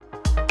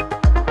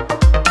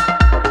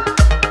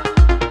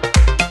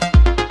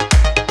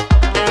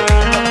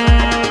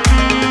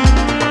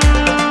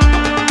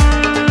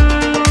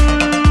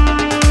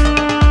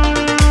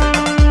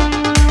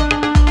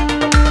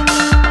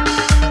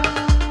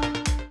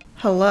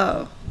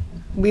Hello.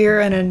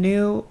 We're in a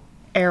new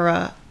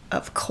era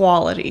of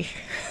quality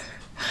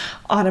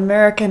on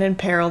American in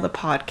Peril, the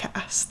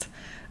podcast.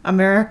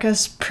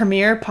 America's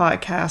premier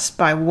podcast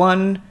by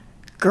one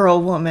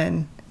girl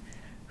woman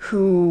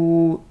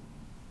who...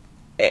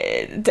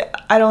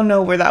 I don't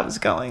know where that was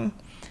going.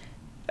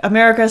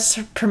 America's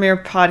premier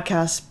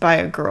podcast by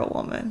a girl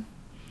woman.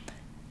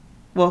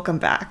 Welcome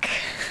back.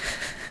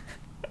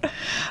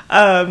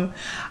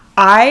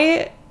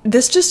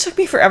 This just took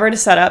me forever to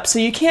set up, so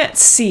you can't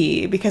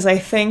see, because I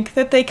think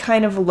that they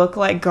kind of look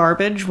like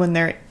garbage when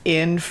they're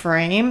in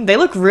frame. They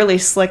look really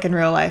slick in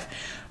real life,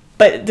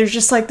 but there's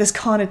just like this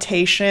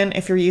connotation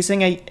if you're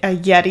using a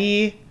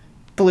Yeti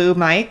blue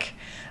mic,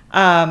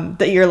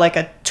 that you're like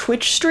a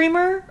Twitch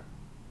streamer.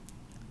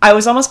 I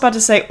was almost about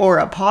to say, or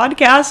a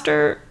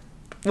podcaster,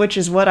 which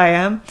is what I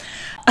am.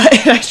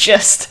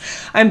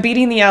 I'm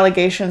beating the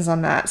allegations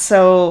on that.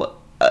 So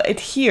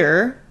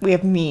here we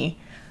have me.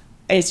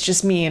 It's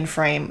just me in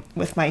frame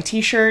with my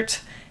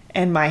t-shirt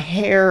and my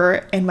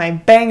hair and my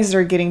bangs that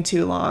are getting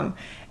too long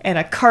and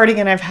a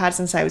cardigan I've had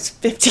since I was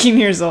 15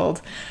 years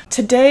old.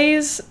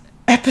 Today's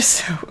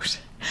episode...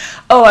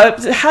 Oh,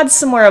 I had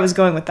somewhere I was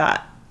going with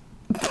that.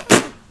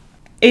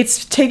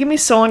 It's taken me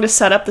so long to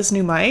set up this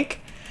new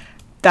mic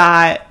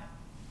that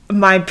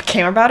my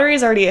camera battery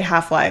is already at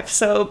half-life.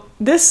 So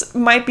this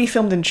might be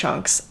filmed in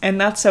chunks,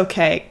 and that's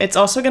okay. It's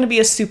also going to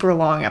be a super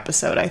long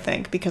episode, I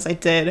think, because I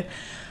did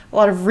a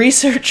lot of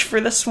research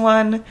for this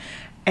one,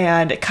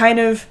 and it kind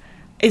of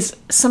is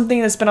something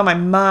that's been on my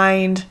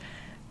mind,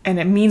 and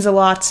it means a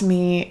lot to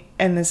me,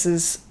 and this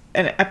is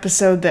an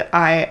episode that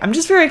I'm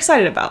just very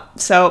excited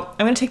about. So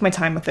I'm going to take my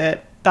time with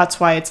it. That's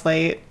why it's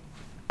late.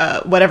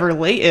 Whatever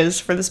late is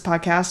for this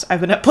podcast.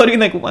 I've been uploading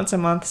like once a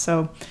month,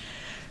 so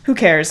who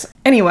cares?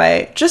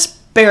 Anyway,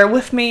 just bear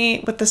with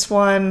me with this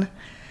one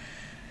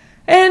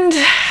and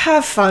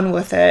have fun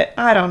with it.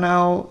 I don't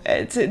know.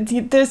 It's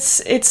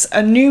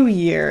a new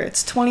year.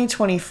 It's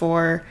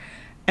 2024,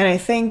 and I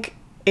think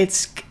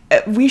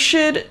we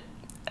should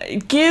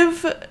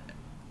give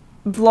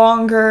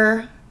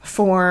longer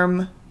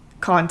form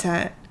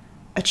content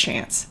a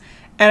chance.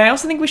 And I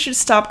also think we should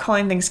stop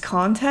calling things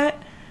content.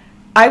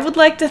 I would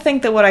like to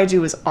think that what I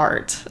do is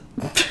art.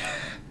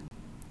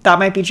 That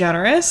might be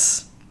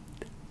generous.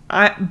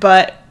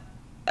 But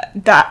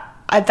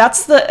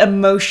that's the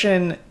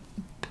emotion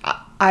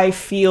I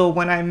feel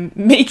when I'm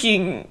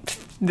making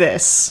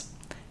this,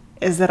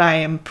 is that I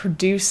am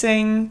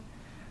producing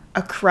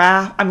a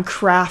craft. I'm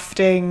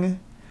crafting.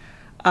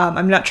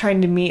 I'm not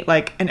trying to meet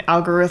like an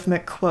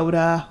algorithmic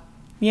quota,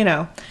 you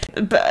know.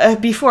 But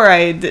before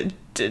I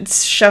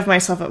shove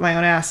myself up my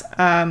own ass,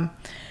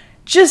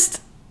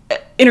 just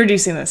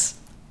introducing this.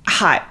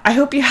 Hi, I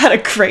hope you had a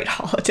great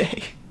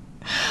holiday.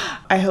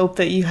 I hope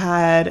that you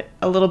had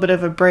a little bit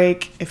of a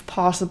break, if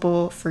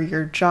possible, for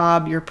your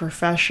job, your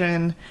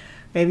profession.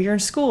 Maybe you're in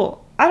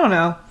school. I don't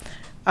know.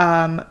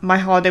 My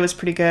holiday was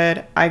pretty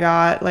good. I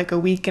got like a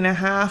week and a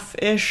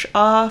half-ish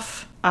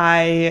off.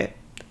 I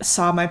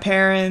saw my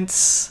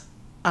parents.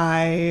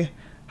 I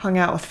hung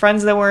out with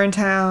friends that were in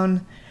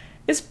town.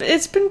 It's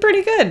been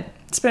pretty good.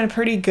 It's been a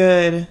pretty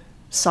good,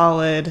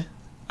 solid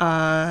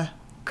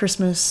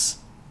Christmas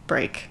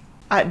break.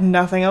 I had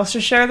nothing else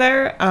to share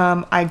there.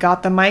 I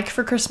got the mic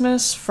for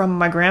Christmas from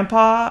my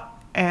grandpa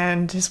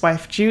and his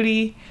wife,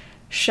 Judy.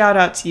 Shout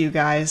out to you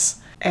guys.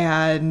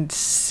 And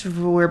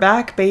we're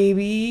back,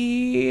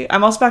 baby.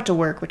 I'm also back to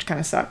work, which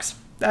kind of sucks.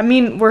 I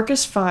mean, work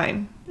is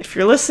fine. If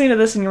you're listening to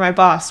this and you're my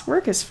boss,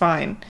 work is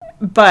fine.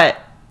 But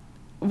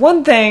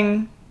one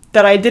thing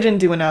that I didn't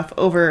do enough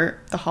over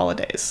the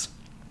holidays,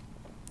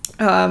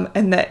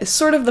 and that is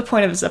sort of the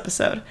point of this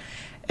episode,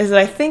 is that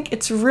I think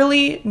it's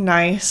really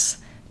nice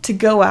to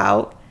go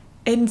out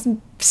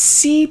and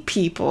see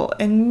people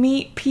and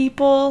meet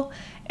people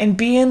and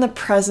be in the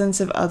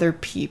presence of other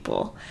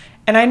people.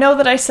 And I know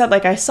that I said,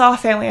 like, I saw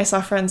family, I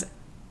saw friends.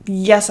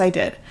 Yes, I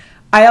did.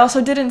 I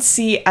also didn't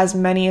see as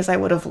many as I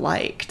would have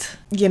liked.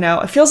 You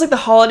know, it feels like the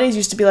holidays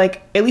used to be,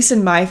 like, at least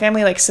in my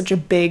family, like, such a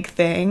big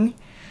thing.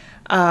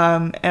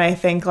 And I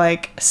think,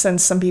 like,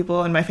 since some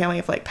people in my family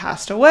have, like,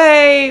 passed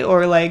away,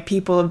 or, like,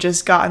 people have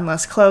just gotten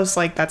less close,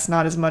 like, that's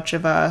not as much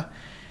of a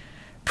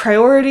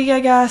priority,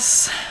 I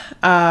guess.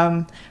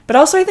 But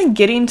also I think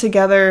getting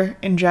together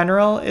in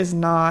general is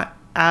not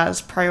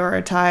as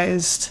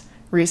prioritized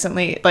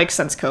recently, like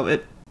since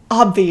COVID.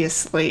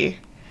 Obviously,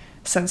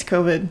 since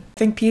COVID. I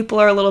think people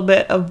are a little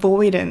bit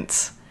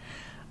avoidant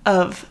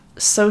of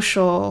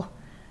social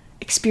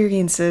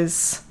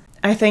experiences.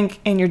 I think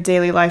in your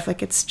daily life,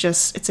 like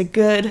it's a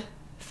good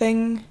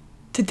thing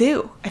to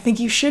do. I think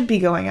you should be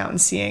going out and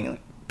seeing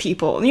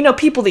people, you know,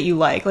 people that you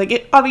like. Like,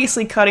 it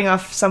obviously cutting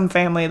off some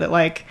family that,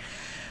 like,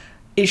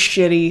 is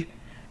shitty.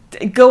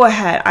 Go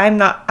ahead. I'm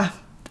not...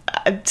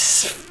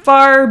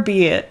 far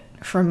be it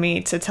from me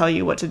to tell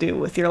you what to do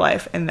with your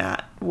life in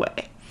that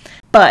way.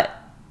 But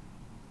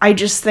I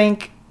just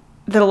think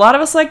that a lot of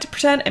us like to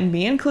pretend, and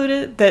me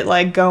included, that,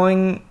 like,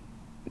 going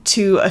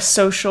to a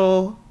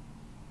social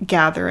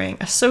gathering,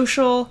 a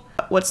social...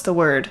 what's the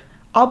word?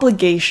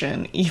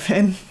 Obligation,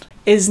 even,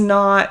 is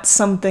not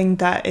something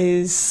that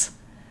is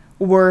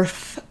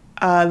worth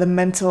the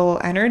mental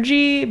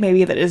energy,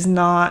 maybe that is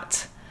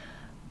not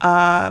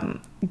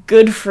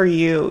good for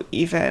you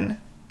even.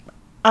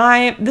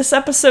 This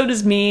episode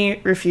is me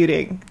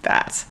refuting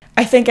that.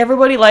 I think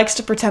everybody likes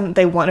to pretend that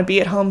they want to be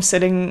at home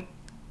sitting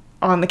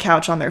on the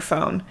couch on their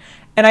phone.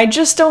 And I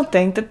just don't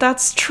think that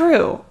that's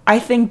true. I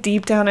think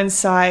deep down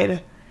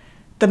inside,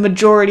 the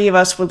majority of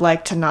us would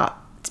like to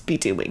not be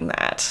doing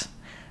that.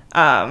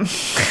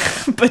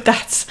 But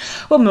that's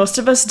what most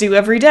of us do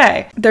every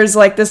day. There's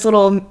like this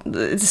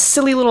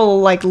silly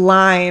little like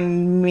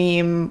line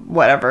meme,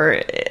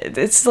 whatever.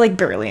 It's like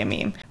barely a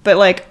meme. But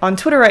like on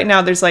Twitter right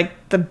now, there's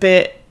like the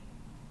bit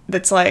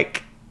that's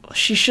like,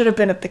 she should have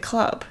been at the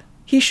club.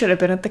 He should have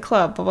been at the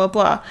club, blah, blah,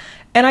 blah.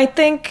 And I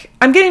think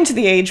I'm getting to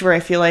the age where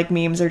I feel like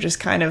memes are just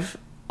kind of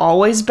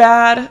always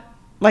bad.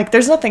 Like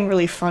there's nothing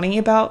really funny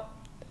about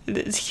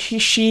he,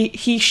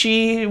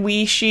 she,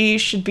 we, she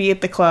should be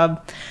at the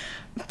club.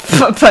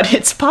 But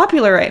it's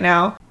popular right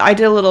now. I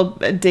did a little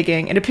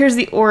digging. It appears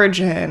the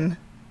origin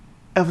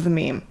of the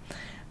meme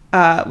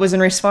was in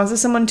response to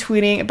someone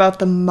tweeting about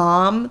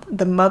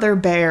the mother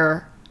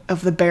bear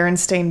of the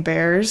Berenstain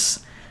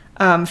Bears,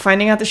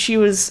 finding out that she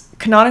was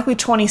canonically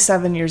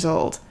 27 years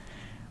old,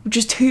 which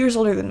is 2 years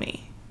older than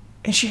me.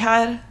 And she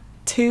had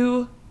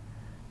two,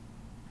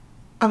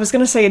 I was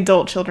going to say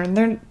adult children.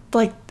 They're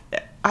like,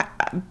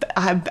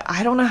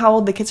 I don't know how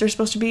old the kids are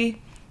supposed to be.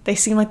 They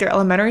seem like they're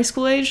elementary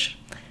school age.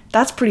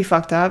 That's pretty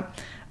fucked up.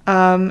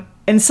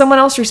 And someone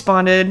else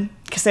responded,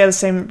 because they had the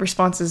same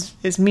response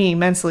as me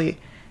mentally,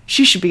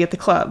 she should be at the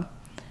club.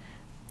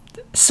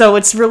 So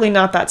it's really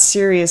not that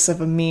serious of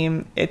a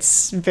meme.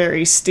 It's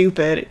very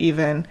stupid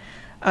even.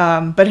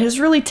 But it has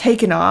really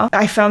taken off.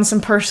 I found some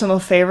personal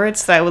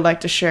favorites that I would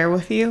like to share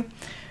with you,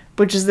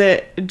 which is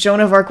that Joan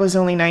of Arc was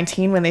only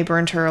 19 when they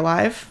burned her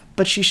alive,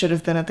 but she should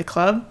have been at the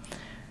club.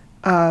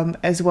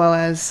 As well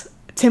as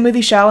Timothée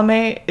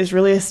Chalamet is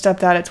really a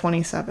stepdad at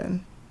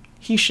 27.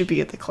 He should be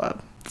at the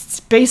club.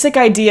 Its basic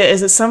idea is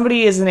that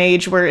somebody is an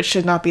age where it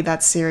should not be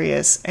that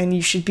serious and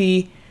you should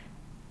be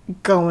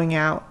going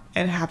out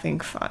and having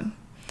fun.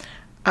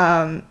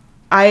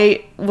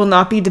 I will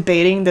not be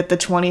debating that the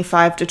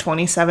 25 to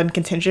 27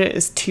 contingent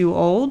is too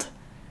old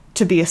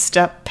to be a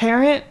step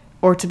parent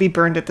or to be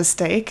burned at the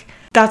stake.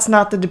 That's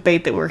not the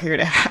debate that we're here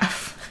to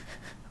have.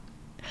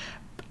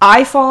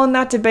 I fall in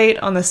that debate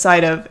on the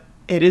side of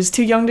it is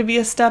too young to be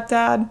a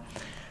stepdad,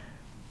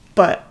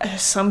 but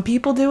some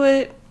people do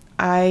it.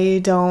 I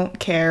don't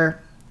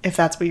care if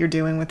that's what you're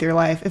doing with your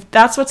life. If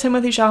that's what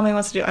Timothée Chalamet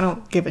wants to do, I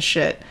don't give a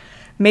shit.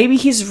 Maybe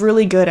he's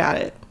really good at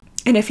it.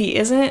 And if he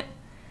isn't,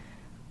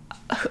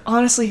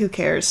 honestly, who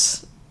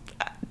cares?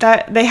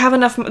 That they have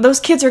enough,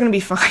 those kids are going to be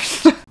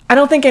fine. I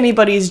don't think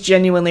anybody's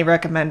genuinely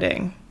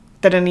recommending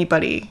that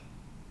anybody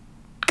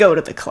go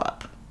to the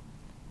club.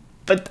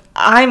 But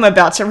I'm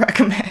about to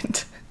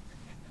recommend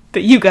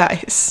that you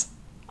guys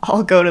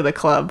all go to the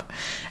club.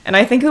 And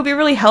I think it would be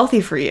really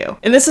healthy for you.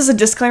 And this is a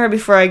disclaimer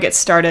before I get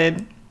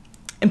started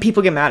and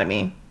people get mad at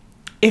me.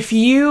 If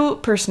you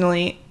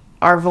personally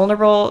are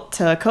vulnerable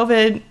to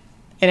COVID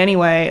in any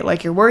way,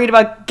 like you're worried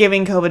about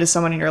giving COVID to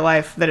someone in your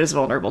life that is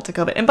vulnerable to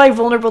COVID. And by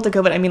vulnerable to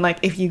COVID, I mean like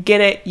if you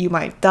get it, you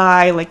might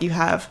die, like you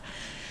have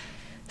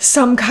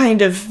some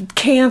kind of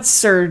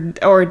cancer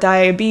or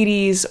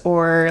diabetes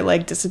or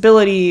like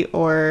disability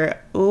or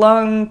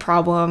lung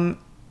problem,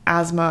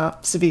 asthma,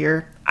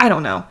 severe, I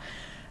don't know.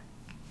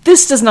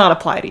 This does not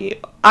apply to you.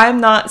 I'm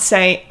not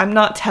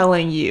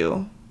telling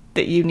you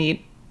that you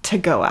need to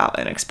go out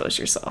and expose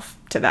yourself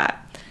to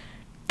that.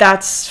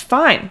 That's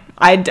fine.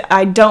 I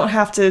don't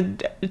have to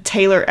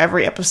tailor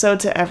every episode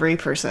to every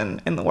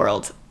person in the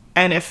world.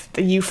 And if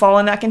you fall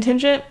in that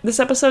contingent, this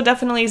episode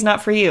definitely is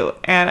not for you.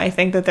 And I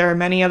think that there are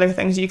many other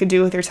things you could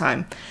do with your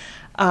time.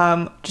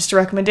 Just a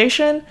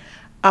recommendation.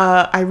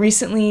 I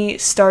recently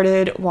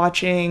started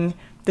watching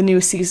the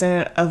new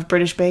season of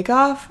British Bake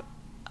Off.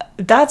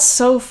 That's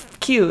so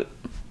cute.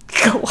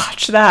 Go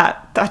watch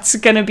that. That's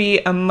going to be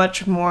a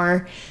much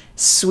more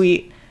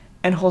sweet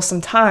and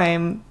wholesome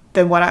time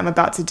than what I'm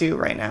about to do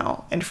right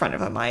now in front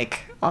of a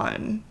mic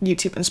on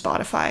YouTube and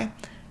Spotify.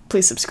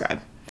 Please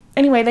subscribe.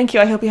 Anyway, thank you.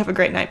 I hope you have a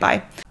great night.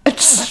 Bye.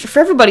 For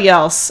everybody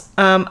else,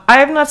 I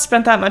have not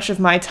spent that much of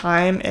my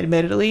time,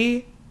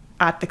 admittedly,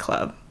 at the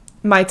club.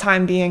 My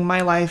time being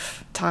my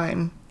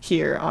lifetime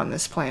here on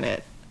this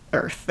planet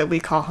Earth that we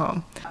call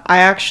home.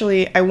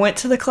 I went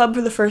to the club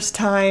for the first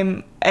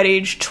time at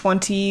age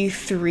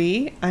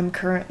 23. I'm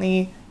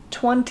currently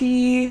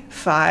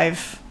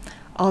 25,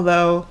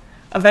 although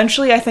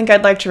eventually I think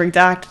I'd like to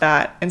redact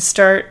that and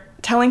start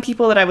telling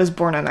people that I was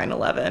born on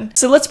 9/11.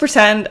 So let's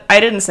pretend I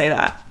didn't say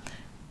that.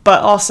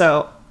 But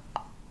also,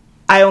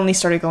 I only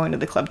started going to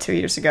the club 2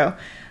 years ago.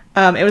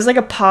 It was like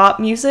a pop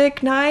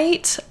music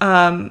night.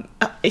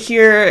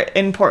 Here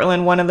in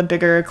Portland, one of the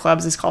bigger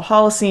clubs is called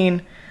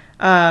Holocene.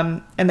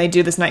 And they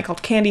do this night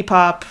called Candy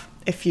Pop.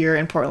 If you're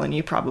in Portland,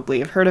 you probably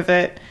have heard of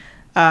it.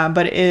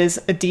 But it is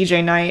a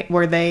DJ night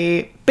where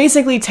they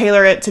basically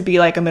tailor it to be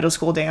like a middle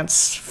school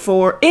dance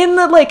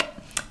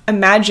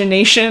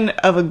imagination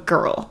of a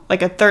girl,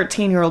 like a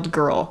 13-year-old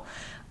girl.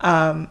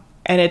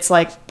 And it's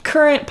like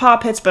current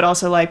pop hits, but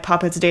also like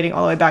pop hits dating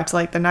all the way back to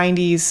like the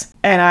 90s.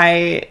 And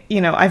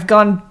I've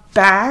gone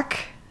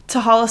back to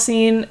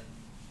Holocene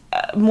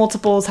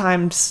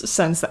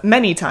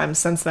many times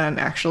since then,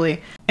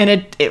 actually. And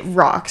it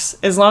rocks.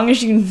 As long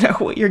as you know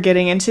what you're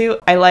getting into.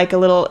 I like a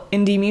little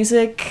indie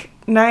music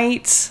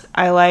night.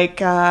 I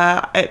like,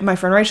 my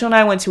friend Rachel and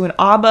I went to an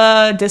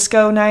ABBA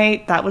disco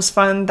night. That was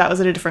fun. That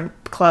was at a different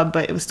club,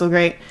 but it was still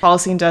great.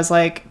 Holocene does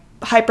like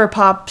hyper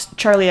pop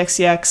Charlie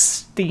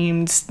XCX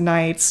themed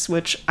nights,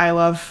 which I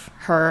love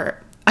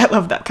her. I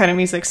love that kind of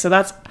music, so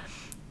that's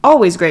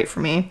always great for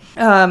me.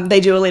 They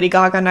do a Lady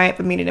Gaga night,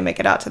 but meaning to make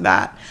it out to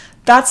that.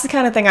 That's the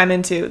kind of thing I'm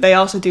into. They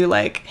also do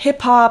like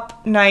hip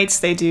hop nights.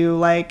 They do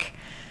like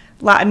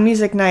Latin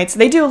music nights.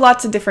 They do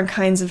lots of different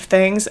kinds of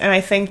things, and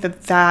I think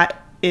that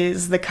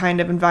is the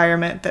kind of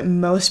environment that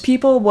most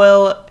people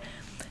will,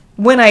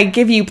 when I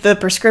give you the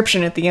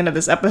prescription at the end of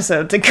this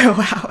episode to go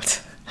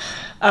out.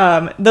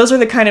 Those are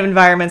the kind of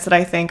environments that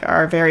I think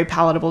are very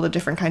palatable to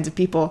different kinds of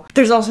people.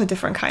 There's also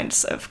different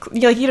kinds of,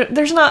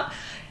 there's not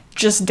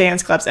just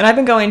dance clubs. And I've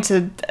been going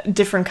to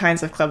different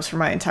kinds of clubs for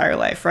my entire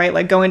life, right?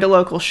 Like going to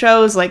local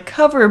shows, like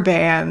cover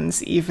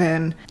bands,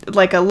 even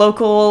like a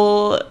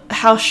local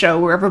house show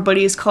where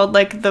everybody's called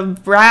like the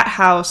Rat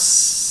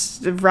House,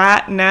 the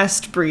Rat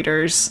Nest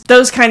Breeders.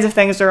 Those kinds of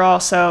things are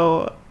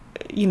also,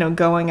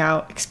 going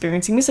out,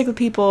 experiencing music with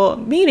people,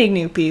 meeting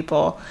new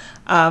people.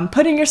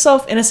 Putting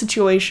yourself in a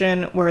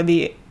situation where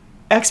the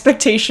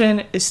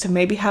expectation is to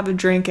maybe have a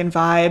drink and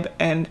vibe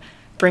and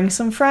bring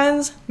some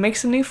friends, make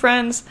some new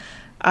friends.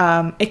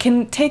 It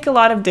can take a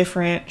lot of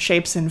different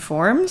shapes and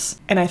forms,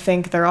 and I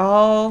think they're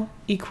all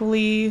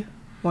equally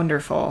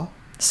wonderful.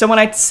 So when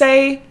I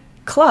say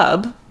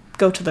club,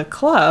 go to the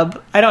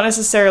club, I don't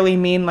necessarily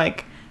mean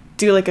like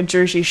do like a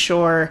Jersey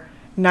Shore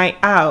night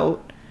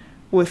out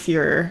with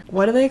your,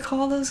 what do they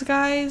call those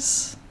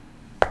guys?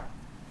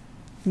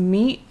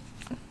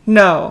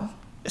 No,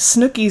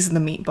 Snooki's the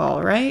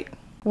meatball, right?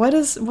 What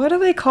do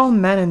they call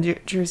men in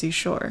Jersey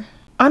Shore?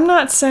 I'm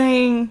not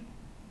saying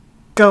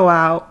go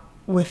out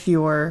with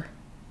your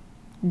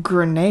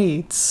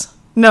grenades.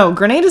 No,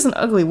 Grenade is an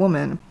ugly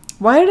woman.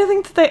 Why did I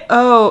think that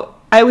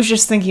I was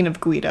just thinking of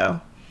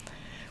Guido.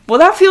 Well,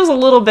 that feels a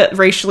little bit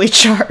racially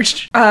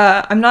charged.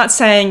 I'm not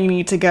saying you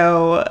need to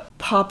go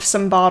pop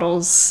some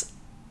bottles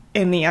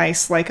in the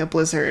ice like a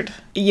blizzard.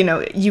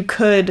 You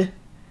could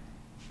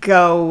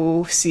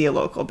go see a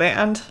local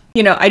band.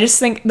 I just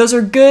think those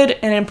are good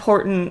and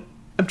important,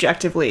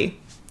 objectively,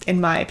 in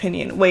my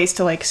opinion, ways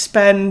to like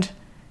spend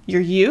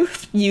your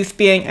youth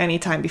being any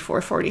time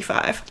before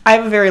 45. I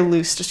have a very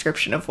loose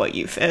description of what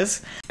youth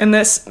is, and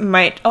this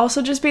might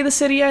also just be the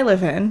city I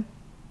live in,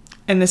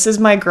 and this is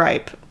my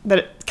gripe that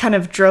it kind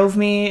of drove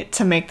me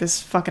to make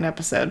this fucking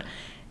episode,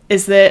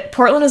 is that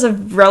Portland is a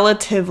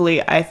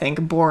relatively, I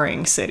think,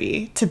 boring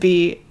city to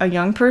be a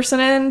young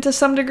person in to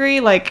some degree.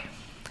 Like,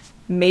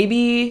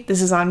 maybe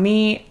this is on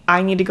me.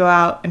 I need to go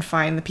out and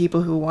find the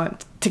people who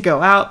want to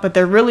go out. But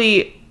there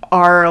really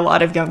are a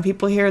lot of young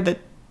people here that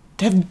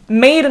have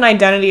made an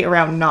identity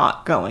around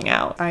not going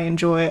out. I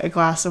enjoy a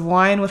glass of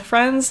wine with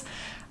friends.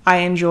 I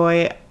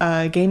enjoy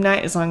a game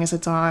night as long as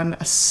it's on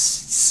a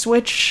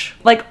Switch.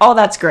 Like, all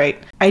that's great.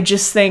 I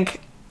just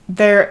think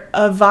they're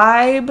a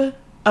vibe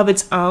of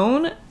its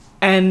own,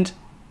 and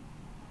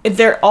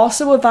they're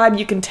also a vibe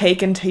you can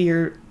take into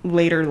your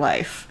later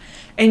life.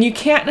 And you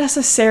can't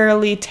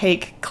necessarily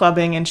take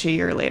clubbing into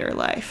your later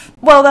life.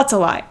 Well, that's a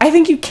lie. I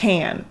think you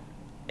can.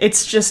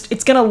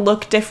 It's gonna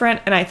look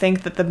different, and I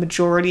think that the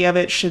majority of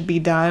it should be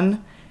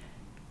done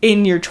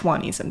in your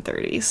 20s and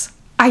 30s,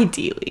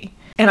 ideally.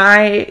 And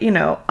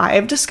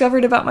I've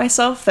discovered about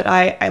myself that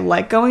I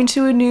like going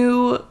to a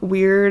new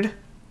weird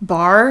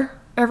bar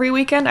every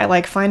weekend. I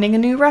like finding a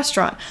new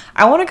restaurant.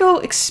 I want to go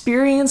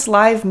experience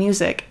live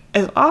music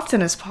as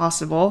often as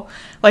possible.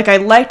 Like, I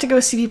like to go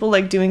see people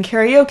like doing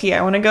karaoke.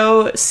 I want to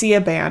go see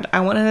a band. I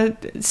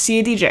want to see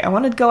a DJ. I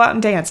want to go out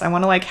and dance. I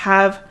want to like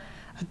have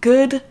a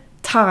good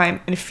time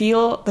and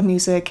feel the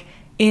music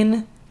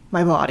in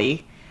my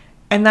body.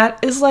 And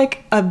that is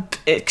like a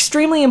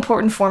extremely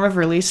important form of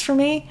release for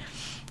me.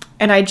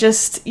 And I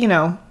just,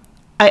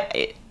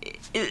 I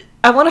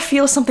want to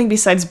feel something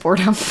besides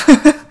boredom,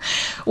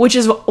 which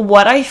is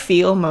what I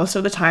feel most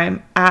of the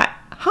time at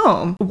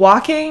home.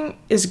 Walking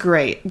is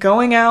great.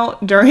 Going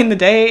out during the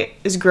day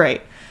is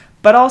great.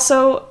 But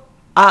also,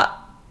 I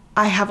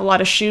have a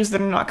lot of shoes that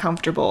are not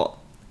comfortable.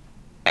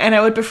 And I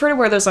would prefer to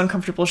wear those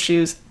uncomfortable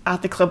shoes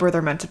at the club where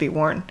they're meant to be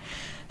worn.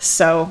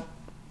 So,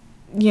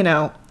 I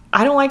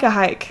don't like a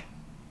hike.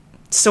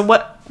 So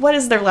what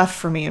is there left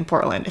for me in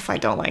Portland if I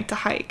don't like to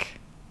hike?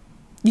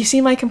 You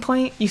see my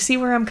complaint? You see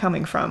where I'm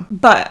coming from.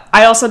 But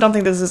I also don't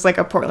think this is like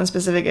a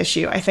Portland-specific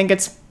issue. I think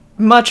it's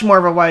much more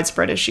of a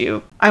widespread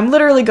issue. I'm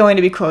literally going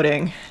to be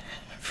quoting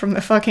from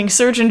the fucking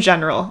Surgeon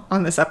General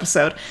on this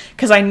episode,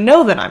 because I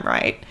know that I'm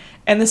right.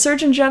 And the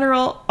Surgeon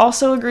General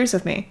also agrees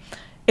with me.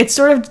 It's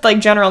sort of like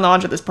general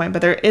knowledge at this point,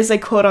 but there is a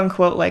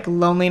quote-unquote like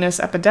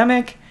loneliness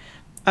epidemic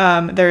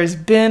There has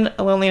been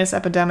a loneliness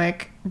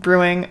epidemic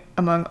brewing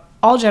among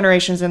all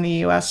generations in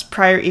the US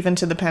prior even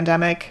to the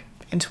pandemic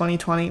in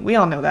 2020. We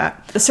all know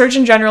that. The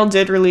Surgeon General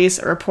did release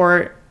a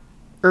report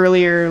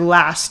earlier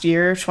last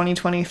year,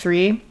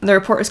 2023. The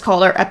report is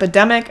called Our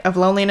Epidemic of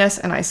Loneliness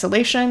and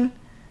Isolation.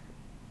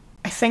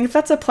 I think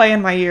that's a play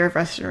in my year of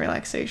rest and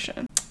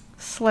relaxation.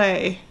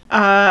 Slay.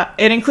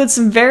 It includes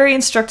some very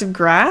instructive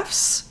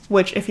graphs,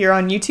 which if you're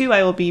on YouTube,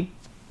 I will be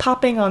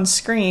popping on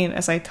screen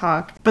as I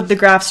talk. But the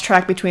graphs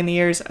track between the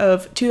years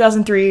of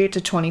 2003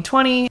 to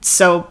 2020,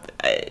 so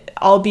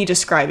I'll be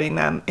describing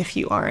them if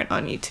you aren't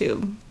on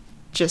YouTube.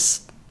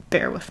 Just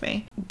bear with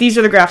me. These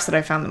are the graphs that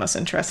I found the most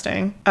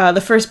interesting. The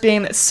first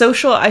being that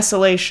social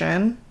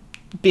isolation,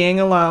 being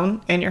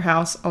alone in your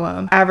house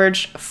alone,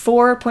 averaged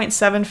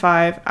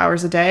 4.75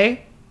 hours a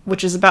day,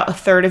 which is about a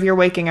third of your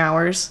waking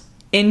hours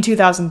in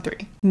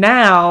 2003.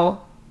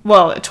 Now,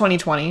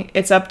 2020,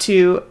 it's up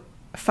to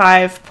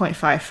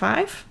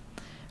 5.55,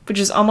 which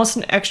is almost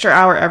an extra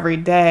hour every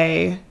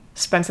day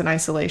spent in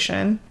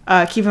isolation.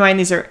 Keep in mind,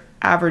 these are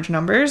average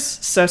numbers,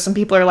 so some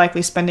people are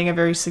likely spending a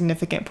very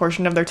significant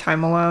portion of their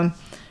time alone,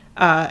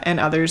 and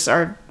others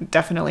are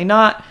definitely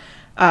not.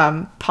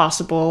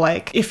 Possible,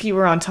 like, if you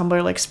were on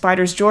Tumblr, like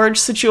Spiders George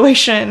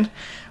situation,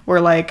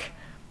 where, like,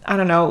 I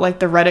don't know, like,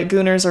 the Reddit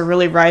gooners are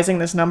really rising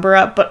this number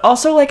up, but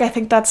also, like, I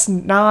think that's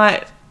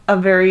not a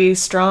very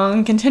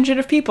strong contingent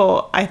of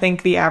people. I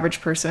think the average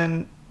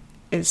person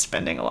is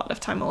spending a lot of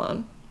time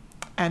alone,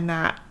 and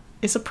that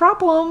is a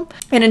problem.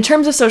 And in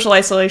terms of social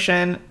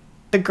isolation,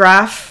 the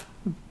graph,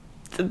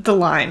 the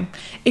line,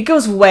 it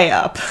goes way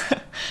up.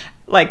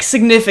 Like,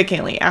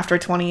 significantly after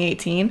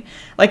 2018.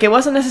 Like, it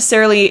wasn't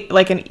necessarily,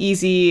 like, an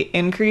easy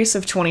increase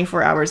of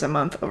 24 hours a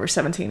month over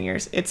 17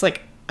 years. It's,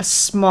 like, a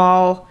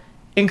small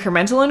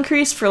incremental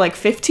increase for, like,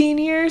 15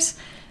 years,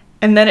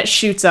 and then it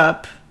shoots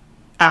up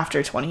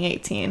after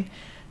 2018.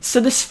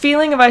 So this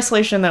feeling of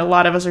isolation that a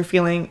lot of us are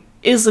feeling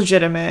is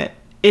legitimate,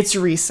 it's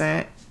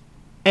recent,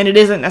 and it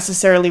isn't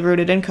necessarily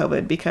rooted in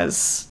COVID,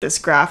 because this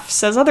graph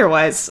says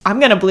otherwise. I'm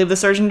gonna believe the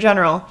Surgeon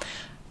General.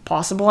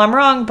 Possible I'm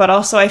wrong, but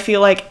also I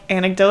feel like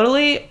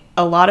anecdotally,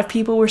 a lot of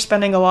people were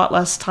spending a lot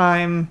less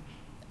time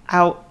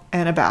out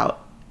and about.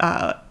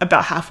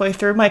 About halfway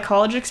through my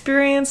college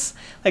experience,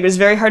 like, it was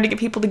very hard to get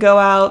people to go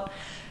out.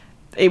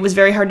 It was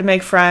very hard to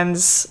make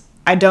friends.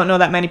 I don't know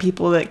that many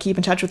people that keep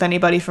in touch with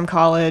anybody from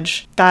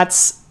college.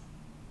 That's,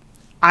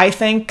 I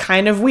think,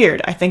 kind of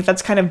weird. I think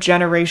that's kind of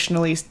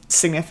generationally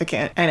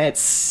significant, and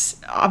it's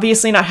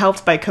obviously not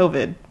helped by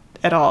COVID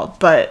at all,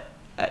 but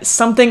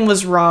something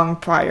was wrong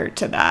prior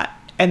to that,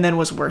 and then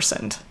was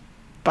worsened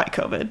by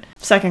COVID.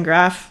 Second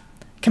graph,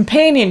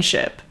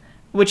 companionship,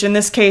 which in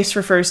this case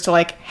refers to,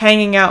 like,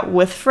 hanging out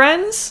with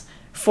friends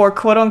for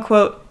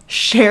quote-unquote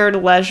shared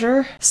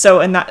leisure. So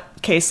in that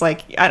case,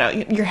 like, I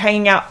don't know, you're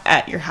hanging out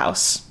at your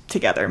house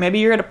together. Maybe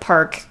you're at a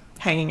park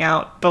hanging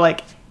out, but,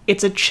 like,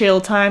 it's a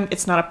chill time.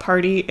 It's not a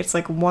party. It's,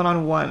 like,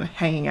 one-on-one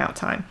hanging out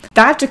time.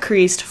 That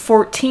decreased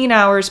 14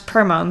 hours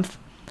per month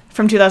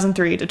from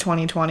 2003 to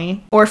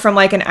 2020, or from,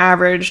 like, an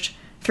averaged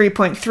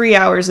 3.3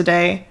 hours a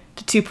day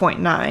to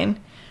 2.9,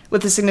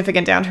 with a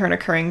significant downturn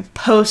occurring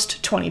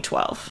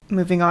post-2012.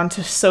 Moving on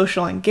to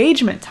social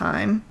engagement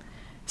time.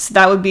 So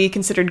that would be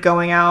considered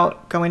going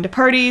out, going to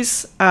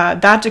parties.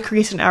 That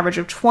decreased an average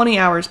of 20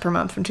 hours per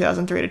month from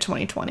 2003 to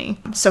 2020.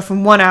 So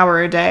from 1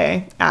 hour a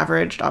day,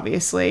 averaged,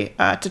 obviously,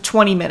 to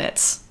 20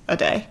 minutes a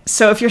day.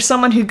 So if you're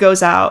someone who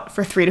goes out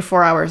for 3 to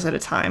 4 hours at a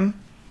time,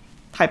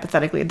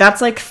 hypothetically,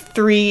 that's like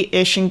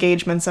 3-ish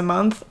engagements a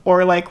month,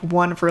 or like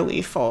one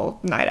really full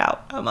night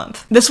out a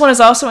month. This one is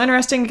also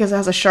interesting because it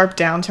has a sharp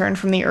downturn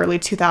from the early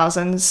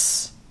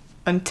 2000s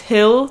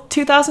until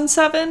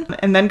 2007,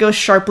 and then goes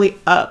sharply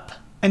up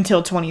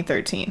until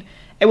 2013,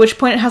 at which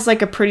point it has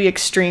like a pretty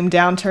extreme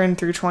downturn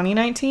through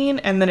 2019,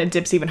 and then it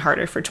dips even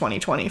harder for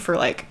 2020 for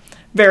like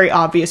very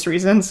obvious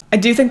reasons. I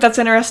do think that's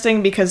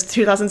interesting because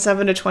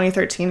 2007 to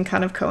 2013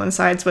 kind of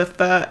coincides with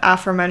the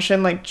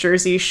aforementioned, like,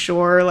 Jersey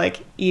Shore,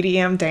 like,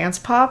 EDM dance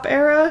pop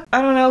era.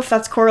 I don't know if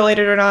that's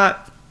correlated or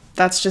not.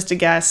 That's just a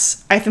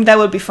guess. I think that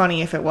would be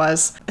funny if it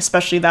was,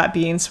 especially that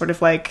being sort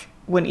of like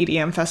when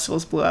EDM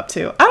festivals blew up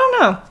too. I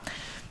don't know.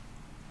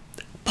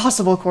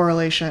 Possible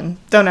correlation.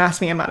 Don't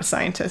ask me, I'm not a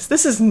scientist.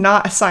 This is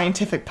not a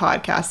scientific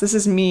podcast. This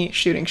is me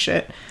shooting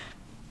shit.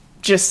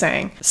 Just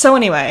saying. So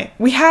anyway,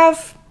 we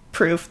have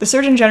proof. The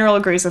Surgeon General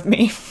agrees with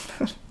me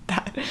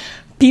that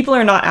people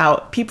are not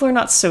out. People are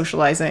not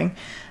socializing.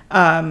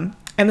 And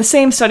the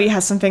same study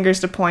has some fingers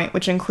to point,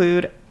 which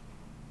include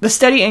the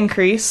steady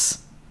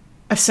increase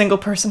of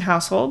single-person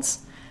households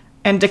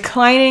and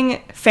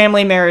declining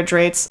family marriage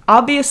rates.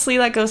 Obviously,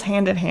 that goes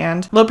hand in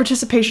hand. Low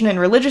participation in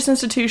religious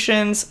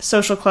institutions,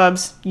 social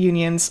clubs,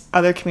 unions,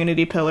 other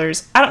community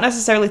pillars. I don't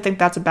necessarily think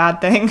that's a bad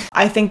thing.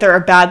 I think there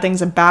are bad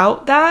things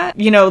about that.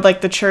 You know,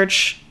 like, the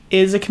church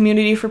is a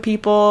community for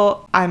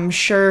people. I'm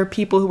sure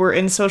people who were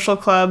in social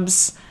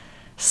clubs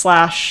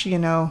 / you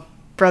know,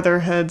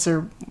 brotherhoods,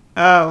 or,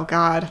 oh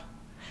god,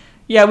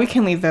 Yeah, we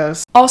can leave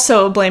those.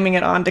 Also blaming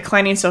it on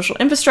declining social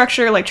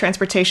infrastructure like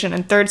transportation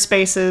and third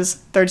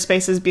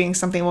spaces being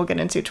something we'll get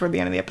into toward the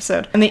end of the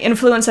episode, and the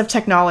influence of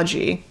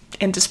technology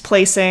in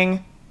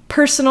displacing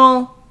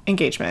personal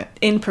engagement,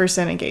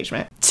 in-person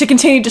engagement. To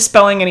continue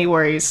dispelling any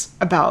worries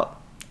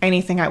about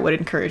anything I would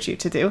encourage you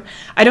to do.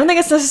 I don't think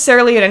it's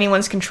necessarily in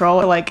anyone's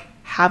control to like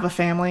have a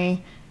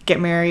family, get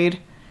married,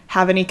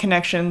 have any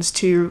connections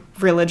to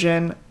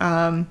religion.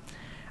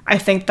 I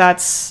think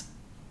that's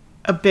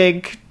a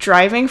big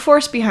driving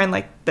force behind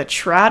like the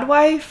trad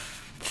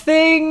wife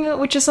thing,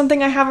 which is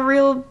something I have a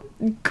real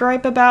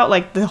gripe about.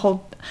 Like the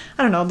whole,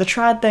 I don't know, the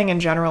trad thing in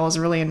general is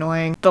really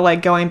annoying. The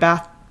like going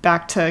back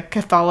to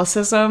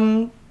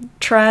Catholicism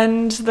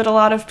trend that a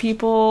lot of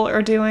people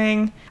are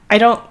doing. I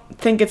don't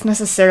think it's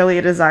necessarily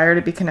a desire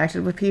to be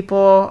connected with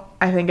people.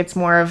 I think it's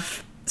more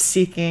of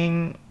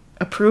seeking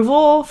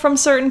approval from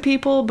certain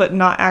people, but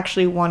not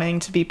actually wanting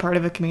to be part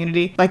of a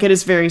community. Like, it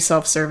is very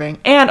self-serving.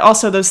 And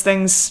also those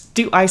things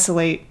do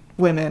isolate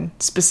women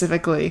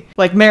specifically.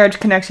 Like, marriage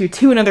connects you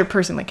to another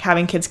person, like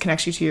having kids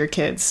connects you to your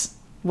kids,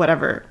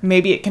 whatever.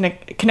 Maybe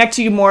it connects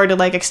you more to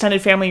like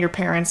extended family, your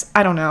parents,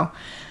 I don't know.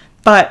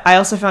 But I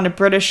also found a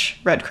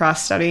British Red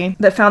Cross study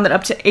that found that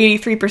up to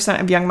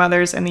 83% of young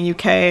mothers in the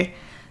UK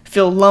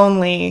feel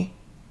lonely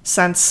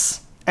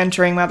since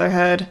entering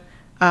motherhood,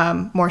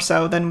 more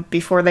so than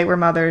before they were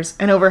mothers.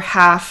 And over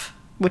half,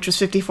 which was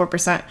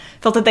 54%,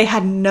 felt that they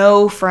had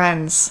no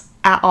friends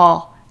at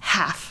all.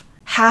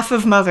 Half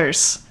of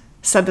mothers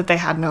said that they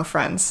had no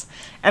friends.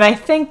 And I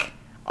think,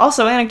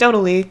 also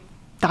anecdotally,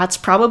 that's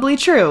probably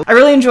true. I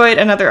really enjoyed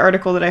another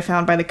article that I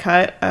found by The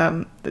Cut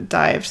that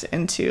dives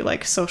into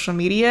like social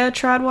media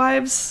trad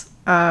wives,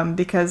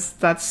 because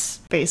that's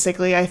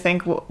basically, I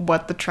think,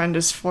 what the trend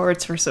is for.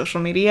 It's for social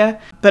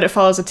media. But it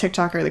follows a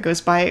TikToker that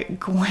goes by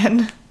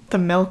Gwen the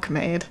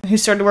Milkmaid, who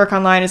started work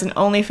online as an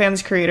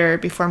OnlyFans creator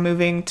before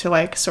moving to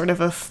like sort of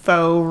a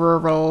faux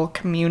rural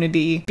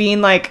community,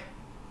 being like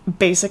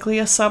basically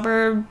a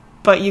suburb,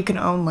 but you can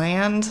own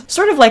land.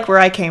 Sort of like where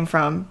I came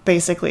from,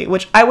 basically,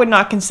 which I would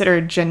not consider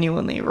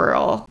genuinely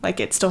rural. Like,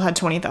 it still had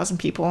 20,000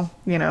 people,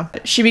 you know.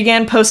 She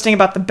began posting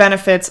about the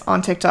benefits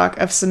on TikTok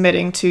of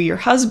submitting to your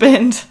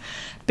husband,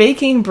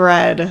 baking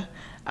bread,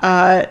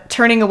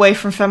 turning away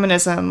from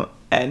feminism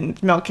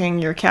and milking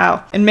your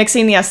cow, and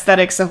mixing the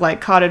aesthetics of like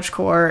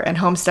cottagecore and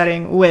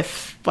homesteading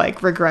with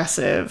like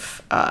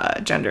regressive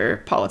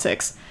gender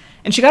politics.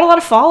 And she got a lot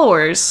of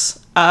followers.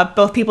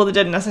 Both people that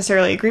didn't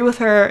necessarily agree with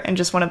her and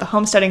just wanted the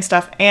homesteading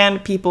stuff,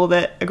 and people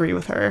that agree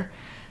with her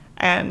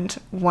and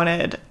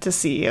wanted to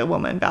see a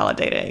woman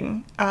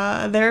validating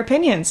their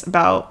opinions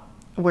about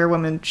where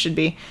women should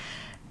be.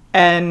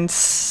 And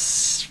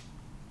it's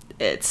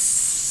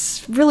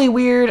really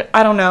weird.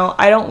 I don't know.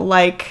 I don't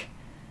like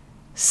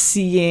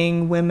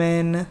seeing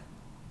women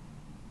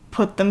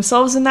put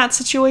themselves in that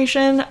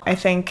situation. I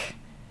think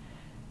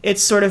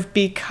it's sort of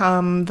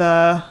become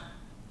the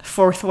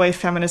fourth wave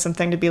feminism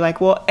thing to be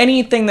like, well,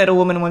 anything that a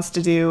woman wants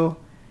to do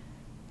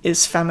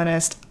is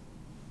feminist.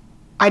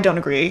 I don't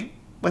agree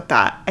with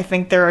that. I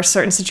think there are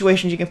certain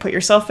situations you can put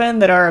yourself in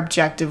that are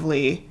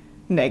objectively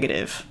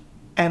negative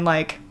and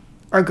like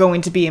are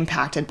going to be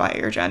impacted by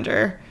your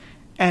gender.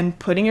 And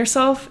putting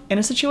yourself in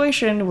a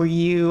situation where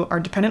you are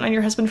dependent on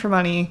your husband for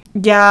money,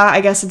 yeah,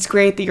 I guess it's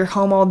great that you're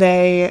home all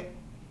day,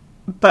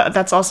 but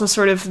that's also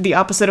sort of the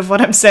opposite of what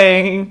I'm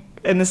saying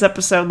in this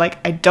episode. Like,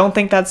 I don't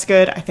think that's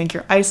good. I think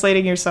you're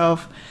isolating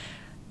yourself.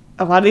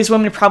 A lot of these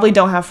women probably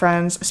don't have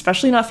friends,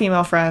 especially not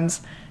female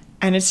friends,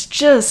 and it's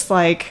just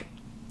like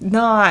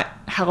not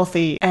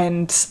healthy.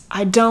 And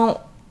I don't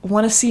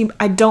want to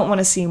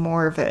see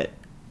more of it.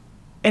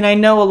 And I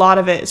know a lot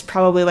of it is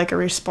probably like a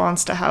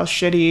response to how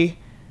shitty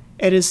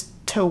it is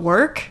to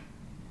work.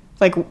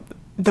 Like,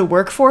 the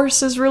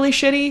workforce is really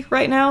shitty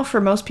right now for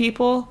most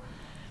people.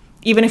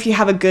 Even if you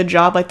have a good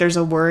job, like, there's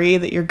a worry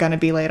that you're gonna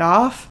be laid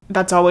off.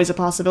 That's always a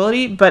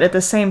possibility. But at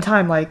the same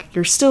time, like,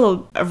 you're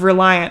still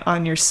reliant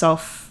on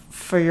yourself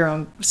for your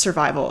own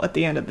survival at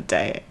the end of the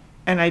day.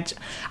 And I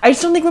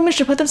just don't think women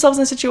should put themselves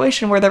in a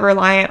situation where they're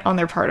reliant on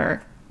their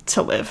partner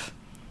to live.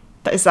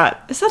 Is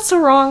that so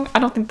wrong? I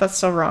don't think that's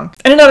so wrong.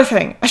 And another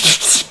thing,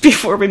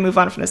 before we move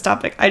on from this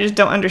topic, I just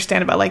don't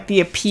understand about like the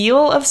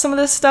appeal of some of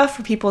this stuff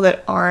for people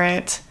that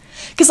aren't.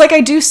 Because like,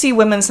 I do see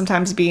women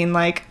sometimes being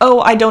like, oh,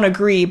 I don't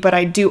agree, but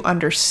I do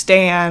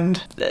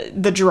understand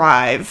the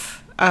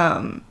drive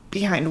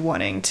behind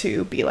wanting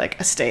to be like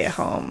a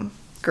stay-at-home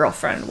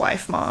girlfriend,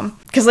 wife, mom.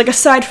 Because like,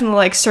 aside from the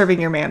like serving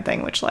your man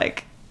thing, which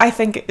like I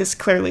think is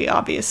clearly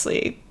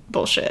obviously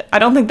bullshit, I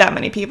don't think that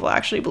many people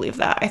actually believe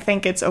that. I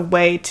think it's a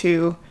way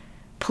to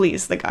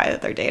please the guy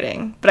that they're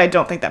dating, but I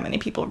don't think that many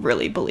people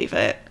really believe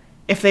it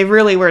if they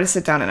really were to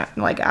sit down and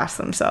like ask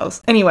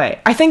themselves.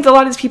 Anyway, I think a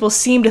lot of these people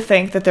seem to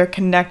think that they're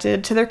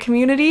connected to their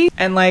community,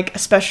 and like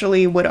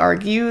especially would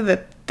argue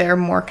that they're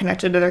more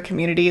connected to their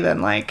community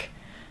than like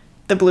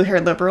the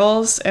blue-haired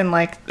liberals in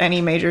like any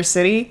major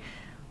city.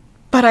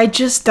 But I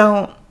just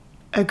don't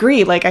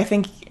agree. Like, I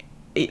think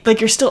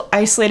like you're still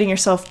isolating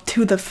yourself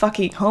to the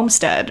fucking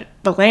homestead,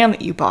 the land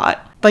that you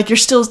bought. Like, you're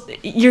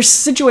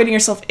situating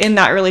yourself in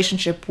that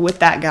relationship with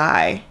that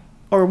guy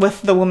or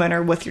with the woman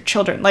or with your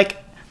children. Like,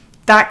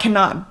 that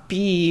cannot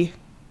be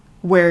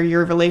where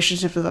your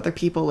relationships with other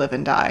people live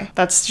and die.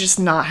 That's just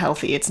not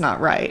healthy. It's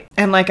not right.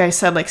 And like I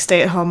said, like,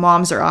 stay-at-home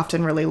moms are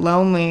often really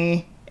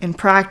lonely in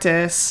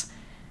practice.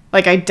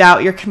 Like, I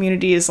doubt your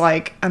community is,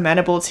 like,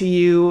 amenable to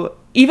you.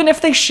 Even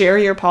if they share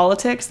your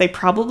politics, they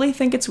probably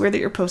think it's weird that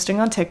you're posting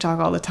on TikTok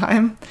all the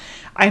time.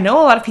 I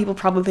know a lot of people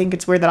probably think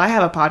it's weird that I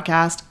have a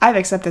podcast. I've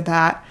accepted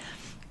that.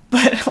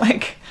 But,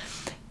 like,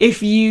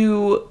 if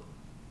you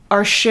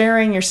are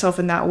sharing yourself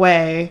in that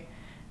way,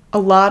 a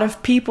lot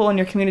of people in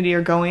your community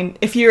are going...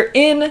 If you're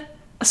in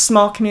a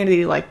small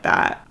community like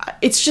that,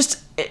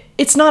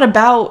 it's not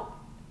about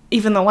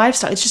even the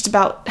lifestyle. It's just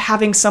about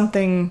having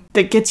something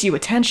that gets you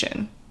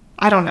attention.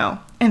 I don't know.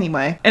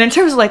 Anyway. And in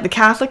terms of, like, the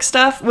Catholic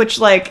stuff, which,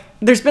 like,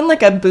 there's been,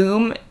 like, a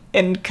boom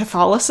in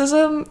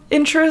Catholicism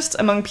interest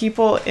among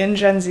people in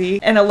Gen Z.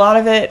 And a lot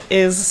of it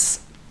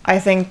is, I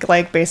think,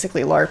 like,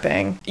 basically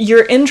LARPing.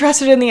 You're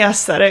interested in the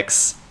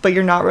aesthetics, but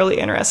you're not really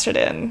interested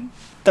in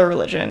the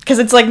religion. Because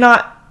it's, like,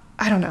 not...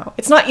 I don't know.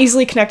 It's not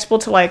easily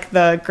connectable to, like,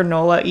 the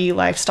granola-y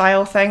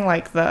lifestyle thing,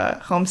 like the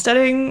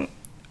homesteading,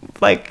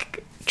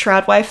 like,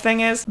 trad wife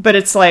thing is. But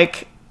it's,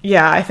 like...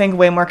 Yeah, I think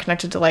way more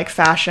connected to, like,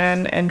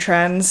 fashion and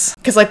trends.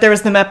 Because, like, there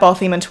was the Met Ball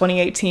theme in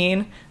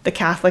 2018, the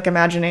Catholic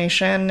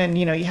imagination, and,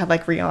 you know, you had,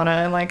 like,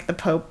 Rihanna and, like, the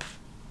Pope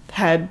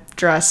head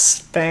dress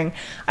thing.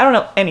 I don't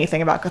know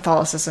anything about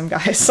Catholicism,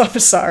 guys, so I'm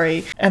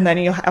sorry. And then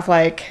you have,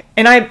 like...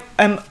 And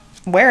I'm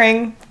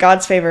wearing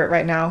God's favorite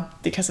right now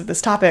because of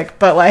this topic,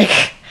 but, like...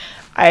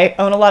 I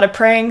own a lot of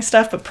praying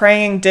stuff, but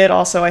praying did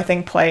also, I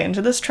think, play into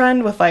this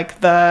trend with,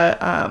 like,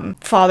 the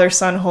Father,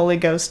 Son, Holy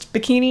Ghost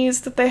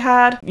bikinis that they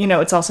had. You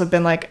know, it's also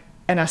been, like,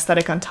 an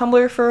aesthetic on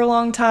Tumblr for a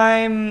long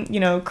time.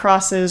 You know,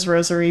 crosses,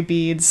 rosary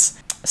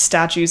beads,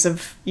 statues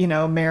of, you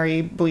know,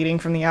 Mary bleeding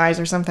from the eyes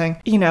or something.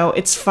 You know,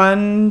 it's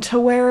fun to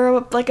wear,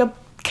 like, a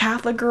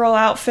Catholic girl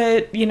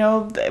outfit, you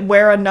know,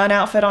 wear a nun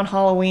outfit on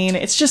Halloween.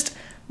 It's just,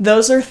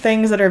 those are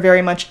things that are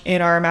very much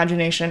in our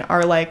imagination,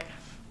 are, like,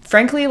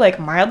 frankly, like,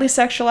 mildly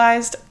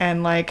sexualized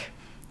and, like,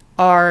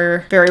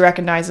 are very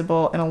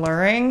recognizable and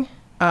alluring,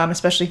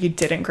 especially if you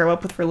didn't grow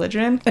up with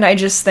religion. And I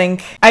just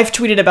think... I've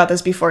tweeted about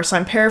this before, so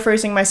I'm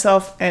paraphrasing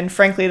myself, and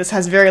frankly, this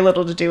has very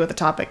little to do with the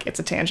topic. It's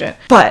a tangent.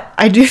 But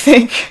I do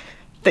think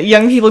that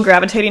young people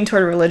gravitating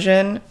toward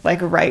religion, like,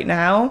 right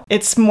now,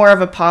 it's more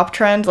of a pop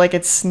trend. Like,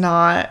 it's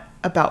not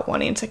about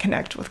wanting to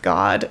connect with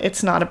God.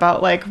 It's not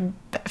about, like,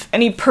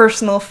 any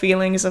personal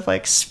feelings of,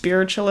 like,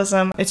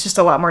 spiritualism. It's just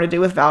a lot more to do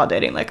with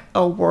validating, like, a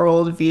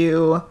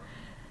worldview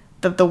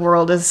that the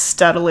world is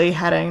steadily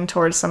heading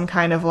towards some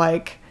kind of,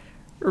 like,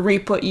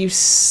 reap what you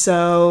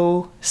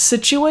sow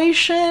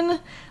situation,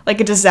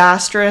 like a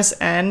disastrous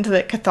end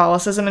that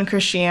Catholicism and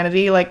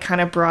Christianity, like, kind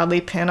of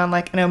broadly pin on,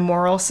 like, an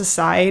immoral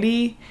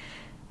society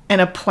and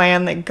a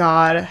plan that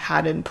God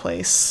had in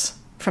place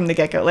from the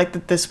get-go, like,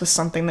 that this was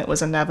something that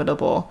was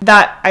inevitable.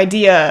 That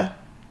idea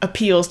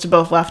appeals to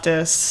both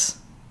leftists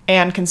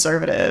and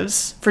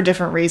conservatives for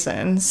different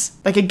reasons.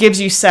 Like, it gives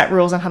you set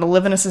rules on how to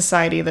live in a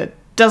society that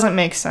doesn't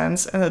make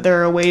sense, and that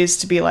there are ways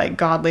to be, like,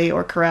 godly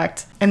or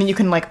correct, and then you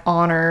can, like,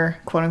 honor,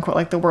 quote-unquote,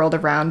 like, the world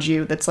around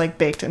you that's, like,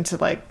 baked into,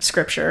 like,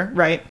 scripture,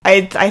 right?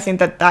 I think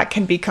that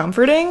can be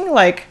comforting.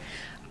 Like,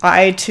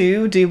 I,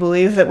 too, do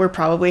believe that we're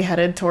probably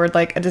headed toward,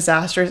 like, a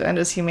disastrous end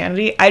as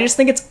humanity. I just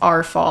think it's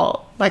our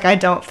fault. Like, I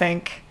don't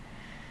think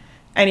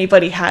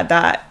anybody had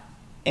that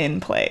in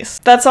place.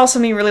 That's also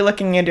me really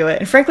looking into it.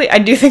 And frankly, I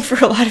do think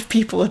for a lot of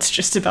people, it's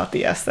just about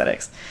the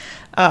aesthetics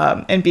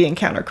and being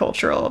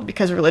countercultural,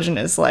 because religion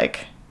is,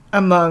 like,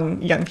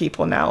 among young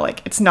people now,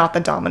 like, it's not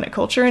the dominant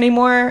culture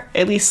anymore.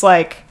 At least,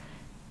 like,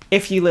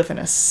 if you live in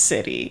a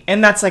city,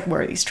 and that's, like,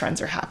 where these trends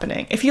are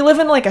happening. If you live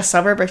in, like, a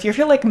suburb, or if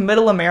you're, like,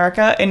 middle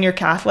America and you're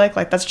Catholic,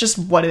 like, that's just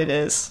what it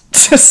is.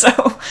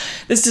 So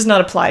this does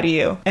not apply to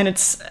you. And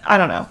it's, I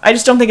don't know. I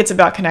just don't think it's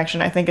about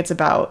connection. I think it's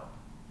about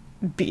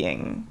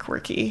being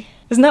quirky.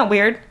 Isn't that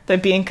weird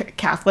that being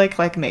Catholic,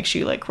 like, makes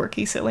you, like,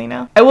 quirky silly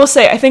now? I will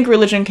say, I think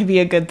religion can be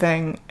a good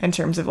thing in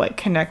terms of, like,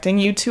 connecting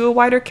you to a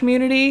wider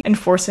community and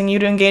forcing you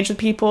to engage with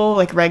people,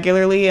 like,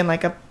 regularly in,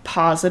 like, a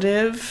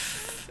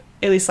positive,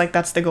 at least, like,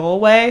 that's the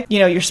goal way. You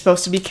know, you're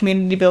supposed to be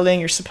community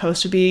building. You're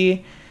supposed to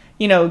be,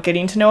 you know,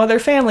 getting to know other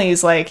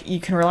families. Like, you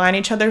can rely on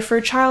each other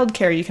for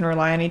childcare. You can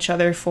rely on each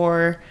other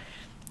for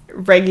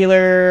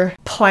regular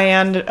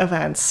planned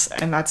events,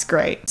 and that's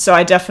great. So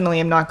I definitely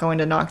am not going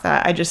to knock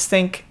that. I just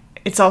think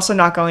it's also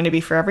not going to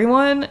be for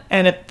everyone,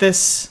 and at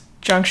this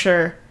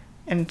juncture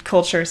in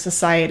culture,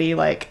 society,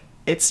 like,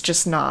 it's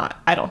just not,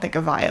 I don't think,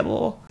 a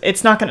viable.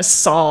 It's not going to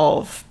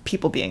solve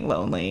people being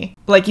lonely.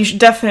 Like, you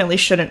definitely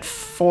shouldn't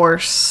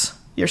force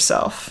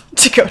yourself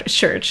to go to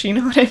church, you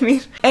know what I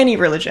mean? Any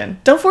religion.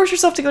 Don't force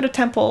yourself to go to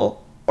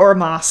temple or a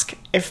mosque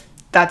if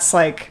that's,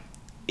 like,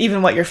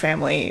 even what your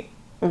family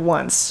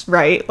wants,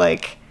 right?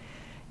 Like,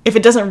 if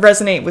it doesn't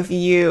resonate with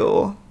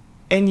you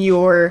and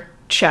your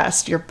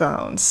chest, your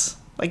bones,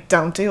 like,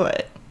 don't do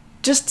it.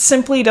 Just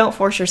simply don't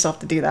force yourself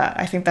to do that.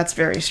 I think that's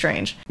very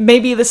strange.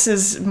 Maybe this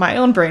is my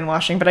own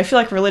brainwashing, but I feel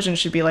like religion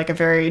should be like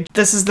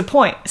this is the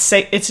point.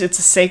 It's a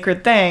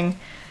sacred thing,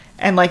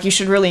 and like you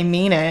should really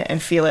mean it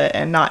and feel it,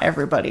 and not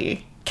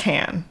everybody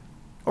can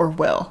or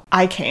will.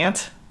 I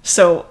can't.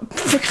 So,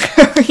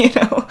 you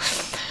know,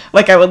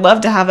 like I would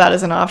love to have that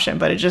as an option,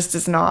 but it just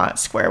does not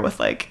square with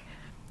like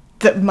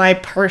my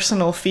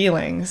personal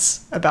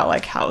feelings about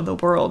like how the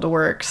world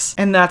works.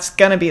 And that's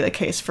gonna be the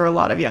case for a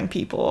lot of young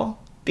people,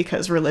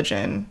 because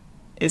religion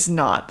is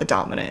not the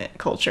dominant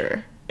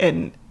culture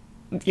in,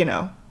 you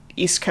know,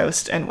 East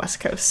Coast and West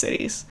Coast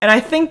cities. And I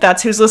think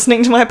that's who's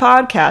listening to my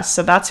podcast,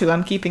 so that's who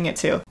I'm keeping it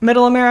to.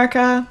 Middle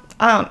America,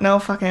 I don't know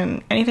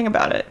fucking anything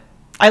about it.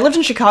 I lived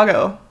in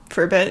Chicago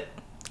for a bit,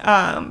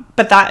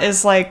 but that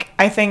is like,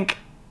 I think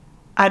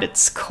at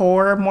its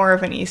core more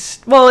of an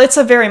it's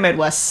a very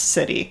Midwest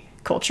city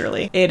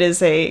culturally. It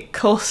is a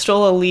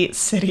coastal elite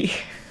city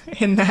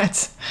in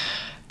that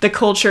the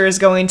culture is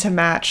going to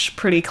match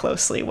pretty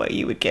closely what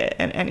you would get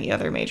in any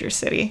other major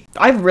city.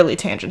 I've really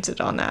tangented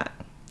on that.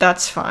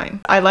 That's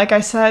fine. Like I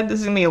said, this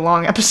is gonna be a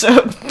long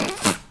episode.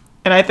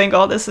 And I think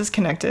all this is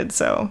connected,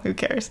 so who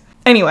cares?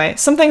 Anyway,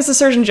 some things the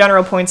Surgeon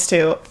General points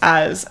to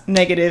as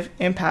negative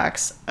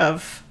impacts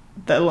of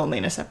the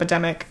loneliness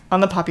epidemic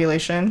on the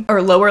population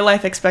are lower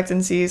life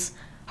expectancies,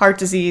 heart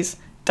disease,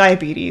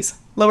 diabetes,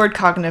 lowered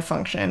cognitive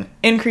function,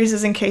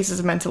 increases in cases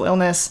of mental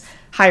illness,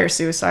 higher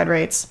suicide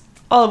rates,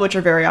 all of which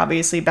are very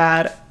obviously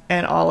bad,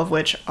 and all of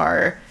which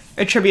are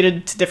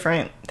attributed to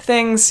different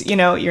things. You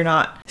know, you're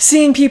not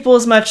seeing people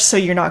as much, so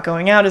you're not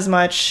going out as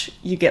much,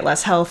 you get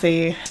less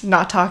healthy,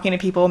 not talking to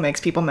people makes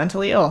people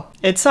mentally ill.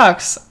 It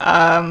sucks,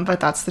 but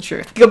that's the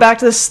truth. Go back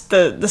to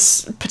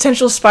the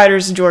potential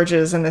spiders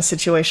Georges in this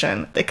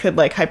situation. They could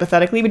like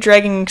hypothetically be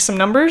dragging some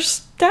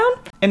numbers down.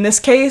 In this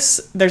case,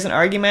 there's an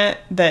argument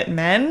that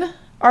men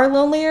are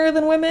lonelier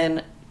than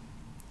women.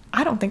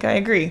 I don't think I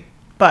agree,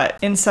 but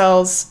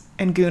incels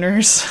and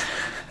gooners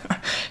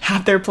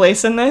have their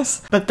place in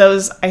this. But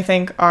those, I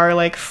think, are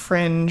like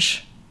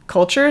fringe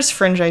cultures,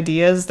 fringe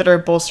ideas that are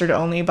bolstered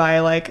only by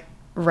like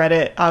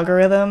Reddit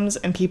algorithms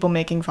and people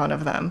making fun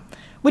of them,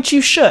 which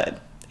you should.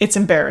 It's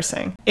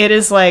embarrassing. It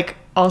is like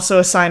also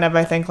a sign of,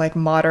 I think, like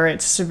moderate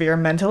to severe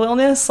mental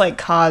illness, like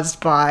caused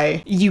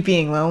by you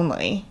being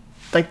lonely.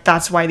 Like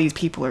that's why these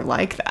people are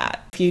like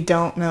that. If you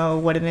don't know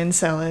what an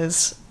incel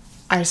is,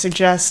 I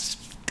suggest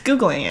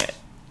Googling it.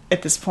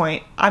 At this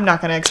point, I'm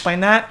not going to explain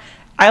that.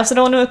 I also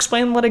don't want to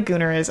explain what a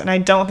gooner is, and I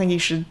don't think you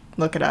should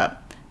look it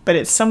up. But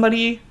it's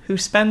somebody who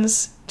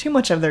spends too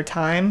much of their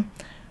time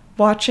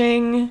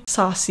watching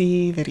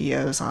saucy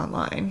videos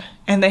online.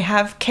 And they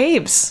have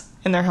caves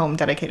in their home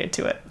dedicated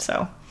to it.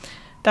 So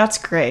that's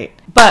great.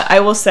 But I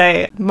will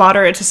say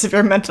moderate to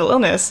severe mental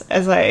illness,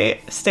 as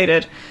I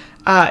stated,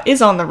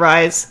 is on the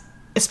rise,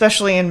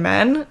 especially in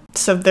men.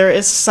 So there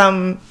is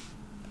some,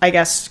 I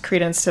guess,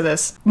 credence to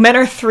this. Men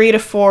are 3 to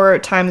 4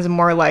 times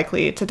more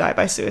likely to die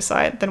by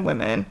suicide than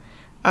women.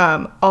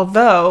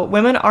 Although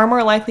women are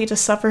more likely to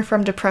suffer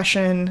from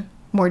depression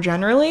more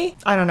generally.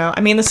 I don't know. I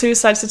mean, the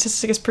suicide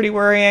statistic is pretty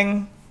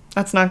worrying.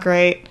 That's not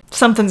great.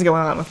 Something's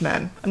going on with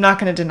men. I'm not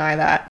going to deny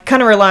that.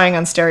 Kind of relying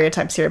on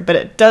stereotypes here, but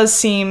it does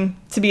seem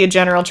to be a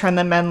general trend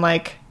that men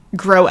like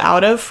grow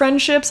out of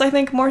friendships, I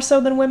think, more so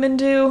than women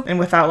do. And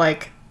without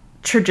like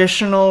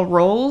traditional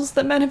roles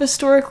that men have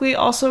historically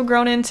also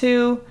grown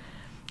into.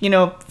 You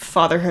know,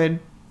 fatherhood,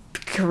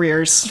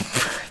 careers,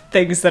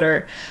 things that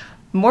are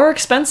more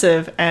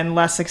expensive and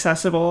less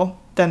accessible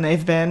than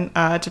they've been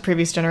to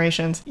previous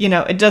generations. You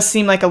know, it does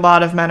seem like a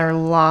lot of men are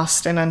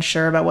lost and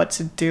unsure about what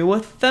to do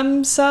with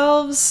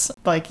themselves.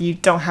 Like, you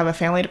don't have a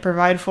family to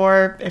provide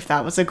for. If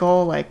that was a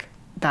goal, like,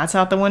 that's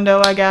out the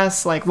window, I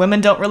guess. Like, women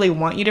don't really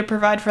want you to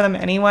provide for them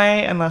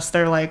anyway, unless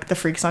they're like the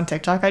freaks on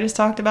TikTok I just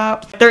talked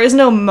about. There is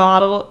no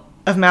model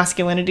of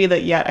masculinity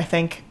that yet, I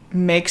think,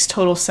 makes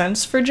total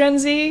sense for Gen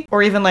Z,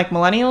 or even like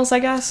millennials, I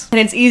guess. And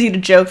it's easy to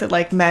joke that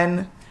like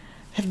men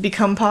have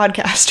become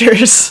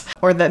podcasters,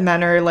 or that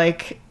men are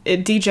like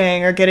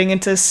DJing or getting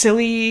into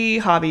silly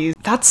hobbies.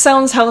 That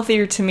sounds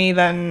healthier to me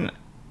than,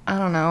 I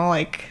don't know,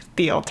 like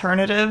the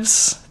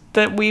alternatives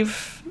that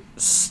we've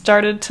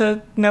started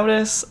to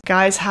notice.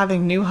 Guys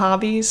having new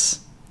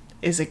hobbies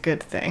is a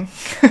good thing.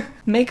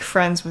 Make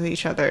friends with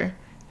each other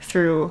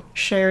through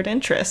shared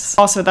interests.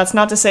 Also, that's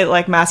not to say that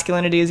like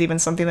masculinity is even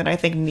something that I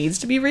think needs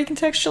to be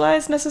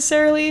recontextualized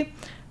necessarily.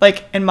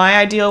 Like in my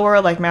ideal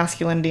world, like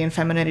masculinity and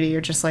femininity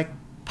are just like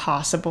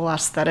possible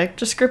aesthetic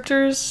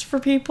descriptors for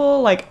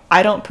people. Like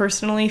I don't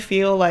personally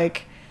feel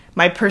like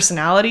my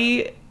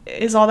personality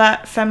is all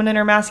that feminine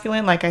or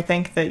masculine. Like I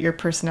think that your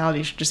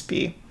personality should just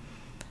be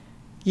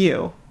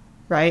you,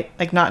 right?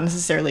 Like not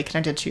necessarily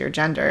connected to your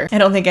gender. I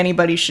don't think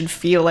anybody should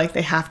feel like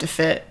they have to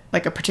fit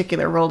like a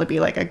particular role to be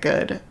like a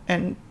good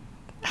and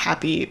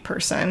happy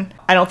person.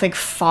 I don't think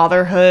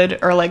fatherhood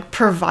or like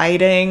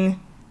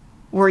providing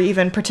were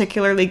even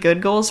particularly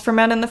good goals for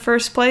men in the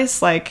first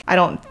place. Like I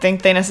don't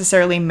think they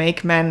necessarily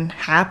make men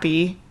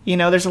happy. You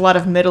know, there's a lot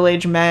of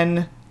middle-aged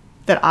men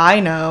that I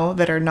know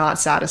that are not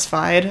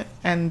satisfied,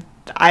 and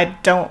I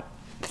don't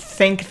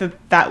think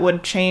that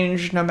would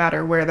change no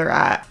matter where they're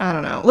at. I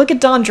don't know. Look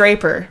at Don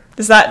Draper.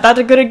 Is that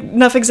a good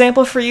enough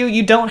example for you?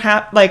 You don't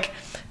have, like,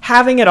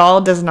 having it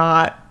all does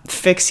not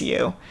fix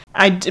you.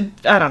 I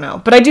don't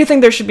know. But I do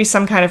think there should be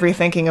some kind of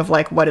rethinking of,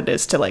 like, what it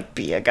is to, like,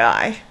 be a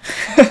guy.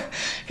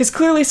 Because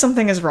clearly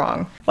something is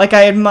wrong. Like,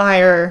 I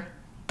admire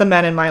the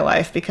men in my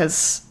life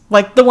because,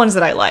 like, the ones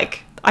that I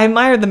like. I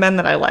admire the men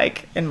that I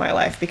like in my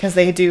life because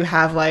they do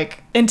have,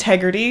 like,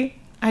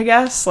 integrity, I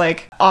guess.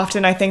 Like,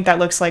 often I think that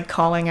looks like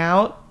calling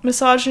out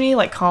misogyny,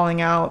 like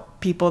calling out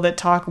people that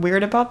talk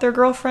weird about their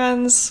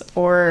girlfriends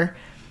or,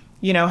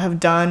 you know, have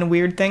done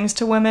weird things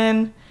to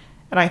women.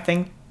 And I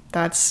think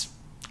that's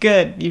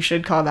good. You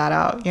should call that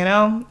out, you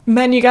know?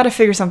 Men, you gotta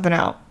figure something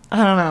out. I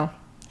don't know.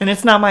 And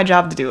it's not my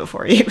job to do it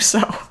for you,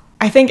 so.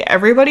 I think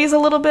everybody's a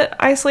little bit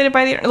isolated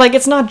by the internet. Like,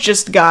 it's not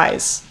just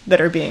guys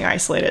that are being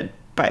isolated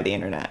by the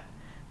internet.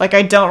 Like,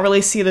 I don't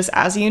really see this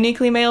as a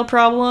uniquely male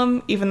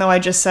problem, even though I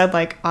just said,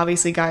 like,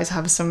 obviously guys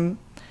have some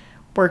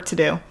work to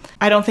do.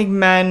 I don't think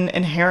men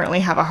inherently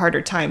have a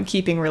harder time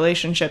keeping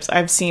relationships.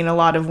 I've seen a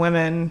lot of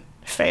women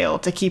fail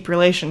to keep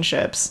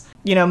relationships.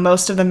 You know,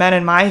 most of the men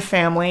in my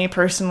family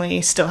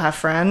personally still have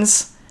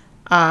friends,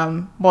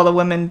 while the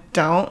women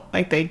don't.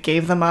 Like, they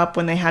gave them up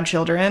when they had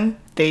children.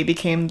 They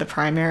became the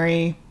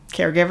primary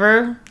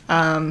caregiver.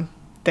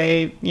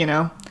 They, you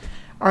know,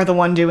 are the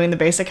one doing the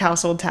basic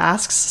household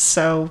tasks.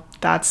 So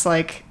that's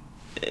like,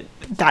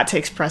 that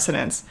takes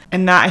precedence.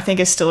 And that I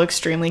think is still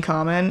extremely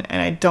common. And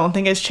I don't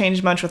think it's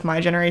changed much with my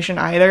generation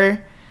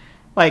either.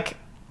 Like,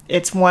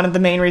 it's one of the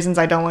main reasons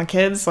I don't want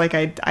kids. Like,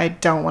 I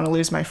don't want to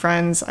lose my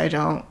friends. I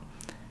don't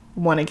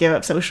want to give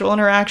up social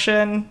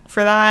interaction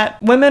for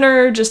that. Women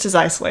are just as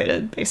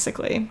isolated,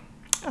 basically.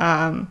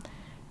 And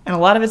a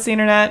lot of it's the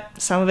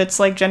internet. Some of it's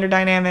like gender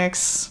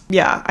dynamics.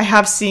 Yeah, I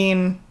have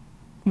seen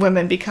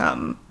women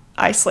become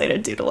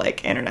isolated due to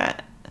like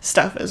internet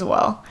stuff as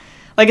well.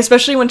 Like,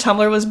 especially when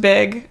Tumblr was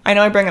big. I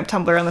know I bring up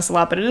Tumblr on this a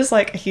lot, but it is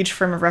like a huge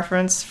frame of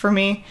reference for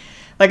me.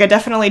 Like, I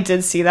definitely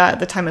did see that at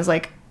the time as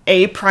like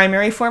a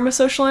primary form of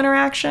social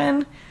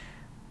interaction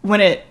when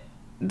it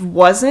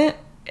wasn't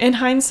in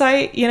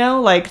hindsight, you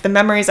know? Like, the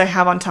memories I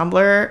have on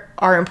Tumblr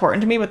are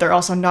important to me, but they're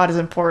also not as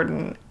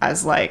important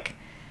as like,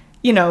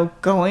 you know,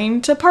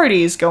 going to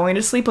parties, going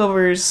to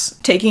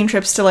sleepovers, taking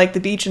trips to like the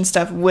beach and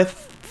stuff with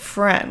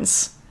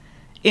friends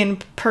in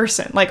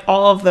person. Like,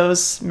 all of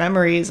those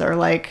memories are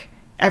like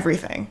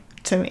everything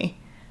to me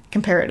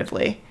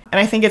comparatively. And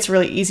I think it's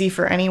really easy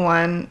for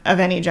anyone of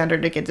any gender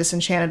to get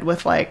disenchanted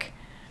with like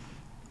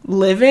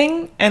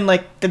living and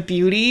like the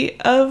beauty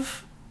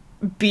of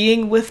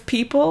being with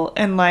people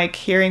and like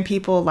hearing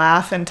people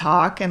laugh and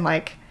talk and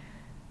like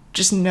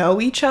just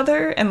know each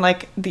other and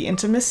like the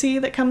intimacy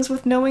that comes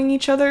with knowing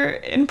each other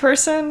in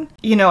person.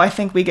 You know, I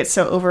think we get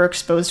so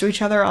overexposed to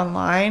each other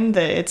online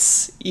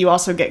that you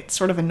also get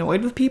sort of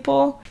annoyed with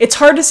people. It's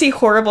hard to see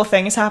horrible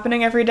things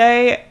happening every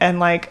day and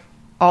like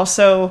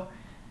also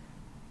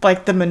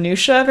like the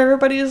minutia of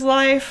everybody's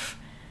life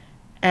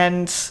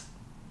and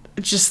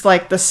just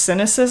like the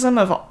cynicism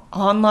of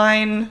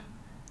online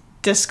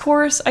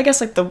discourse, I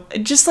guess, like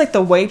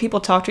the way people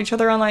talk to each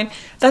other online.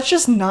 That's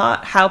just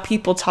not how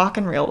people talk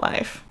in real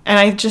life. And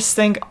I just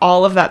think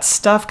all of that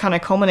stuff kind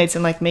of culminates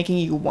in like making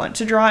you want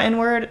to draw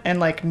inward and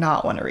like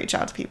not want to reach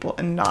out to people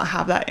and not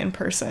have that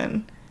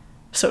in-person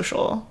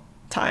social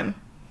time.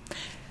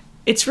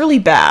 It's really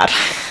bad.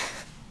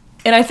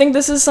 And I think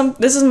this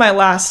is my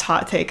last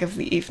hot take of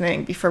the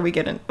evening before we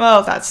get in.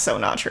 Well, that's so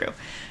not true.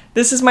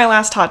 This is my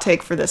last hot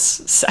take for this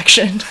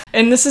section.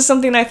 And this is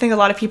something I think a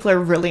lot of people are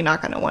really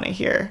not going to want to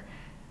hear.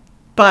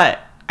 But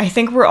I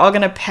think we're all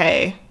going to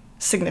pay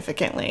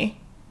significantly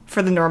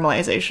for the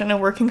normalization of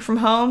working from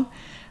home.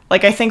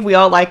 Like, I think we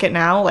all like it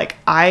now. Like,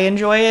 I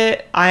enjoy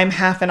it. I'm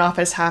half in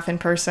office, half in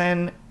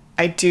person.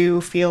 I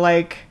do feel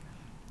like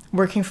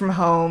working from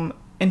home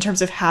in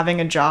terms of having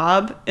a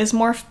job is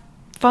more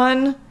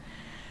fun.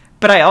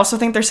 But I also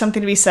think there's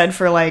something to be said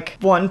for like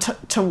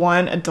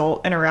one-to-one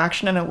adult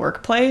interaction in a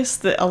workplace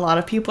that a lot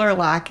of people are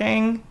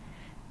lacking.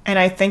 And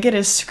I think it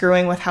is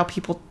screwing with how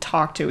people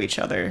talk to each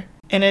other.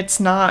 And it's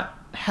not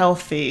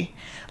healthy.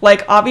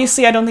 Like,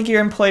 obviously, I don't think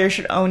your employer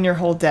should own your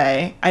whole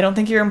day. I don't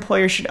think your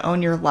employer should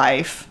own your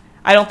life.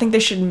 I don't think they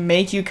should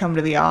make you come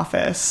to the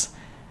office.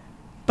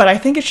 But I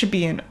think it should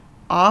be an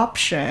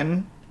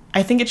option.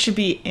 I think it should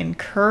be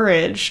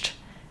encouraged.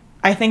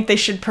 I think they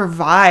should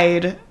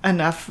provide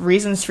enough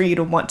reasons for you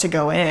to want to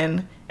go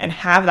in and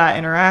have that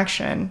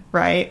interaction,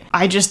 right?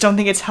 I just don't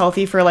think it's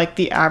healthy for like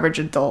the average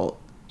adult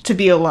to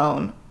be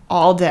alone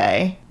all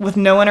day with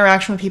no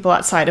interaction with people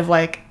outside of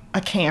like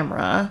a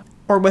camera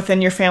or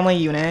within your family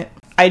unit.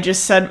 I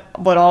just said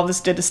what all of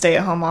this did to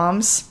stay-at-home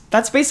moms.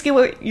 That's basically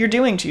what you're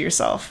doing to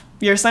yourself.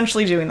 You're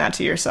essentially doing that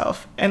to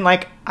yourself. And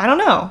like, I don't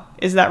know,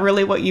 is that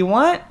really what you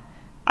want?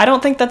 I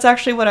don't think that's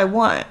actually what I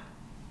want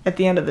at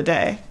the end of the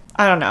day.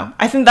 I don't know.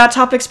 I think that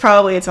topic's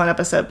probably its own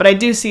episode, but I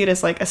do see it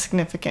as like a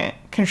significant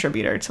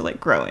contributor to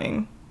like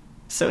growing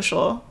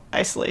social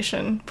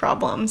isolation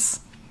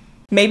problems.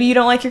 Maybe you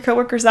don't like your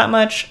coworkers that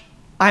much.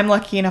 I'm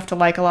lucky enough to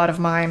like a lot of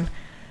mine.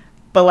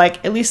 but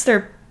like at least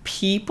they're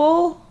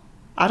people.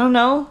 I don't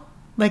know.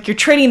 Like you're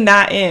trading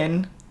that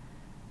in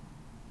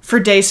for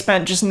days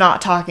spent just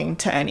not talking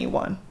to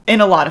anyone.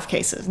 In a lot of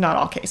cases, not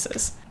all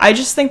cases. I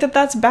just think that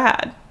that's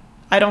bad.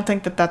 I don't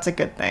think that that's a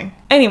good thing.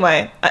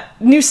 Anyway,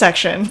 new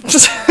section.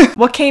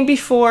 What came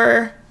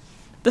before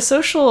the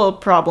social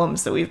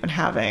problems that we've been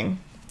having?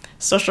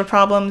 Social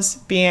problems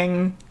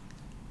being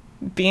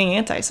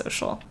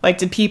antisocial. Like,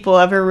 did people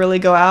ever really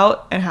go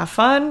out and have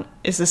fun?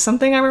 Is this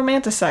something I'm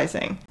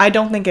romanticizing? I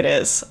don't think it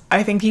is.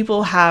 I think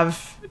people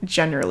have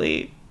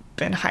generally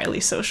been highly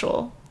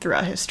social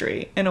throughout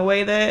history in a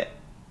way that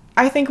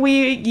I think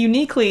we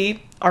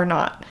uniquely are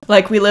not.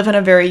 Like, we live in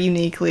a very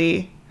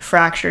uniquely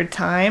fractured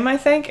time, I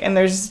think, and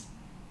there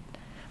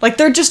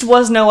just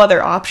was no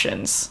other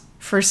options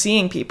for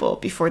seeing people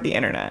before the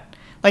internet.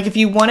 Like, if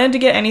you wanted to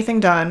get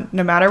anything done,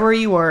 no matter where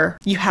you were,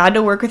 you had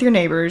to work with your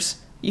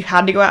neighbors, you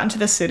had to go out into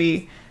the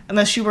city,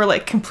 unless you were,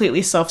 like,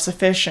 completely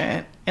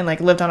self-sufficient and, like,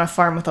 lived on a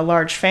farm with a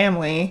large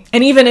family.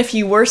 And even if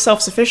you were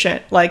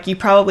self-sufficient, like, you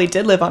probably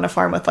did live on a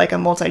farm with, like, a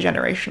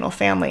multi-generational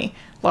family.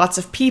 Lots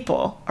of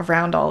people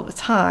around all the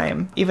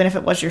time. Even if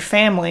it was your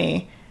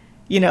family,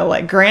 you know,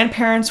 like,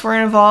 grandparents were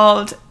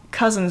involved,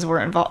 cousins were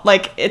involved.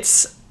 Like,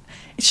 it's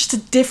just a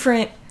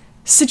different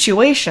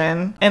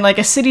situation. And, like,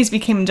 as cities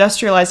became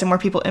industrialized and more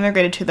people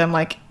immigrated to them,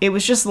 like, it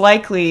was just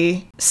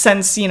likely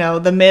since, you know,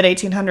 the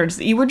mid-1800s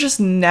that you were just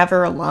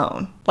never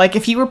alone. Like,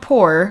 if you were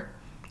poor,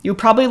 you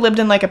probably lived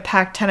in, like, a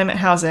packed tenement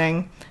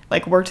housing,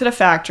 like, worked at a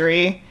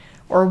factory,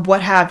 or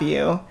what have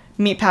you,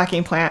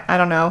 meatpacking plant, I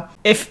don't know.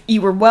 If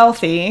you were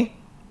wealthy,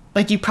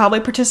 like, you probably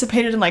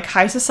participated in, like,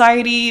 high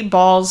society,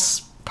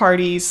 balls,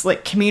 parties,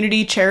 like,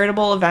 community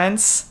charitable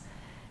events.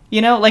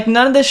 You know, like,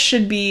 none of this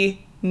should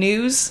be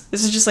news.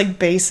 This is just, like,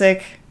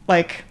 basic,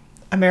 like,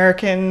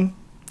 American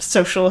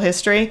social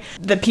history.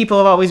 That people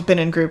have always been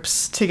in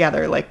groups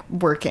together, like,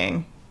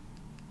 working.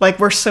 Like,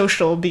 we're a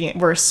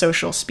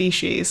social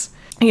species.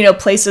 You know,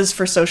 places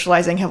for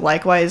socializing have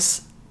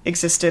likewise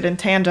existed in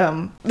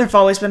tandem. There've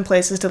always been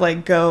places to,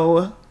 like,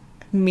 go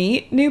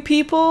meet new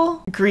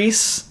people.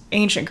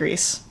 Ancient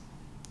Greece,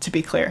 to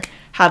be clear,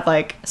 had,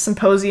 like,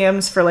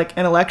 symposiums for, like,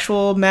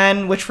 intellectual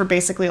men, which were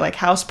basically, like,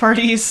 house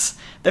parties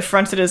that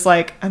fronted as,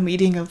 like, a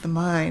meeting of the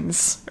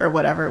minds or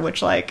whatever,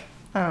 which, like,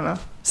 I don't know,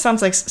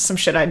 sounds like some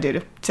shit I'd do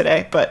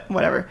today, but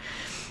whatever.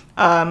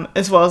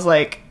 As well as,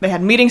 like, they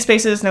had meeting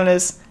spaces known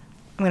as,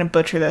 I'm gonna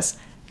butcher this,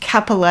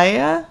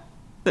 capelleia,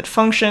 that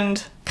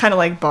functioned kind of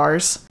like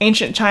bars.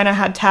 Ancient China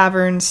had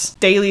taverns,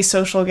 daily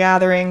social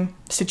gathering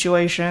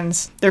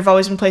situations. There have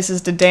always been places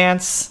to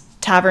dance.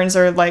 Taverns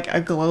are, like, a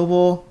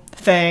global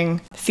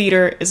thing.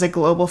 Theater is a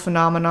global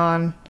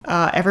phenomenon.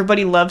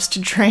 Everybody loves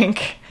to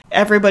drink.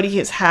 Everybody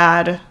has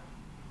had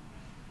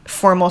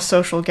formal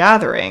social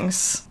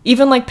gatherings.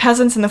 Even, like,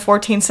 peasants in the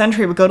 14th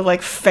century would go to,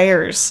 like,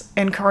 fairs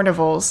and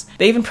carnivals.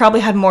 They even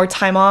probably had more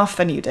time off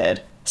than you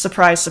did.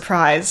 Surprise,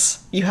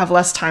 surprise. You have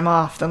less time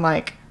off than,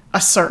 like, a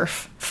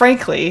serf.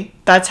 Frankly,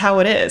 that's how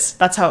it is.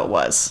 That's how it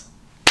was.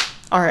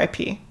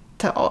 RIP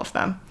to all of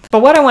them.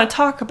 But what I want to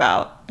talk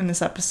about in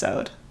this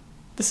episode,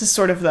 this is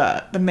sort of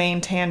the main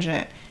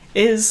tangent,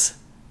 is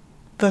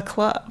the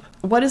club.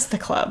 What is the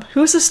club?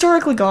 Who's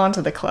historically gone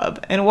to the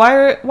club? And why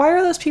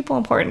are those people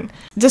important?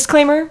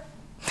 Disclaimer.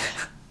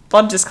 A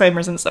lot of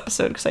disclaimers in this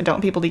episode because I don't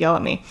want people to yell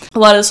at me. A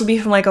lot of this will be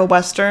from, like, a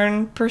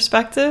Western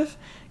perspective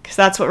because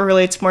that's what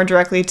relates more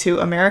directly to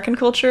American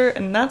culture,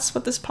 and that's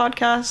what this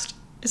podcast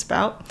is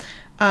about.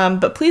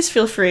 But please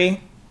feel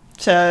free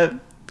to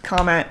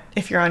comment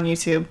if you're on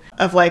YouTube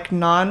of, like,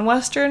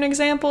 non-Western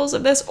examples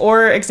of this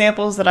or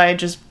examples that I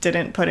just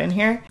didn't put in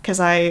here because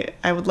I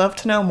would love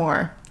to know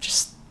more.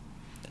 Just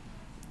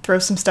throw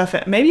some stuff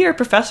in. Maybe you're a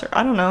professor.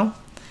 I don't know.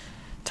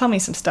 Tell me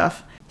some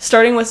stuff.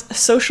 Starting with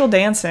social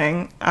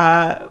dancing,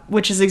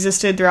 which has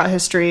existed throughout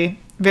history,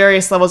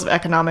 various levels of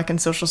economic and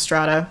social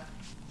strata.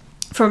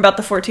 From about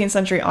the 14th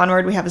century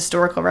onward, we have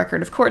historical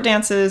record of court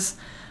dances,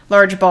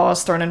 large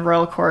balls thrown in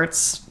royal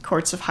courts,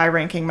 courts of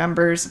high-ranking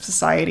members of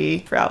society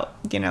throughout,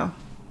 you know,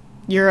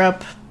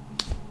 Europe,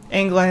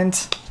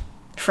 England,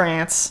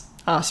 France,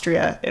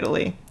 Austria,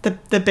 Italy.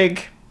 The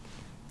big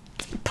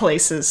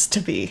places to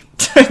be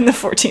in the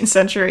 14th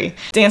century.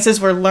 Dances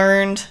were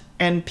learned,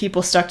 and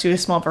people stuck to a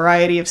small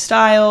variety of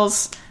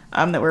styles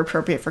that were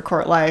appropriate for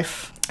court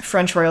life.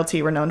 French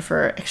royalty were known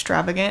for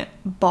extravagant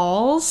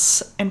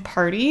balls and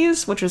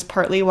parties, which was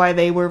partly why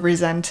they were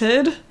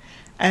resented.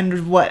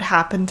 And what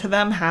happened to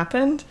them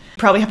happened.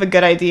 Probably have a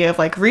good idea of,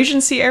 like,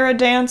 Regency era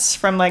dance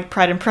from, like,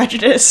 Pride and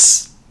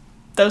Prejudice,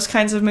 those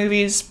kinds of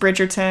movies,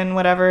 Bridgerton,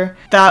 whatever.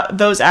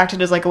 Those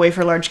acted as, like, a way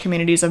for large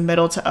communities of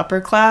middle to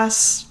upper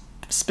class,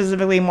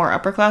 specifically more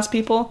upper class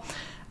people,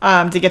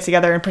 to get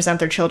together and present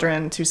their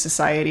children to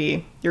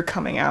society. Your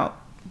coming out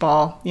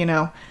ball, you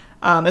know,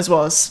 as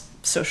well as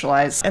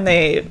socialize. And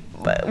they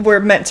were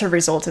meant to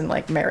result in,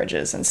 like,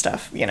 marriages and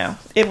stuff, you know.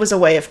 It was a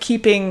way of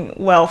keeping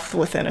wealth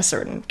within a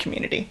certain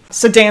community.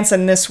 So dance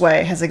in this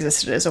way has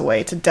existed as a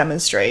way to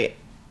demonstrate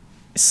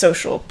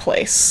social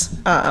place.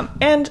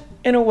 And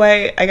in a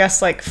way, I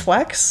guess, like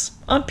flex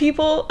on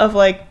people of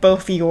like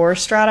both your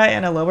strata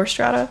and a lower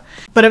strata.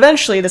 But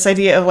eventually this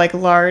idea of like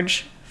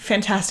large,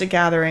 fantastic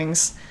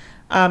gatherings,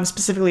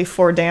 specifically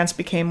for dance,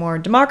 became more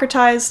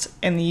democratized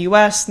in the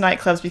US.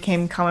 Nightclubs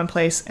became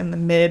commonplace in the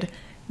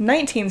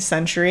mid-19th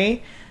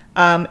century,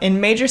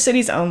 in major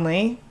cities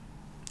only,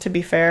 to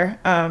be fair,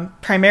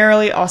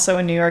 primarily also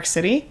in New York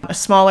City. A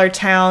smaller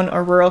town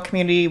or rural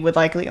community would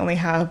likely only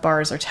have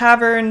bars or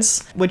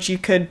taverns, which you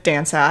could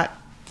dance at.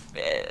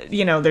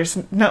 You know, there's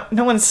no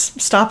one's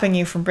stopping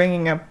you from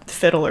bringing a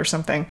fiddle or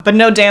something. But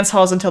no dance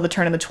halls until the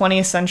turn of the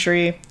 20th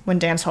century, when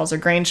dance halls are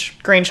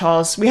Grange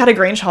halls. We had a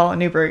Grange hall in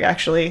Newburgh,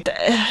 actually.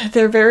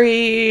 They're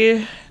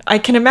very... I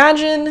can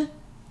imagine,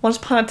 once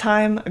upon a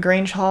time, a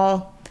Grange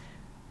hall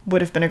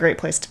would have been a great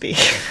place to be.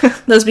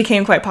 Those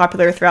became quite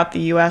popular throughout the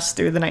US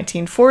through the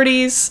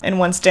 1940s, and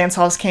once dance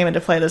halls came into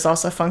play, those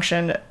also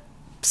functioned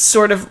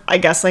sort of, I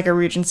guess, like a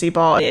Regency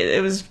ball.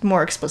 It was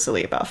more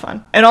explicitly about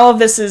fun. And all of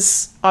this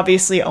is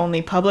obviously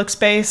only public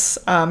space.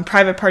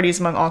 Private parties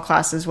among all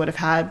classes would have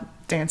had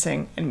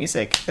dancing and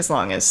music as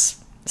long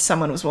as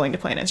someone was willing to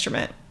play an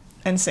instrument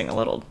and sing a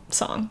little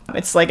song.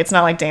 It's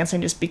not like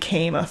dancing just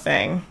became a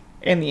thing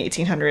in the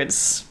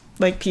 1800s.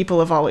 Like, people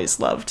have always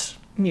loved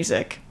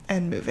music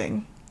and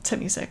moving to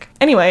music.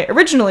 Anyway,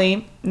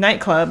 originally,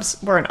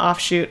 nightclubs were an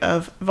offshoot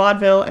of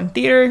vaudeville and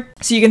theater.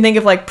 So you can think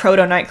of like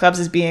proto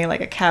nightclubs as being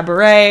like a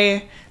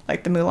cabaret,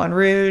 like the Moulin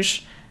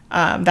Rouge.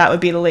 That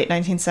would be the late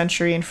 19th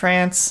century in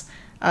France.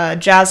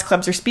 Jazz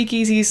clubs or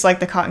speakeasies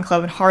like the Cotton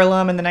Club in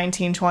Harlem in the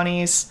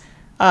 1920s,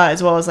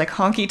 as well as like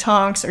honky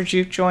tonks or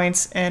juke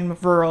joints in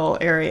rural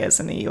areas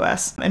in the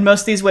US. And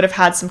most of these would have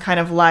had some kind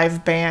of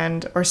live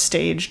band or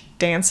stage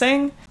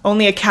dancing.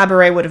 Only a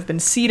cabaret would have been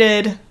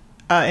seated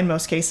in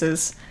most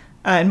cases.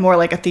 And more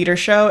like a theater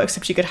show,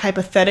 except you could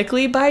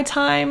hypothetically buy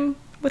time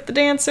with the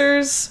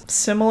dancers.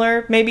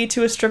 Similar maybe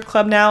to a strip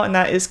club now, and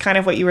that is kind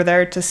of what you were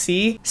there to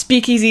see.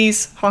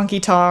 Speakeasies,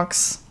 honky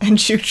tonks, and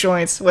juke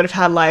joints would have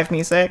had live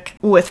music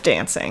with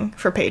dancing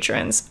for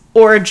patrons,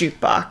 or a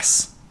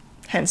jukebox,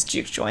 hence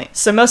juke joint.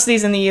 So most of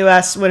these in the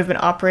US would have been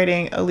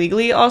operating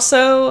illegally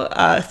also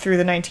through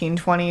the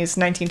 1920s,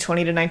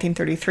 1920 to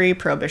 1933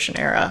 Prohibition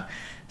era.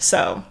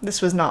 So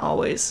this was not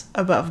always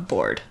above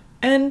board.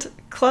 And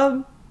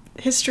club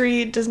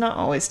history does not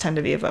always tend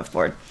to be above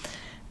board,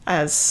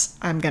 as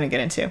I'm going to get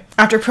into.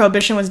 After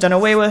Prohibition was done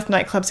away with,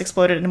 nightclubs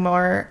exploded in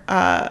more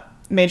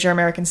major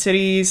American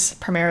cities,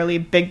 primarily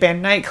big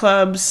band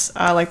nightclubs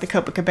like the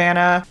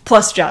Copacabana,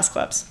 plus jazz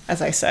clubs,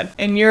 as I said.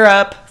 In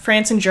Europe,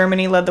 France and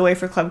Germany led the way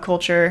for club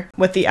culture,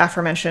 with the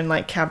aforementioned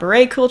like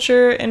cabaret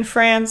culture in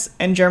France,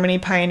 and Germany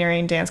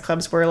pioneering dance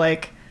clubs where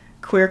like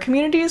queer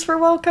communities were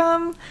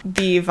welcome.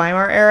 The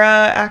Weimar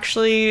era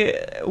actually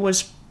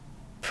was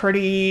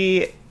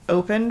pretty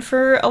open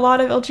for a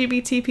lot of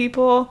LGBT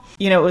people.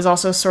 You know, it was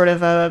also sort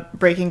of a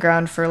breaking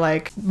ground for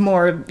like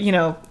more, you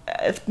know,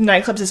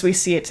 nightclubs as we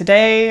see it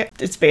today.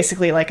 It's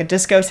basically like a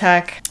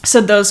discotheque. So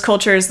those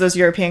cultures, those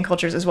European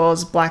cultures, as well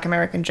as Black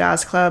American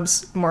jazz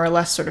clubs, more or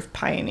less sort of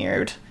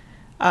pioneered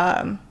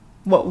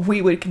what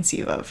we would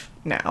conceive of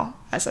now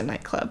as a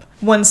nightclub.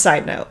 One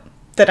side note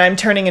that I'm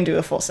turning into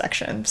a full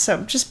section,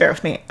 so just bear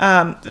with me.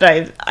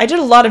 That I did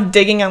a lot of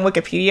digging on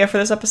Wikipedia for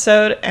this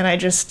episode, and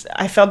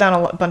I fell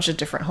down a bunch of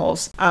different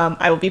holes.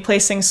 I will be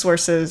placing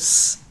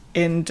sources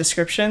in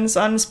descriptions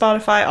on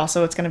Spotify.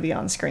 Also, it's going to be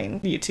on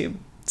screen, YouTube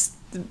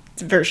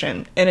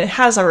version, and it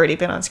has already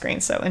been on screen,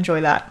 so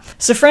enjoy that.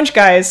 So French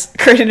guys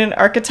created an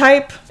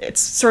archetype. It's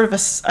sort of a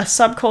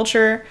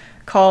subculture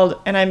called,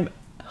 and I'm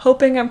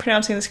hoping I'm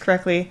pronouncing this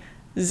correctly,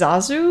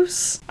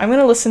 Zazus? I'm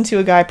gonna listen to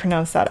a guy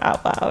pronounce that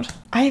out loud.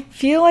 I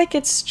feel like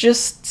it's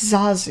just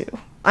Zazu.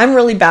 I'm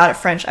really bad at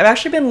French. I've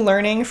actually been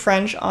learning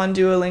French on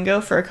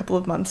Duolingo for a couple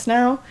of months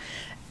now,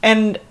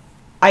 and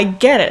I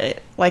get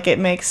it. Like, it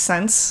makes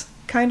sense,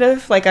 kind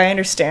of. Like, I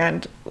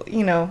understand,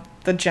 you know,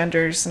 the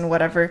genders and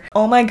whatever.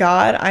 Oh my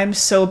god, I'm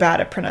so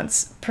bad at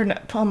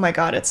oh my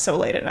god, it's so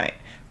late at night.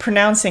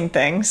 Pronouncing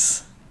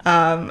things.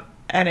 And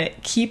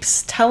it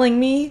keeps telling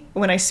me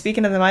when I speak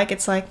into the mic,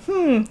 it's like,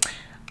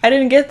 I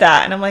didn't get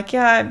that. And I'm like,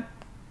 yeah, I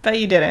bet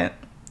you didn't.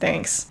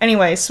 Thanks.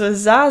 Anyway, so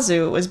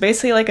Zazu was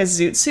basically like a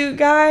zoot suit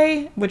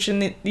guy, which in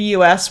the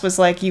US was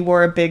like you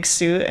wore a big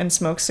suit and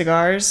smoked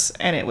cigars,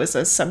 and it was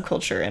a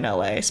subculture in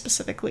LA,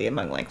 specifically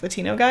among like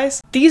Latino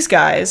guys. These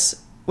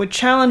guys would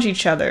challenge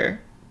each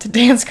other to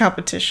dance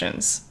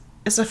competitions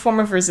as a form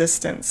of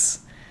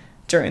resistance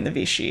during the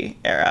Vichy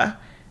era,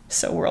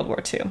 so World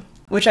War II,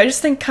 which I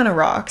just think kind of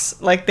rocks.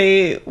 Like,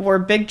 they wore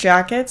big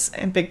jackets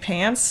and big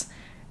pants,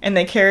 and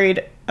they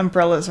carried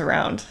umbrellas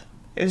around.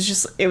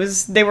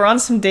 They were on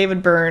some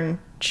David Byrne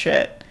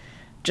shit,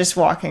 just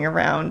walking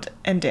around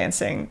and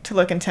dancing to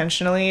look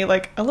intentionally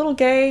like a little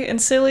gay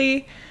and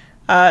silly,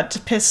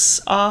 to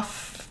piss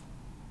off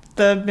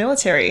the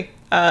military,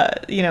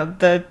 you know,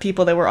 the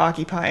people that were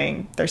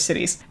occupying their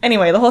cities.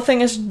 Anyway, the whole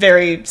thing is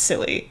very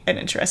silly and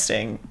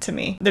interesting to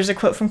me. There's a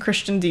quote from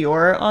Christian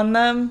Dior on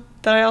them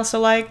that I also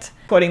liked,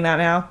 quoting that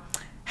now.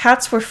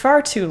 Hats were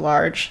far too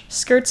large,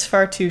 skirts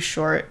far too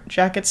short,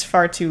 jackets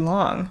far too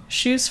long,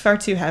 shoes far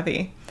too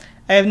heavy.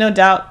 I have no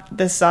doubt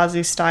this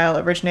Zazu style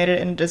originated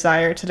in a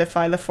desire to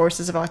defy the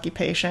forces of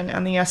occupation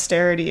and the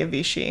austerity of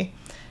Vichy.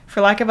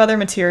 For lack of other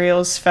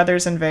materials,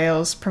 feathers and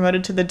veils,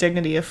 promoted to the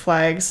dignity of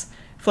flags,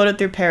 floated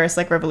through Paris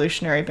like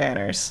revolutionary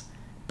banners.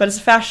 But as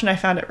a fashion, I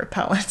found it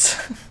repellent.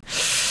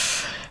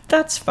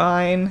 That's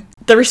fine.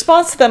 The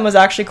response to them was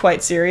actually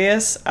quite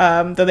serious,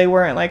 though they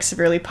weren't like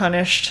severely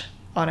punished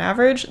on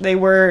average. They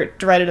were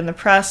derided in the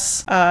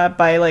press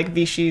by like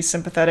Vichy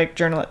sympathetic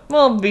journalists,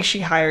 well,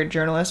 Vichy hired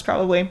journalists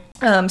probably,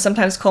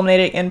 sometimes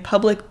culminating in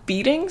public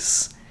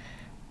beatings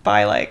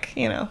by like,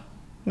 you know,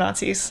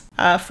 Nazis,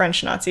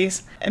 French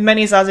Nazis. And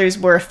many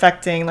Zazus were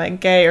affecting like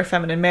gay or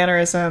feminine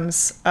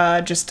mannerisms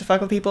just to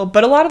fuck with people,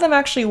 but a lot of them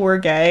actually were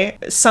gay.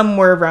 Some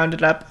were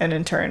rounded up and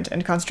interned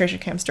in concentration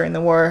camps during the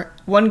war.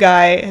 One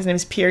guy, his name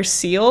is Pierre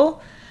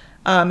Seal,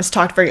 has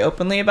talked very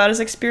openly about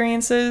his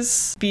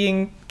experiences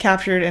being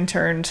captured,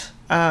 interned.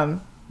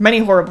 Many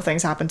horrible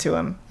things happened to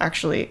him,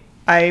 actually.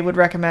 I would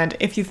recommend,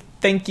 if you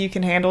think you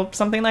can handle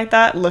something like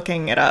that,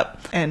 looking it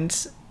up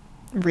and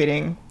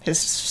reading his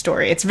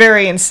story. It's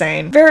very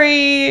insane.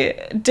 Very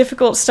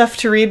difficult stuff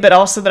to read, but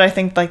also that I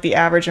think like the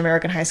average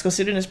American high school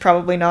student is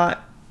probably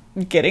not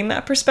getting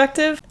that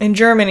perspective. In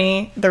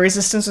Germany, the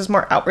resistance was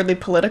more outwardly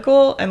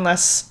political and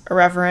less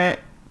irreverent,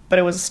 but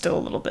it was still a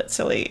little bit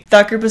silly.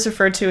 That group is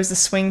referred to as the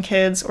Swing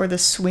Kids or the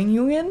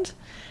Swingjugend,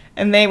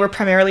 and they were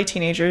primarily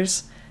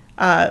teenagers.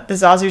 The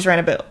Zazus ran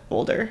a bit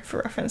older, for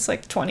reference,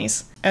 like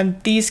 20s.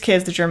 And these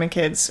kids, the German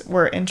kids,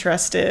 were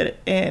interested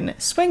in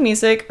swing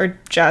music or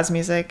jazz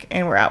music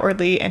and were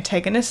outwardly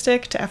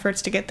antagonistic to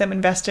efforts to get them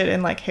invested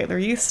in like Hitler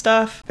Youth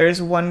stuff.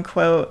 There's one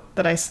quote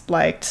that I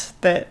liked,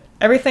 that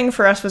everything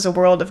for us was a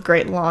world of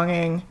great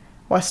longing,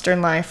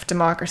 Western life,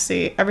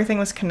 democracy. Everything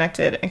was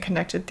connected and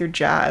connected through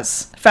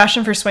jazz.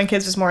 Fashion for swing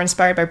kids was more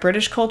inspired by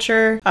British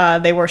culture.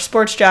 They wore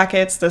sports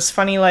jackets, those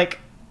funny like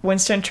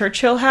Winston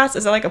Churchill hats.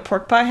 Is that like a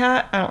pork pie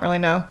hat? I don't really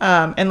know.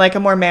 And like a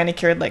more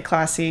manicured, like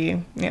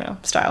classy, you know,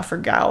 style for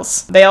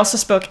gals. They also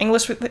spoke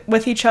English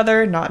with each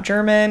other, not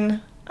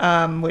German,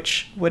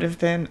 which would have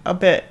been a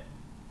bit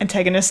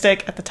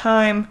antagonistic at the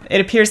time. It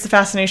appears the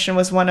fascination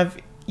was one of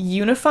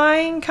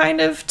unifying kind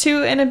of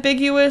to an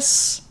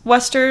ambiguous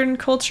Western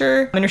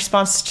culture in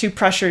response to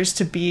pressures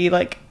to be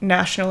like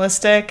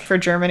nationalistic for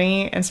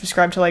Germany and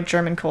subscribe to like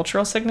German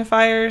cultural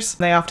signifiers.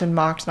 They often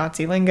mocked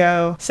Nazi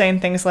lingo, saying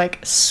things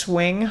like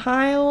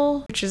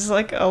Swingheil, which is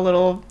like a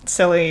little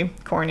silly,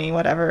 corny,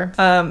 whatever.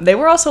 They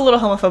were also a little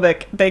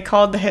homophobic. They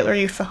called the Hitler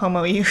Youth the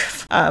homo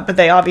youth, but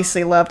they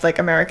obviously loved like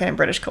American and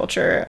British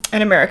culture,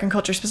 and American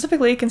culture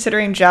specifically,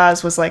 considering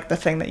jazz was like the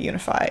thing that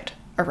unified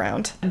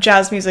around.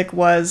 Jazz music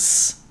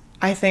was,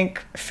 I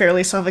think,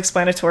 fairly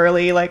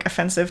self-explanatorily like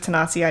offensive to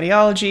Nazi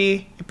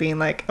ideology, it being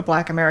like a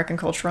Black American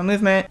cultural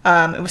movement.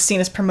 It was seen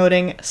as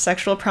promoting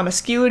sexual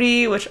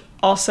promiscuity, which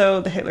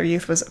also the Hitler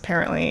Youth was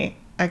apparently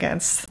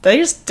against. They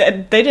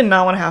did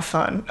not want to have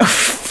fun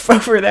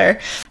over there.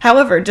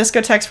 However,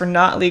 discotheques were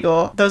not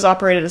legal. Those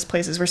operated as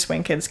places where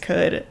swing kids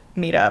could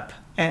meet up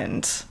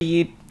and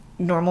be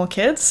normal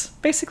kids,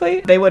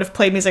 basically. They would have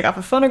played music off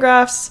of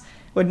phonographs,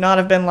 would not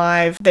have been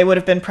live. They would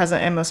have been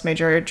present in most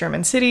major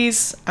German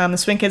cities. The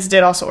Swing Kids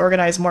did also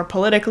organize more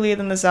politically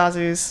than the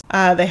Zazus.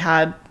 They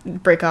had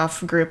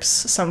break-off groups,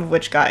 some of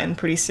which got in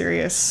pretty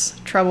serious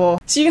trouble.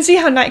 So you can see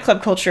how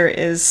nightclub culture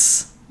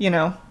is, you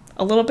know,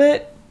 a little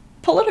bit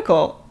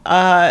political,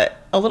 a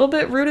little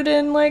bit rooted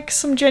in like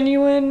some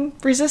genuine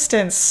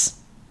resistance.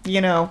 You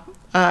know,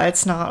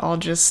 it's not all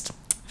just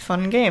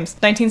fun and games.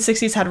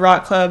 1960s had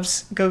rock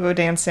clubs, go-go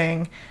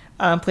dancing,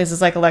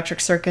 places like Electric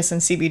Circus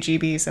and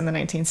CBGBs in the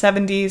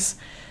 1970s.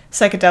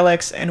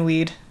 Psychedelics and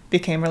weed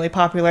became really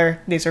popular.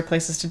 These were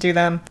places to do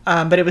them.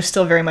 But it was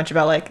still very much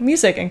about like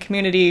music and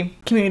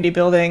community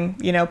building,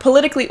 you know,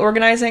 politically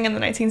organizing in the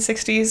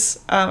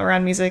 1960s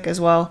around music as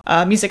well.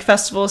 Music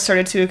festivals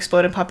started to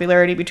explode in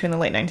popularity between the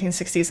late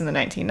 1960s and the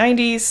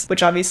 1990s,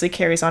 which obviously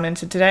carries on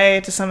into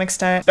today to some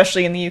extent,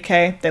 especially in the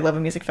UK. They love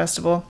a music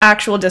festival.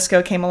 Actual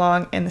disco came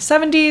along in the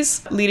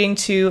 70s, leading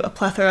to a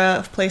plethora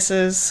of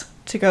places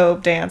to go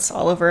dance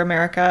all over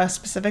America,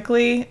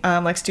 specifically,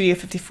 like Studio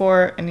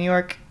 54 in New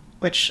York,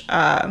 which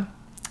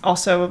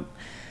also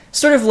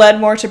sort of led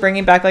more to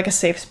bringing back like a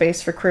safe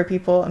space for queer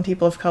people and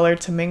people of color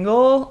to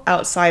mingle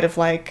outside of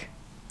like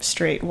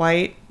straight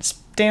white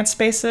dance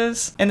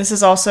spaces. And this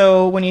is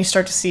also when you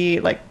start to see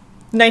like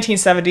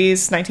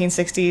 1970s,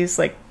 1960s,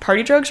 like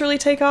party drugs really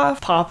take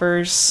off.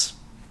 Poppers,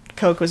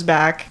 Coke was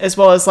back, as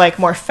well as like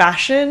more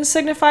fashion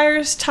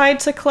signifiers tied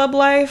to club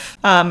life.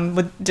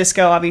 With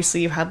disco,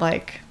 obviously you had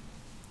like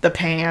the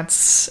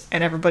pants,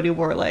 and everybody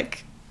wore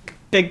like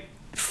big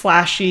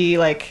flashy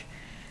like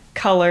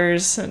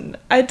colors, and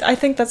I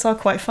think that's all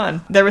quite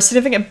fun. There was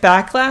significant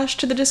backlash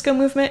to the disco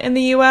movement in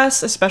the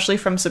US, especially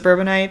from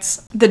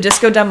suburbanites. The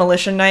Disco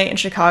Demolition Night in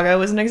Chicago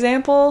was an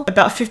example.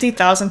 About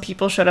 50,000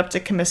 people showed up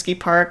to Comiskey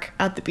Park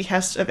at the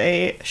behest of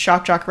a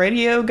shock jock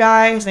radio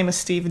guy. His name was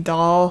Steve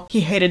Dahl. He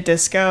hated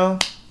disco.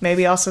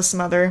 maybe also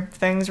some other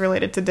things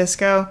related to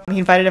disco. He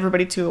invited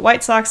everybody to a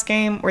White Sox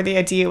game where the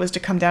idea was to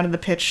come down to the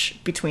pitch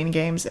between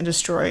games and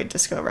destroy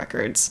disco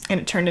records. And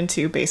it turned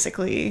into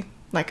basically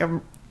like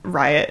a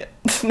riot.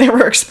 There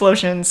were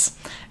explosions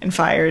and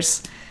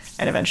fires,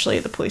 and eventually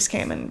the police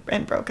came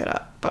and broke it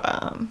up.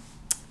 But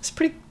it's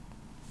pretty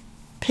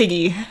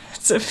piggy.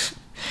 It's a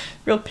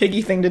real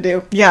piggy thing to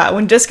do. Yeah,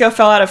 when disco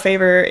fell out of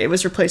favor, it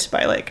was replaced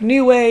by like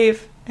new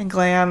wave and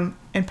glam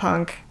and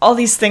punk. All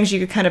these things you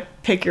could kind of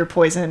pick your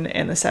poison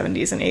in the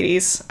 70s and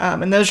 80s.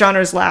 And those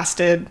genres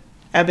lasted,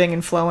 ebbing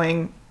and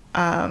flowing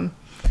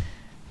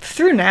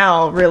through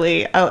now,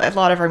 really. A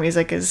lot of our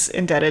music is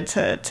indebted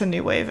to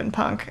new wave and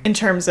punk. In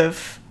terms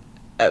of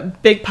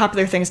big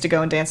popular things to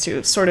go and dance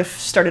to, sort of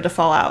started to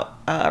fall out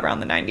around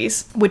the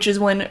 90s, which is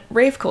when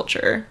rave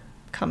culture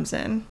comes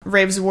in.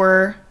 Raves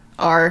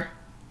are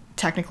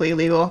technically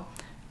illegal,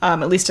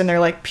 at least in their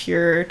like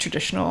pure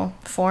traditional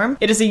form.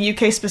 It is a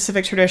UK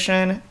specific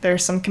tradition.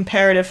 There's some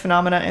comparative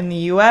phenomena in the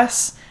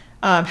US.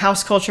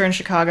 House culture in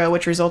Chicago,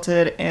 which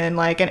resulted in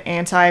like an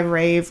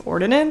anti-rave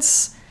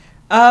ordinance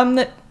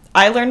that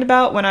I learned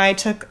about when I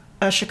took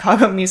a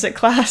Chicago music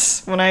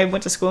class when I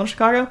went to school in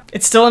Chicago.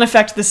 It's still in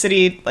effect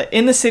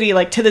in the city,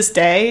 like to this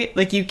day,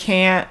 like you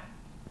can't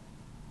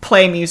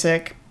play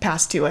music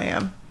past 2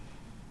 a.m.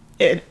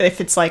 If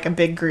it's like a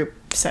big group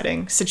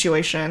setting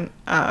situation.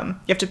 You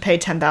have to pay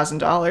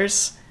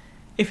 $10,000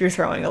 if you're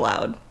throwing a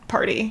loud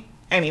party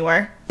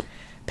anywhere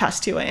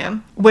past 2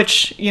 a.m.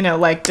 Which, you know,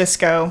 like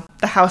disco,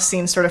 the house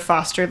scene sort of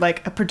fostered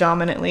like a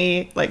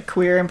predominantly like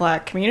queer and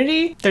black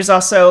community. There's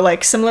also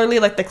like similarly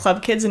like the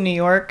club kids in New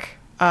York,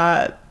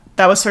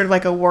 that was sort of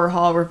like a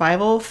Warhol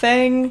revival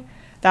thing.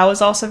 That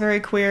was also very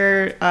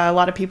queer. A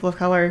lot of people of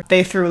color,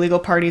 they threw illegal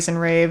parties and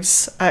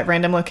raves at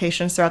random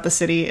locations throughout the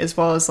city, as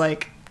well as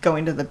like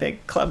going to the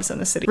big clubs in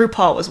the city.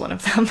 RuPaul was one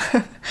of them.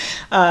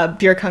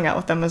 Björk hung out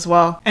with them as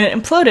well. And it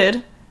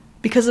imploded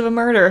because of a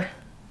murder.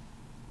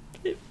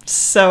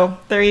 So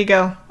there you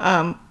go.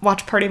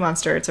 Watch Party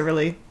Monster. It's a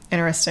really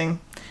interesting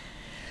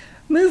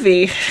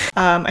movie.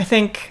 I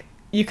think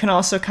you can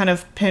also kind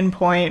of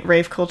pinpoint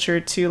rave culture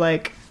to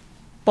like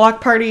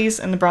block parties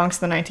in the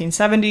Bronx in the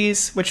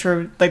 1970s, which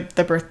were like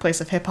the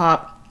birthplace of hip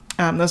hop.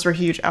 Those were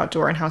huge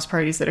outdoor and house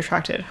parties that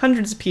attracted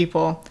hundreds of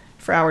people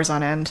for hours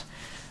on end,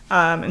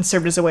 and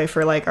served as a way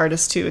for like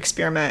artists to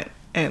experiment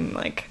and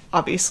like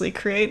obviously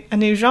create a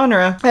new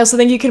genre. I also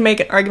think you can make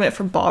an argument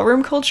for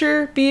ballroom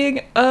culture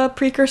being a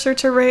precursor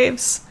to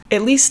raves,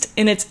 at least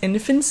in its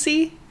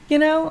infancy, you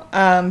know,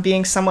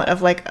 being somewhat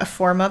of like a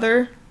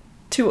foremother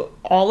to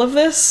all of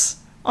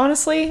this,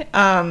 honestly.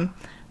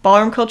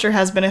 Ballroom culture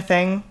has been a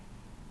thing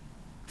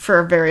for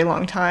a very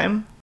long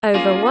time.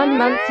 Over 1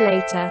 month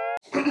later.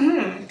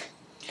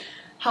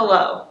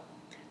 Hello.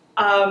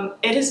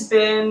 It has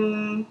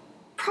been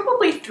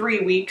probably 3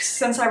 weeks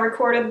since I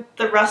recorded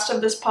the rest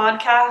of this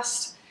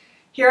podcast.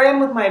 Here I am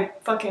with my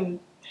fucking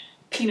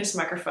penis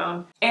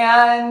microphone,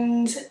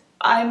 and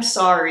I'm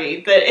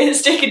sorry that it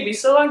has taken me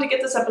so long to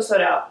get this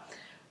episode out.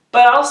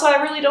 But also,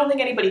 I really don't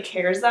think anybody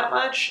cares that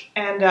much,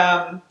 and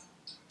the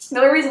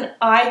only reason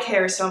I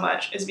care so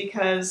much is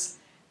because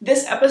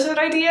this episode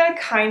idea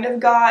kind of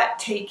got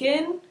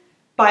taken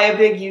by a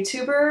big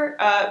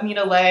YouTuber,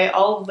 Mina Lay.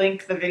 I'll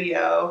link the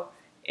video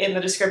in the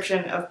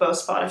description of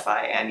both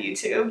Spotify and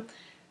YouTube.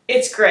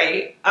 It's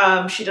great.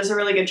 She does a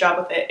really good job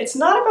with it. It's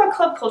not about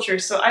club culture,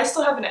 so I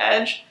still have an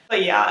edge.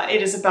 But yeah,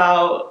 it is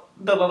about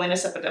the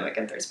loneliness epidemic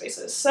in third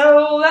spaces.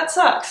 So that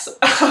sucks.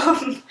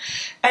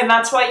 And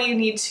that's why you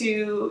need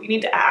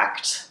to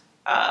act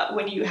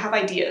when you have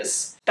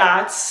ideas.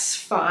 That's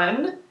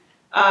fun.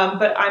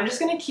 But I'm just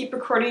gonna keep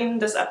recording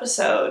this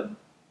episode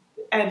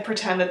and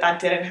pretend that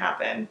didn't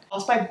happen.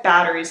 Also, my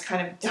battery's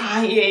kind of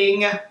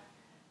dying,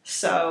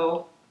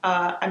 so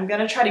I'm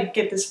gonna try to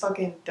get this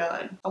fucking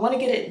done. I want to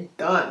get it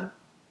done,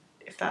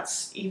 if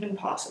that's even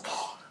possible.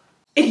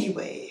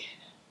 Anyway,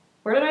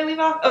 where did I leave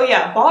off? Oh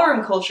yeah,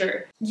 ballroom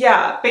culture.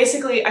 Yeah,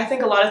 basically, I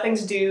think a lot of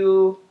things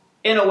do,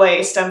 in a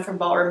way, stem from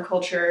ballroom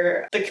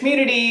culture. The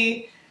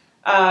community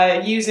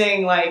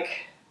using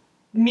like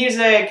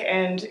music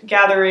and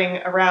gathering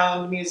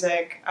around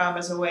music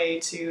as a way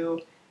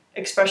to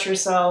express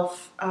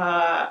yourself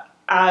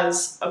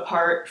as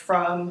apart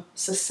from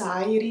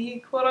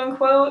society, quote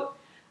unquote,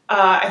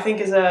 I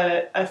think is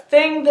a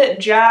thing that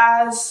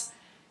jazz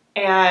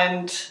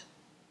and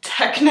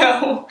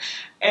techno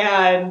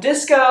and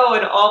disco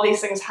and all these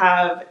things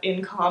have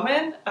in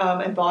common,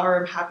 and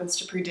ballroom happens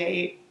to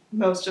predate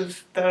most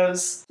of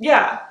those.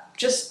 Yeah,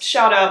 just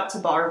shout out to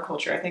ballroom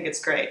culture. I think it's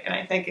great, and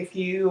I think if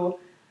you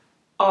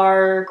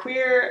are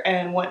queer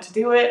and want to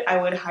do it, I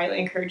would highly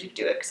encourage you to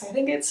do it because I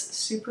think it's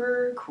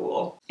super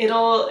cool.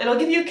 It'll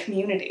give you a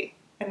community,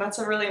 and that's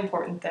a really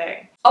important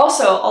thing.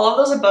 Also, all of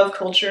those above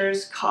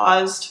cultures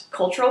caused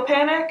cultural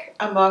panic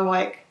among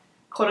like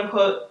quote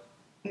unquote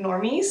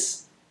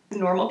normies,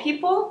 normal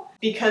people,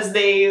 because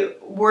they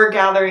were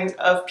gatherings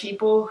of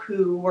people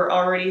who were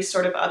already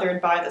sort of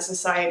othered by the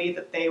society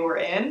that they were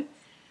in.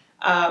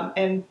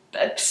 And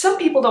some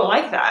people don't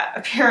like that,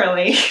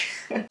 apparently.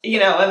 You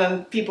know, and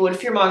then people would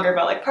fearmonger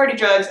about like party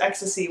drugs,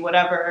 ecstasy,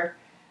 whatever,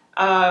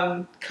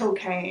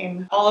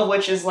 cocaine, all of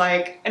which is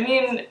like, I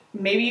mean,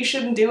 maybe you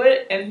shouldn't do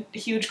it in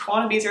huge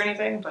quantities or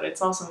anything, but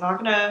it's also not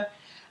gonna,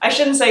 I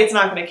shouldn't say it's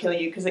not gonna kill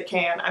you, because it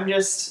can.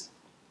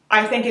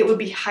 I think it would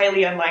be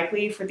highly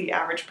unlikely for the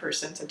average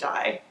person to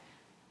die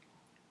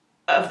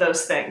of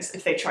those things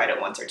if they tried it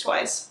once or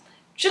twice.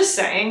 Just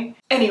saying.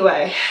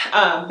 Anyway,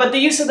 but the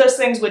use of those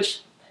things,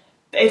 which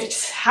it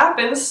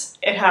happens,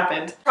 it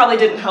happened, probably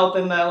didn't help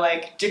in the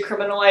like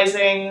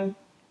decriminalizing,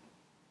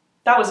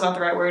 that was not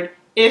the right word,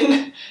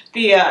 in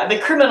the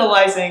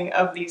criminalizing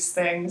of these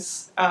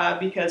things,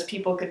 because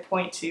people could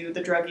point to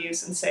the drug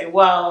use and say,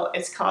 well,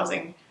 it's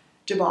causing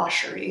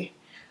debauchery,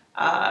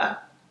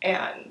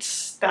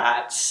 and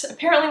that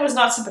apparently was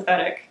not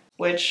sympathetic,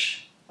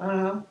 which, I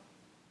don't know,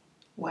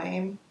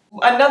 lame.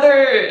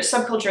 Another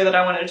subculture that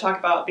I wanted to talk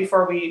about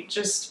before we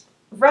just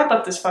wrap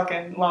up this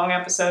fucking long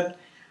episode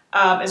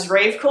is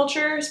rave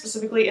culture,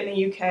 specifically in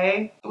the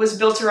UK. It was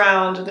built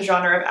around the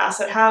genre of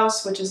acid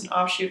house, which is an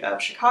offshoot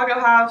of Chicago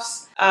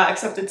house,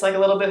 except it's like a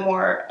little bit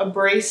more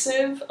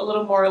abrasive, a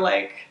little more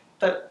like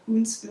the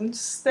oons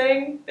oons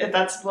thing.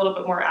 That's a little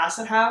bit more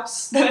acid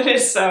house than it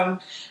is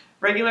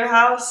regular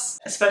house,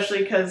 especially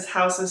because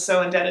house is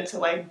so indebted to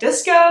like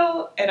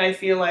disco, and I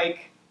feel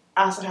like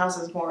acid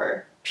house is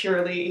more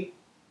purely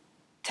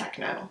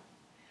techno.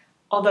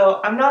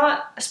 Although I'm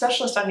not a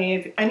specialist on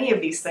any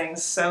of these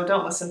things, so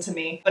don't listen to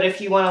me. But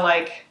if you want to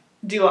like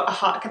do a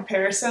hot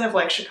comparison of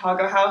like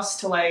Chicago house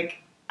to like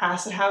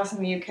acid house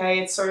in the UK,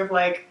 it's sort of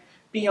like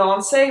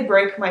Beyonce,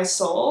 Break My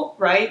Soul,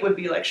 right, would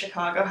be like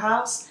Chicago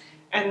house.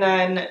 And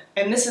then,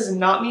 and this is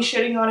not me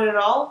shitting on it at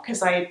all,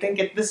 because I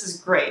think this is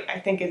great. I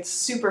think it's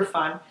super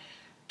fun.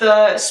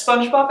 The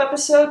SpongeBob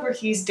episode where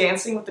he's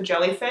dancing with the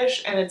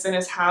jellyfish and it's in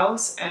his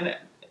house and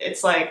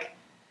it's like,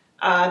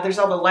 there's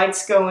all the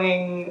lights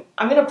going.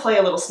 I'm gonna play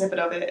a little snippet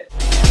of it.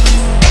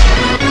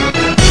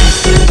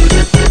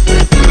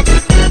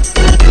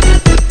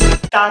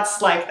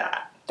 That's like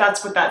that.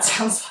 That's what that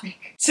sounds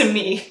like to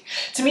me.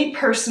 To me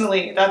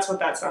personally, that's what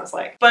that sounds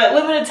like. But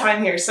limited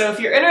time here, so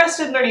if you're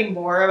interested in learning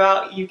more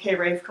about UK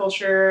rave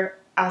culture,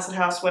 acid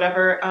house,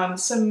 whatever,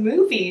 some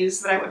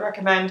movies that I would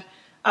recommend: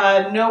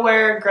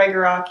 Nowhere, Greg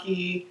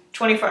Araki,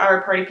 24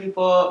 Hour Party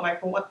People,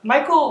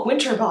 Michael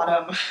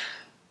Winterbottom,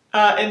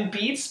 and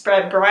Beats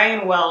by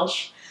Brian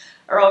Welsh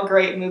are all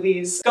great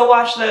movies. Go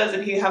watch those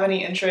if you have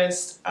any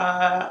interest.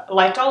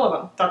 Liked all of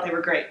them, thought they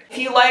were great. If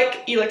you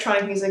like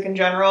electronic music in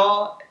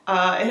general,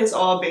 it has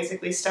all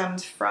basically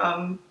stemmed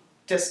from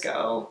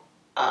disco.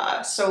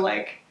 So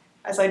like,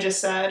 as I just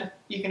said,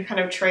 you can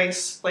kind of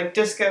trace like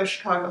disco,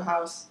 Chicago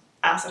house,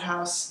 acid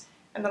house,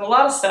 and then a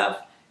lot of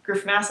stuff grew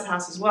from acid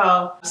house as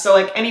well. So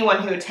like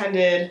anyone who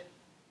attended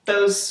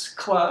those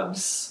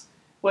clubs,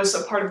 was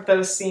a part of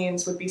those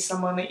scenes, would be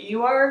someone that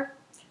you are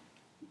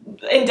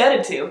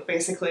indebted to,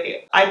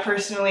 basically. I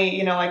personally,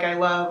 you know, like I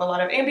love a lot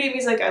of ambient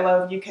music, I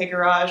love UK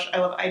garage, I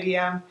love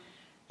IDM,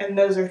 and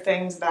those are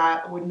things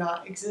that would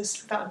not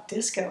exist without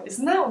disco.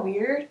 Isn't that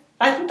weird?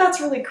 I think that's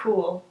really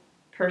cool,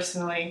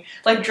 personally.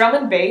 Like drum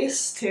and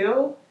bass,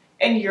 too,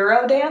 and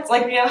Eurodance.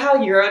 Like, you know how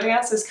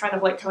Eurodance is kind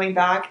of like coming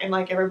back and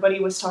like everybody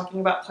was talking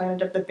about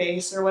Planet of the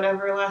Bass or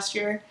whatever last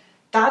year?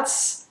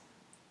 That's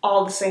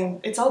all the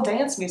same. It's all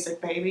dance music,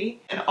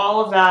 baby. And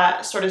all of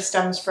that sort of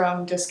stems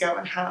from disco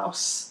and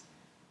house.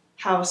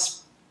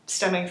 House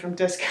stemming from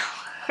disco.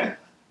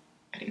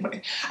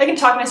 Anyway, I can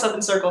talk myself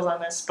in circles on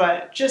this,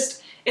 but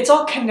just, it's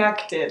all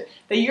connected.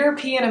 The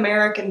European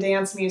American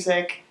dance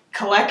music,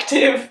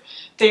 collective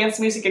dance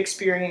music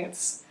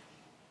experience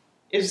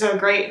is a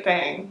great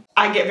thing.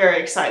 I get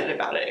very excited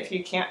about it, if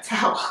you can't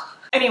tell.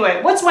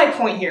 Anyway, what's my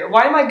point here?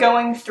 Why am I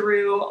going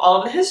through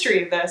all of the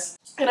history of this?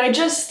 And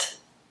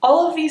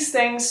all of these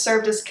things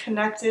served as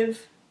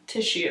connective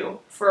tissue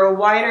for a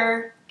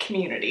wider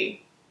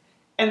community.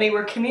 And they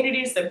were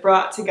communities that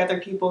brought together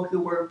people who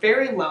were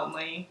very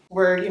lonely,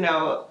 were, you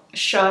know,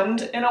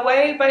 shunned in a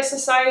way by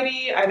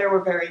society, either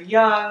were very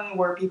young,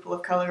 were people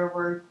of color,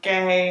 were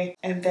gay,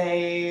 and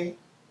they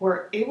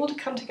were able to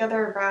come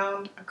together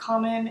around a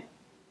common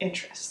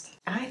interest.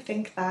 And I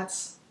think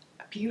that's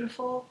a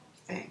beautiful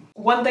thing.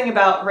 One thing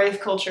about rave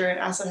culture and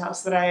acid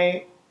house that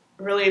I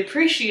really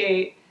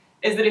appreciate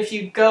is that if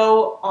you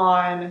go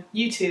on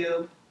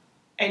YouTube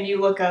and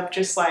you look up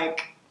just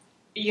like,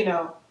 you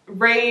know,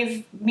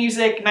 rave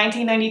music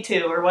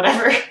 1992 or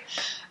whatever,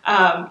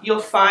 you'll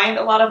find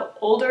a lot of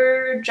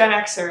older Gen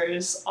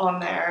Xers on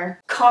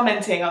there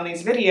commenting on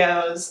these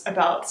videos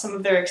about some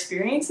of their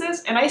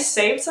experiences, and I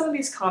saved some of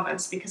these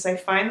comments because I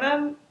find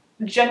them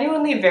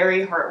genuinely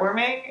very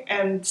heartwarming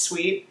and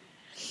sweet.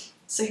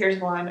 So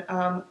here's one.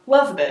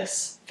 Love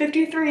this.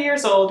 53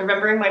 years old,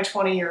 remembering my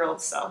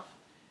 20-year-old self.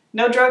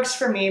 No drugs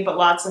for me, but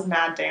lots of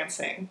mad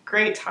dancing.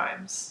 Great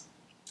times.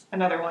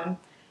 Another one.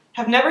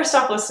 Have never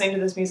stopped listening to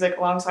this music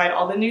alongside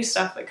all the new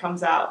stuff that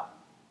comes out.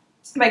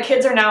 My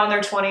kids are now in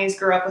their 20s,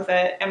 grew up with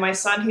it, and my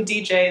son who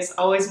DJs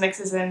always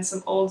mixes in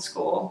some old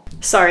school.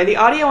 Sorry, the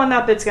audio on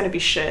that bit's gonna be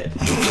shit.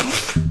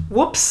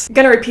 Whoops. I'm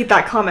gonna repeat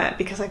that comment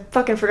because I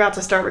fucking forgot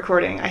to start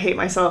recording. I hate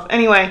myself.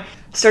 Anyway,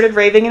 started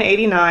raving in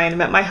 89,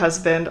 met my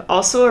husband,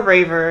 also a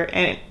raver,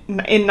 and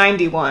in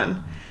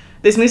 91.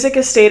 This music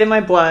has stayed in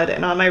my blood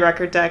and on my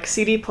record deck,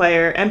 CD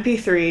player,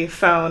 MP3,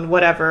 phone,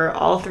 whatever,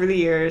 all through the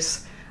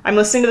years. I'm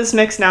listening to this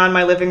mix now in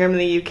my living room in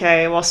the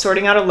UK while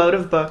sorting out a load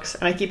of books,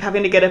 and I keep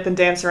having to get up and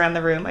dance around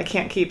the room. I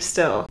can't keep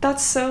still.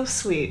 That's so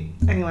sweet.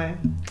 Anyway,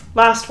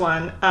 last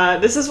one.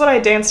 This is what I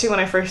danced to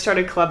when I first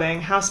started clubbing.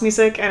 House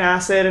music and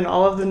acid and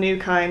all of the new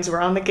kinds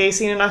were on the gay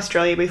scene in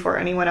Australia before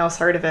anyone else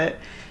heard of it.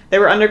 There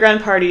were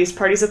underground parties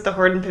at the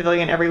Horden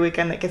Pavilion every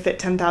weekend that could fit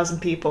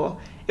 10,000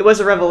 people. It was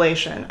a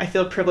revelation. I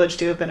feel privileged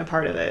to have been a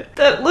part of it.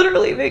 That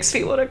literally makes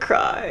me want to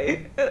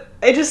cry.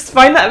 I just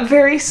find that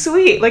very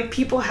sweet. Like,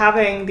 people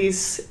having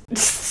these...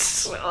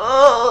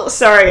 Oh,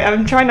 sorry,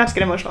 I'm trying not to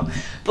get emotional.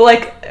 But,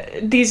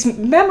 like, these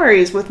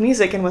memories with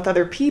music and with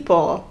other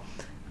people,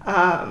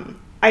 I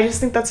just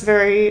think that's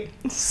very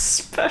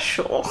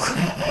special.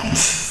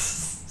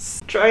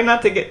 Try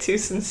not to get too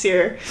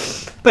sincere,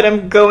 but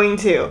I'm going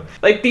to.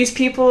 Like, these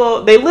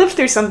people, they live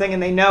through something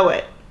and they know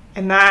it.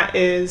 And that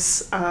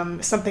is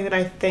something that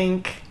I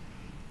think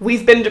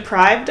we've been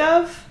deprived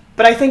of,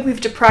 but I think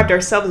we've deprived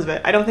ourselves of it.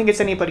 I don't think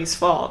it's anybody's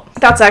fault.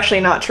 That's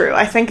actually not true.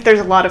 I think there's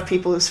a lot of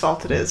people whose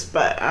fault it is,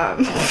 but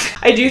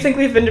I do think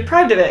we've been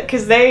deprived of it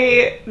because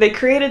they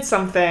created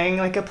something,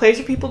 like a place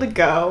for people to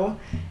go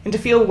and to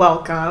feel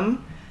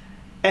welcome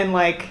and,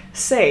 like,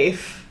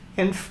 safe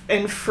and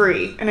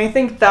free. And I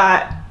think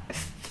that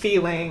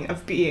feeling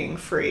of being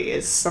free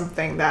is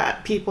something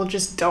that people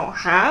just don't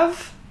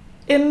have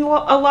in a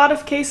lot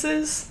of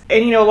cases.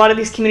 And, you know, a lot of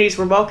these communities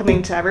were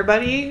welcoming to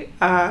everybody.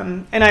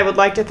 And I would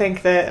like to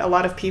think that a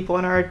lot of people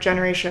in our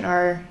generation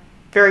are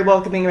very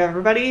welcoming of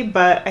everybody.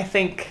 But I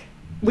think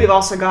we've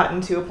also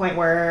gotten to a point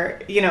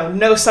where, you know,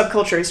 no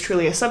subculture is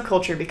truly a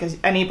subculture because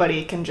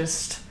anybody can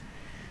just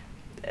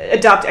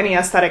adopt any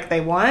aesthetic they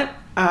want.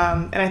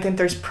 And I think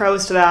there's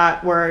pros to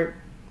that where,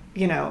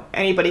 you know,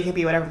 anybody can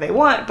be whatever they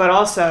want, but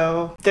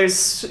also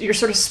you're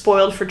sort of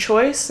spoiled for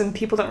choice and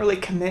people don't really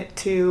commit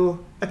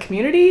to a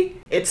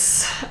community.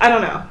 I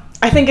don't know.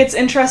 I think it's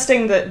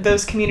interesting that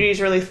those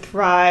communities really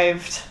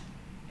thrived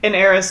in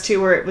eras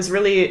too where it was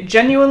really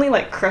genuinely,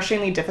 like,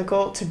 crushingly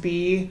difficult to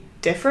be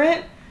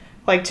different,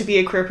 like to be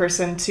a queer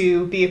person,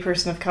 to be a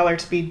person of color,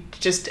 to be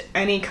just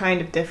any kind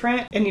of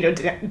different. And, you know,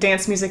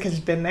 dance music has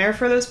been there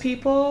for those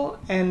people.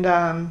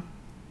 And,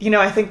 you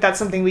know, I think that's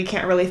something we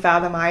can't really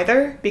fathom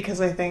either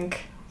because I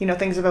think, you know,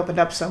 things have opened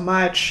up so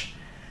much.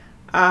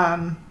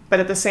 But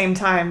at the same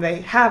time,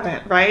 they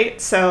haven't, right?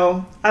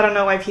 So I don't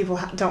know why people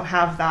don't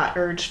have that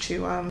urge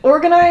to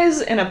organize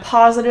in a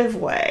positive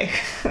way,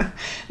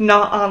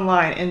 not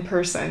online, in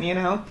person, you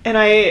know?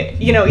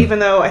 And you know, even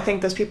though I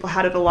think those people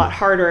had it a lot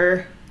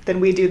harder than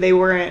we do, they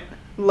weren't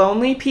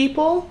lonely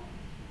people,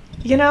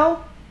 you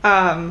know?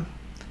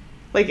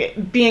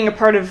 Like, being a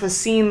part of a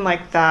scene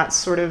like that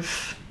sort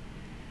of,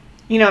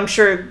 you know, I'm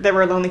sure there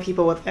were lonely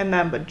people within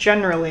them, but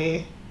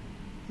generally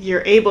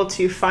you're able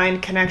to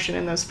find connection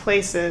in those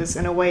places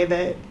in a way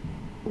that,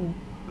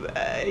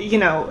 you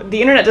know, the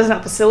internet does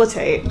not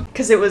facilitate,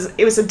 because it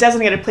was a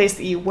designated place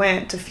that you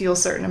went to feel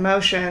certain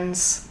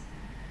emotions,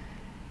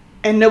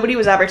 and nobody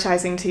was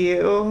advertising to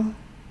you,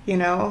 you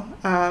know,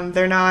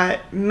 they're not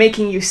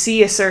making you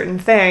see a certain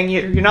thing,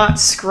 you're not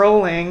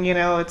scrolling, you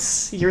know,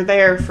 you're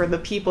there for the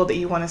people that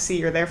you want to see,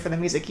 you're there for the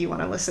music you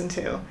want to listen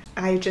to.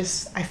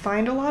 I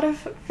find a lot of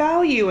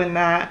value in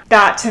that.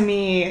 That to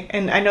me,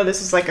 and I know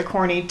this is like a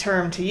corny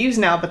term to use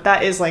now, but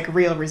that is like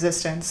real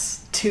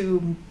resistance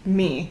to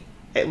me,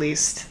 at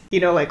least. You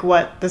know, like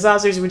what the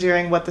Zazzers were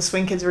doing, what the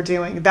Swing Kids were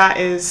doing, that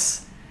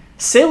is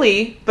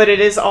silly, but it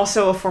is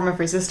also a form of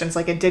resistance.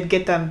 Like, it did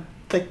get them,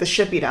 like, the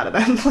shit beat out of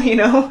them, you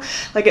know?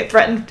 Like, it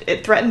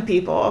threatened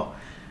people.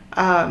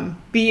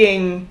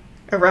 Being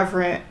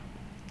irreverent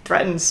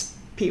threatens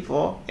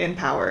people in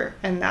power,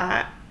 and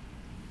that,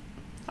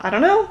 I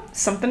don't know,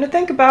 something to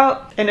think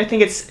about. And I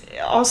think it's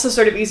also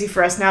sort of easy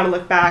for us now to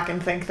look back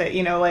and think that,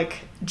 you know, like,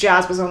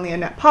 jazz was only a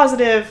net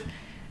positive,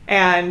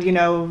 and, you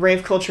know,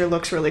 rave culture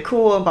looks really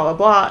cool, and blah, blah,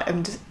 blah,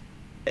 and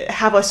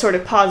have a sort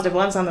of positive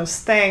lens on those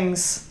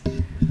things.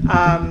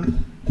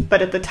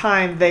 But at the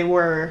time, they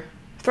were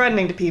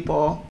threatening to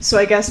people. So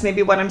I guess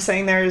maybe what I'm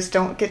saying there is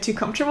don't get too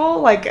comfortable.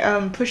 Like,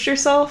 push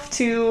yourself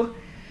to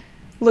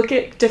look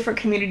at different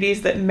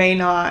communities that may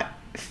not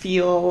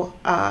feel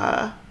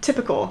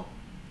typical,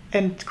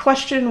 and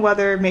question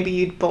whether maybe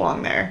you'd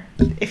belong there.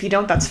 If you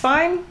don't, that's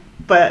fine,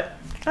 but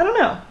I don't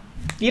know.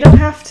 You don't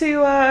have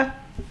to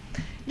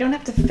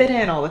fit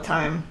in all the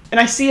time. And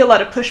I see a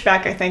lot of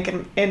pushback, I think,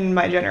 in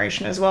my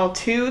generation as well,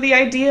 to the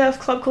idea of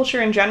club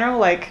culture in general.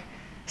 Like,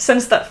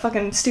 since that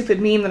fucking stupid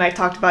meme that I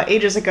talked about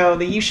ages ago,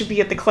 the you should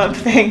be at the club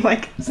thing,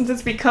 like, since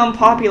it's become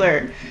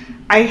popular,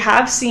 I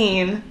have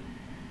seen,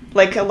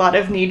 like, a lot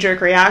of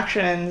knee-jerk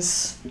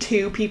reactions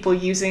to people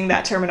using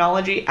that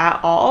terminology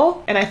at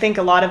all. And I think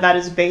a lot of that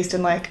is based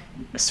in, like,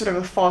 sort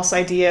of a false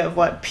idea of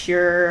what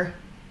pure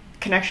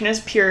connection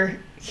is, pure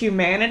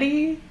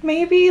humanity,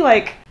 maybe?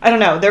 Like, I don't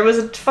know. There was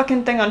a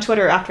fucking thing on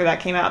Twitter after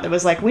that came out that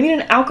was like, we need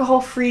an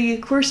alcohol-free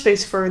queer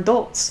space for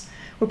adults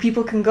where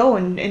people can go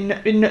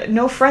and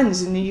know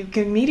friends and you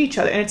can meet each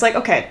other. And it's like,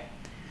 okay,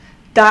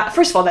 that,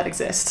 first of all, that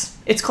exists.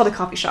 It's called a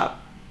coffee shop.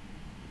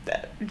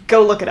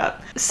 Go look it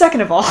up.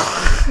 Second of all,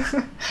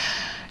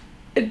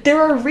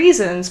 there are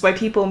reasons why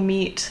people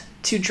meet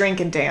to drink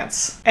and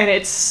dance. And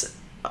it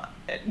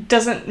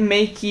doesn't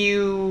make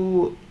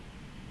you,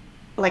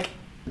 like,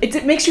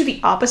 it makes you the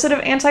opposite of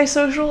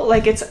antisocial.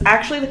 Like, it's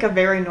actually, like, a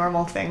very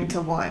normal thing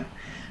to want.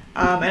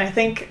 And I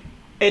think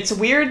it's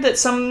weird that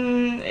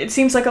it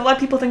seems like a lot of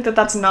people think that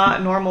that's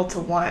not normal to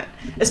want.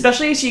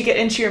 Especially as you get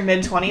into your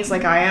mid-20s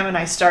like I am, and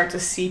I start to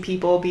see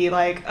people be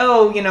like,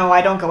 oh, you know,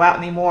 I don't go out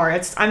anymore.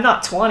 I'm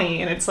not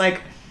 20. And it's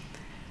like,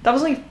 that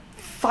was only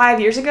 5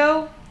 years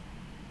ago.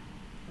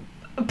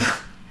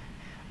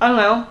 I don't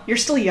know. You're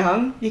still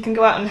young. You can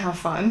go out and have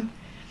fun.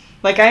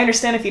 Like, I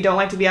understand if you don't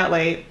like to be out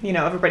late. You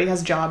know, everybody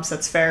has jobs.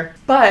 That's fair.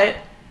 But,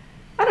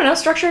 I don't know.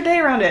 Structure a day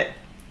around it.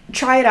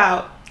 Try it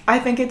out. I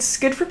think it's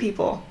good for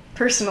people.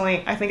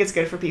 Personally, I think it's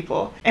good for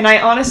people. And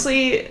I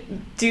honestly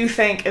do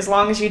think as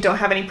long as you don't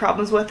have any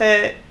problems with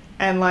it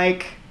and,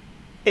 like,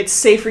 it's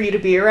safe for you to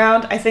be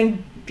around, I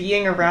think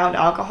being around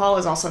alcohol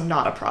is also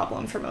not a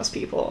problem for most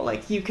people.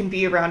 Like, you can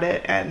be around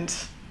it, and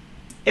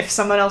if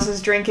someone else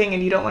is drinking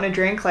and you don't want to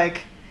drink,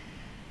 like,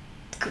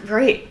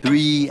 great.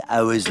 3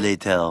 hours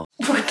later.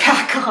 We're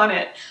back on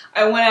it.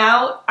 I went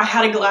out, I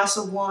had a glass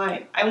of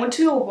wine. I went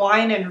to a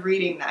wine and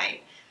reading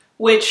night,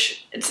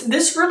 which,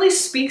 this really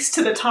speaks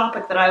to the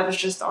topic that I was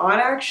just on,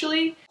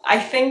 actually. I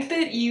think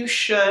that you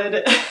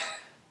should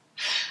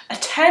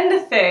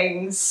attend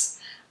things,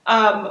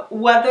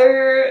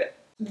 whether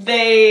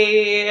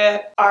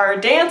they are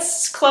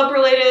dance club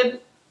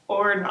related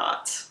or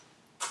not.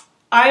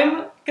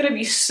 I'm gonna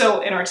be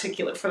so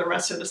inarticulate for the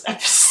rest of this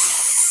episode.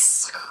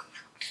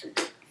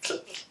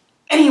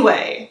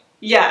 Anyway,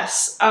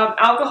 yes,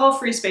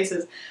 alcohol-free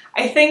spaces.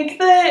 I think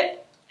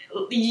that,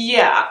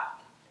 yeah,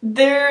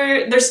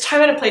 there's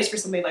time and a place for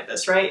something like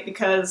this, right?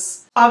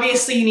 Because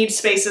obviously you need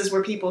spaces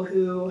where people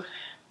who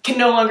can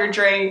no longer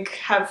drink,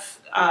 have,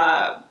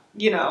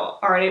 you know,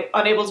 are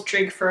unable to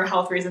drink for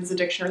health reasons,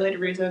 addiction-related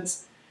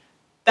reasons.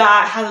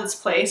 That has its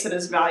place and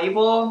is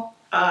valuable.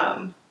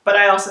 But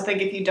I also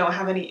think if you don't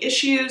have any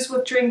issues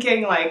with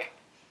drinking, like,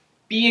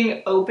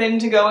 being open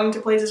to going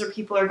to places where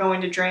people are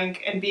going to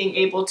drink and being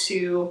able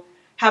to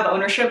have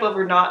ownership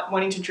over not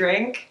wanting to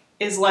drink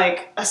is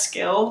like a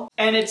skill.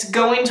 And it's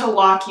going to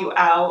lock you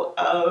out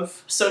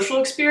of social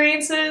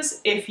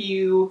experiences if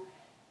you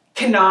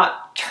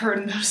cannot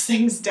turn those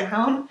things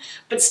down,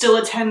 but still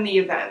attend the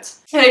event.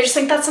 And I just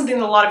think that's something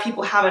that a lot of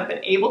people haven't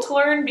been able to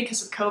learn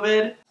because of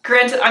COVID.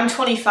 Granted, I'm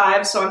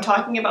 25, so I'm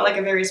talking about like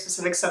a very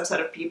specific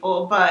subset of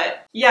people,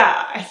 but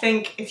yeah, I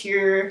think if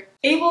you're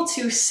able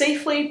to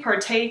safely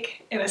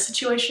partake in a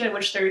situation in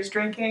which there is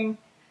drinking,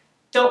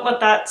 don't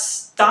let that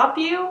stop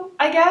you,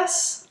 I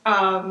guess,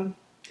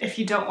 if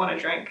you don't want to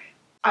drink.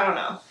 I don't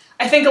know.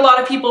 I think a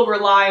lot of people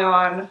rely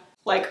on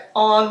like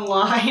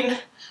online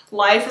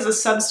life as a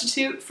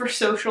substitute for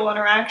social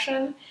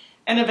interaction,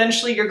 and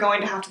eventually you're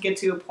going to have to get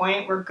to a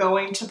point where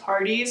going to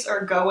parties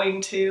or going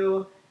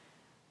to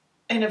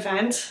an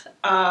event,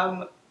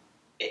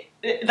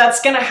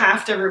 that's gonna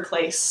have to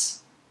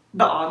replace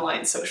the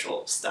online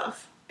social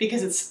stuff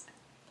because it's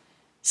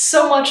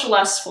so much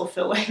less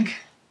fulfilling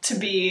to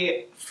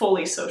be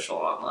fully social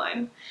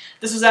online.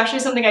 This was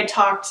actually something I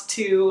talked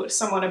to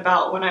someone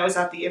about when I was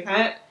at the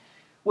event,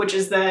 which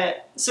is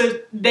that, so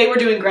they were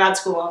doing grad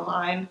school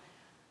online.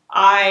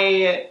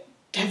 I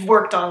have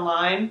worked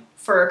online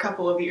for a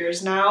couple of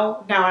years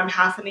now. Now I'm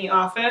half in the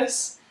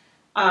office.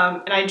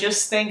 And I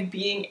just think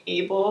being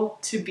able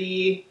to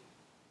be,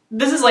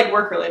 this is like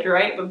work related,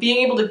 right? But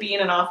being able to be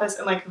in an office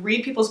and like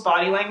read people's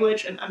body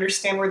language and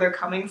understand where they're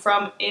coming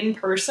from in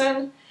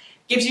person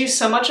gives you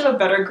so much of a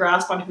better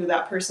grasp on who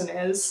that person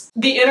is.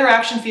 The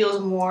interaction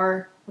feels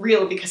more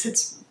real because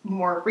it's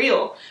more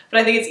real.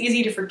 But I think it's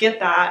easy to forget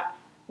that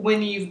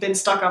when you've been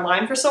stuck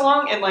online for so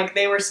long. And like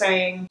they were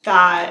saying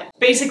that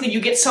basically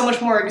you get so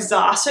much more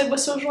exhausted with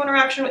social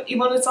interaction even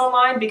when it's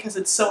online because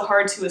it's so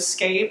hard to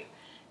escape.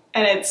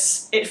 And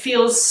it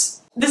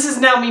feels, this is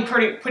now me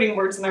putting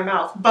words in their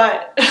mouth,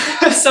 but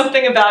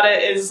something about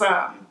it is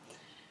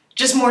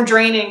just more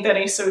draining than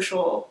a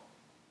social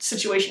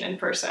situation in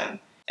person.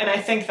 And I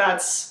think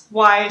that's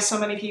why so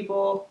many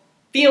people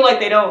feel like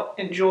they don't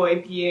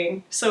enjoy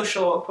being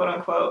social, quote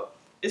unquote,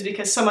 is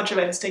because so much of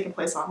it has taken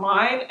place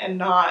online and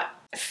not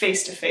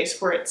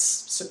face-to-face where it's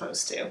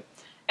supposed to.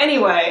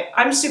 Anyway,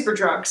 I'm super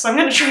drunk, so I'm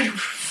gonna try to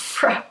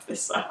wrap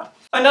this up.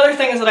 Another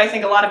thing is that I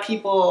think a lot of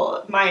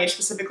people my age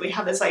specifically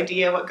have this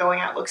idea of what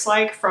going out looks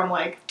like from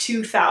like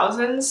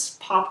 2000s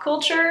pop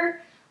culture,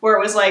 where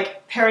it was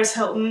like Paris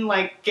Hilton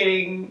like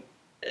getting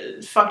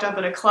fucked up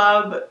at a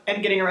club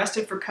and getting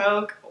arrested for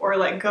coke, or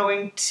like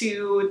going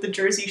to the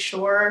Jersey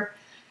Shore.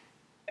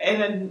 And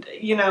then,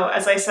 you know,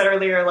 as I said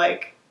earlier,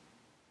 like,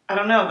 I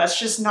don't know, that's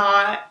just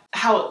not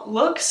how it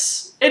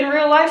looks in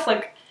real life.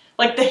 Like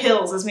Like the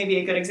Hills is maybe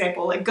a good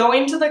example. Like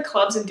going to the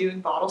clubs and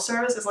doing bottle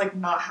service is like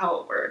not how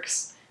it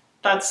works.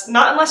 That's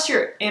not unless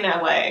you're in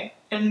LA.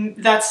 And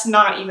that's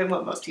not even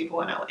what most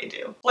people in LA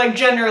do. Like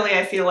generally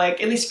I feel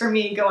like, at least for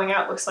me, going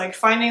out looks like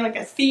finding like a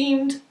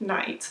themed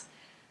night.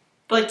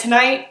 But like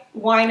tonight,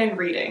 wine and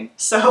reading.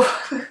 So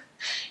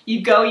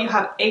you go, you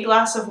have a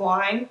glass of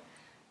wine,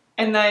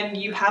 and then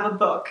you have a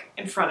book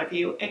in front of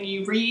you and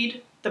you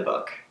read the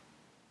book.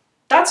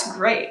 That's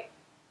great.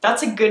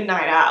 That's a good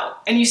night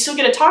out. And you still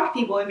get to talk to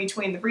people in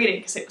between the reading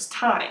because it was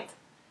timed.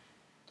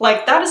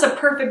 Like, that is a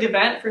perfect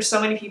event for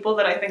so many people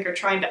that I think are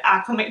trying to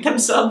acclimate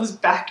themselves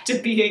back to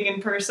being in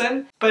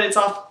person. But it's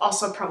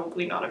also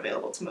probably not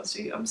available to most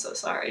of you, I'm so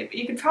sorry. But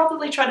you could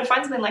probably try to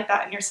find something like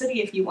that in your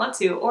city if you want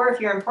to. Or if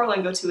you're in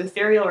Portland, go to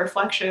Ethereal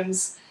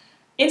Reflections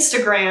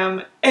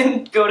Instagram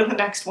and go to the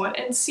next one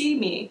and see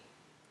me.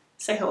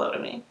 Say hello to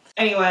me.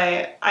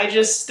 Anyway,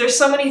 there's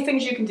so many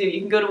things you can do. You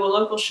can go to a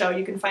local show,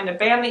 you can find a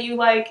band that you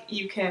like,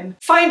 you can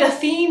find a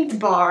themed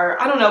bar.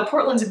 I don't know,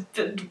 Portland's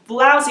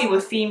lousy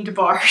with themed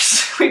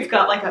bars. We've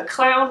got like a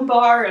clown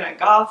bar and a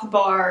goth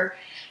bar,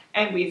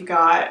 and we've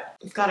got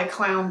a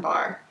clown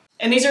bar.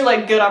 And these are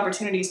like good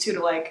opportunities too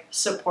to like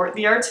support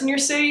the arts in your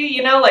city,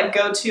 you know, like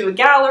go to a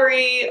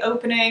gallery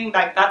opening,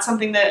 like that's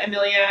something that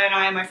Amelia and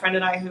I, my friend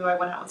and I, who I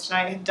went out with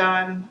tonight, have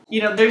done.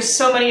 You know, there's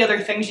so many other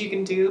things you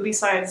can do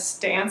besides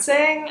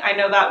dancing. I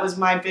know that was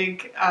my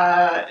big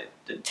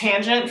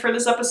tangent for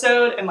this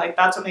episode, and like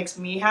that's what makes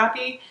me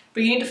happy,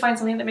 but you need to find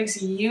something that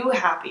makes you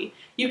happy.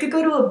 You could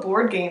go to a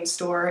board game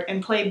store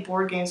and play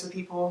board games with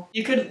people.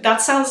 That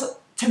sounds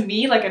to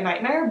me like a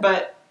nightmare,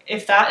 but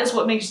if that is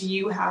what makes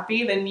you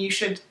happy, then you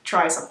should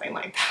try something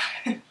like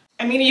that.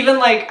 I mean, even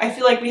like, I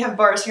feel like we have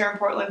bars here in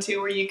Portland too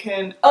where you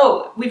can,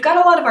 we've got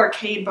a lot of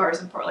arcade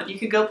bars in Portland. You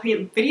could go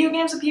play video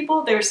games with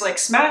people. There's like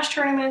Smash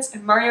tournaments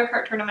and Mario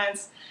Kart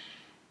tournaments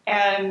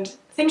and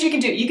things you can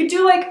do. You could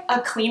do like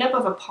a cleanup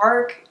of a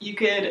park. You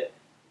could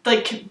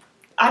like,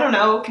 I don't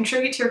know,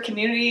 contribute to your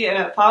community in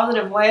a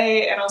positive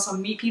way and also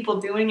meet people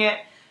doing it.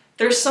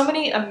 There's so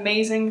many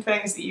amazing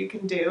things that you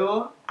can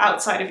do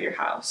outside of your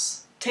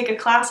house. Take a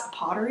class, a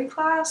pottery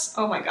class.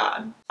 Oh my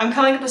god. I'm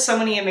coming up with so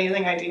many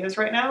amazing ideas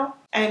right now,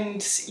 and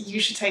you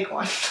should take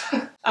one.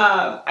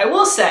 I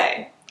will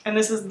say, and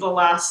this is the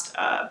last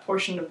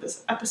portion of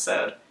this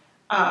episode,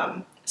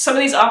 some of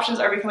these options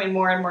are becoming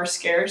more and more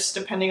scarce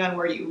depending on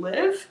where you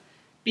live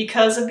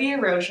because of the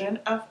erosion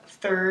of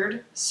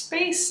third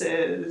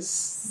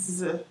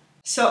spaces.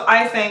 So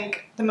I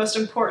think the most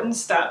important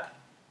step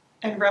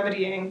in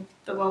remedying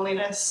the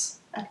loneliness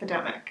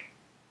epidemic,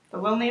 the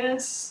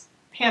loneliness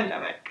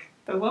pandemic,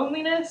 the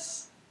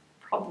loneliness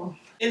problem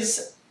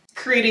is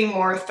creating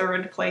more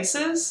third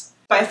places.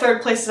 By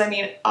third places, I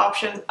mean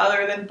options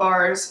other than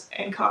bars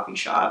and coffee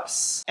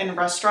shops and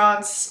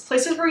restaurants,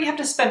 places where you have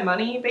to spend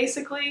money,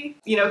 basically.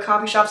 You know,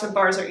 coffee shops and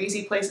bars are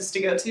easy places to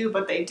go to,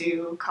 but they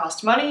do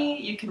cost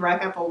money. You can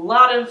rack up a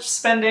lot of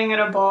spending at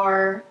a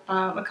bar.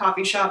 A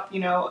coffee shop, you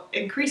know,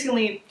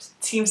 increasingly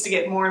seems to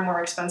get more and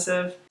more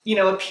expensive. You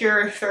know, a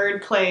pure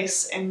third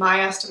place, in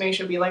my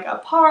estimation, would be like a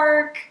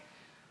park,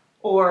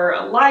 or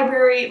a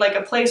library, like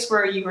a place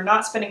where you are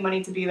not spending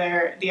money to be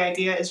there. The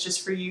idea is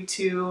just for you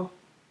to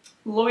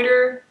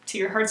loiter to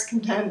your heart's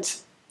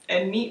content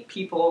and meet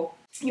people.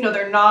 You know,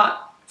 they're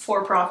not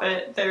for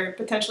profit, they're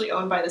potentially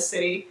owned by the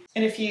city.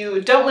 And if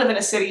you don't live in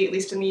a city, at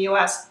least in the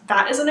US,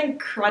 that is an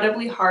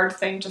incredibly hard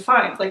thing to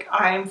find. Like,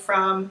 I'm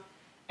from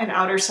an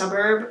outer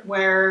suburb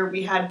where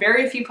we had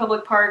very few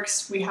public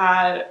parks. We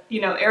had,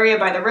 you know, area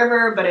by the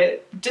river, but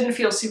it didn't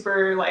feel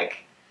super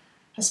like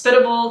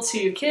hospitable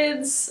to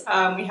kids.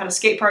 We had a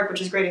skate park, which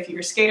is great if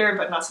you're a skater,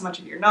 but not so much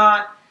if you're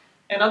not.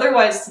 And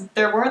otherwise,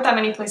 there weren't that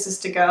many places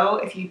to go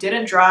if you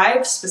didn't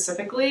drive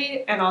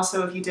specifically, and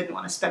also if you didn't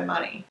want to spend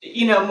money.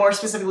 You know, more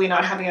specifically,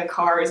 not having a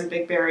car is a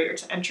big barrier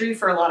to entry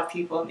for a lot of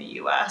people in the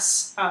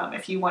US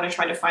if you want to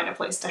try to find a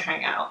place to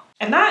hang out.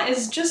 And that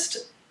is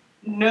just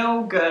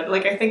no good.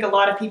 Like, I think a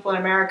lot of people in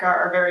America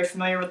are very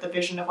familiar with the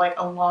vision of like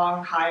a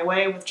long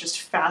highway with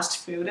just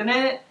fast food in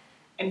it,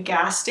 and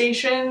gas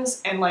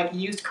stations and like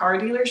used car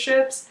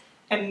dealerships,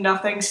 and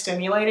nothing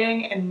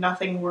stimulating and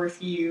nothing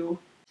worth you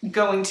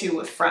going to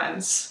with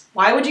friends.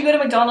 Why would you go to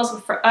McDonald's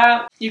with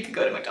friends? You could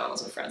go to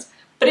McDonald's with friends,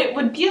 but it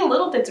would be a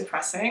little bit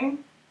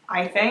depressing,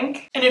 I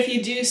think. And if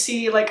you do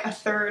see like a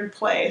third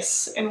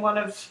place in one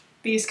of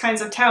these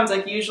kinds of towns,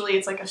 like usually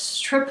it's like a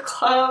strip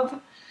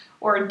club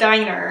or a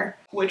diner,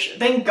 which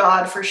thank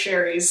God for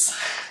Sherry's.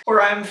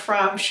 Where I'm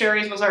from,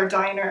 Sherry's was our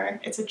diner.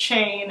 It's a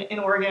chain in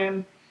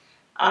Oregon.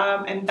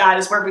 And that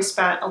is where we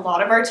spent a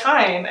lot of our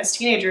time as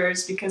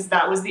teenagers because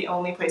that was the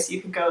only place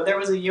you could go. There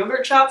was a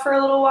yogurt shop for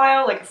a little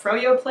while, like a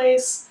froyo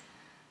place.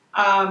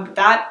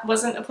 That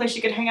wasn't a place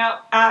you could hang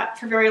out at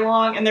for very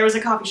long. And there was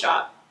a coffee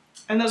shop.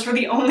 And those were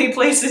the only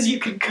places you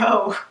could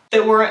go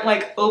that weren't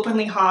like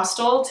openly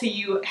hostile to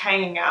you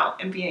hanging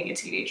out and being a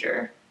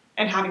teenager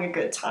and having a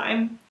good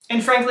time.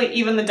 And frankly,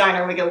 even the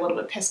diner would get a little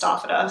bit pissed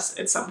off at us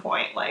at some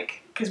point,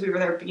 like, because we were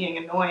there being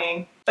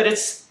annoying. But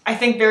it's, I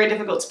think, very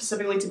difficult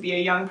specifically to be a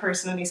young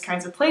person in these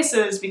kinds of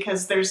places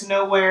because there's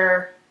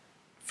nowhere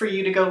for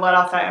you to go let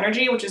off that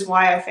energy, which is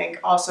why I think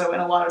also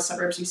in a lot of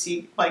suburbs you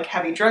see like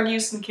heavy drug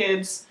use in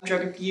kids,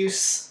 drug abuse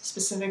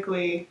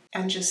specifically,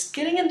 and just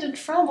getting into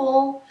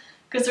trouble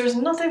because there's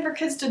nothing for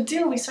kids to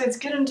do besides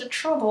get into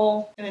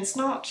trouble, and it's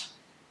not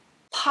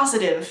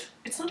positive.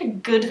 It's not a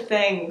good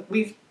thing.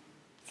 We've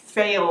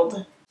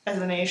failed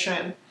as a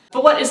nation.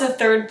 But what is a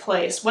third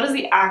place? What is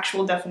the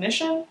actual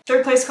definition?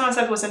 Third place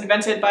concept was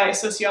invented by a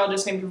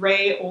sociologist named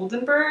Ray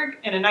Oldenburg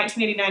in a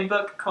 1989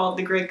 book called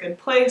The Great Good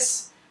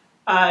Place,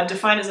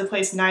 defined as a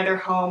place neither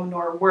home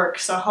nor work.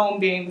 So home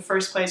being the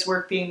first place,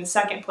 work being the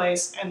second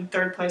place, and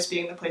third place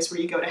being the place where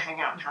you go to hang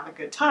out and have a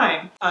good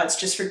time. It's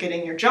just for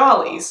getting your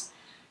jollies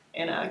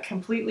in a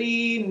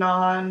completely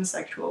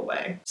non-sexual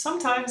way.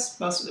 Sometimes,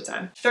 most of the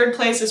time. Third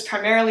place is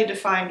primarily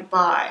defined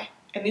by,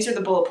 and these are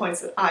the bullet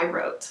points that I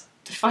wrote,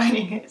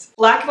 defining it.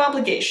 Lack of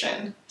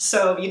obligation.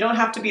 So you don't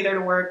have to be there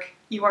to work.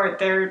 You aren't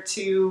there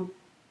to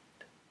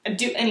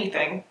do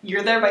anything.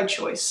 You're there by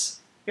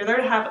choice. You're there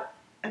to have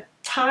a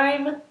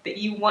time that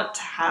you want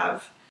to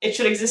have. It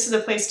should exist as a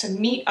place to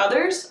meet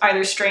others,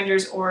 either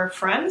strangers or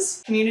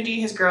friends. Community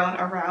has grown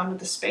around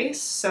the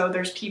space, so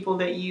there's people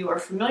that you are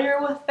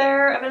familiar with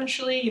there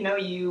eventually. You know,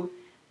 you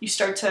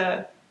start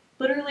to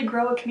literally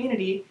grow a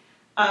community.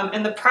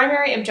 And the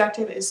primary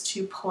objective is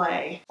to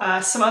play.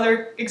 Some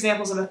other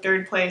examples of a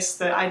third place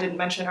that I didn't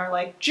mention are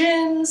like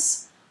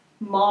gyms,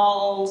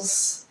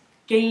 malls,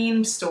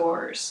 game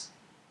stores,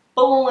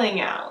 bowling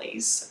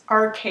alleys,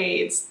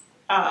 arcades,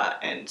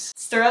 and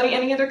is there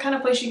any other kind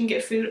of place you can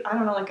get food? I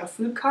don't know, like a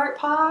food cart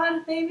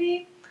pod,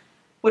 maybe?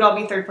 Would all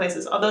be third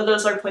places, although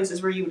those are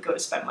places where you would go to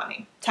spend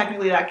money.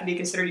 Technically that could be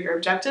considered your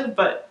objective,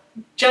 but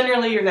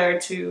generally you're there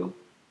to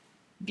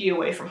be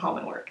away from home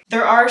and work.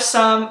 There are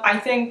some, I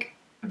think,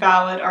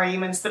 valid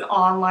arguments that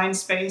online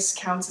space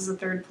counts as a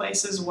third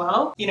place as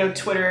well. You know,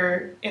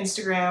 Twitter,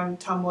 Instagram,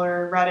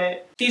 Tumblr,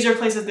 Reddit. These are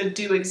places that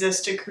do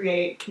exist to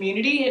create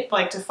community,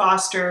 like to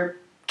foster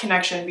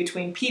connection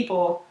between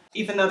people,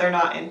 even though they're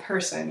not in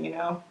person, you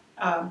know.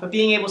 But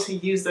being able to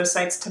use those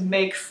sites to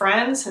make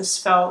friends has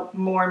felt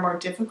more and more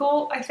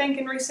difficult, I think,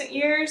 in recent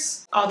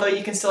years. Although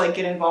you can still like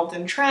get involved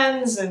in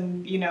trends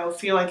and, you know,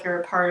 feel like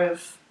you're a part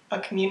of a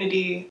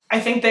community.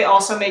 I think they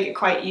also make it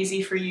quite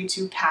easy for you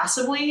to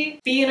passively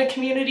be in a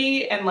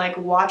community and like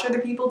watch other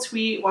people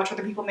tweet, watch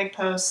other people make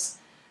posts.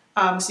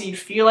 So you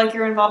feel like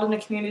you're involved in a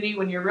community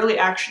when you're really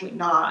actually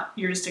not.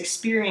 You're just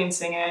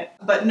experiencing it,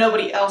 but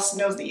nobody else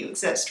knows that you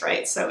exist,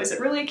 right? So is it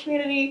really a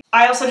community?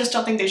 I also just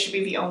don't think they should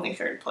be the only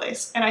third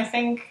place. And I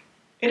think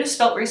it has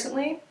felt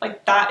recently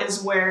like that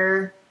is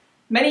where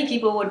many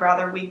people would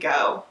rather we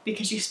go,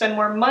 because you spend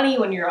more money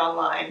when you're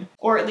online,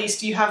 or at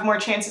least you have more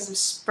chances of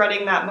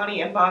spreading that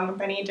money among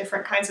many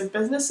different kinds of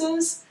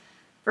businesses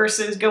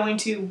versus going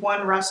to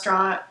one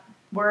restaurant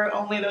where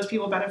only those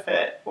people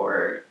benefit,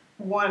 or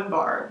one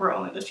bar where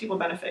only those people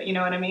benefit, you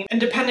know what I mean? And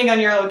depending on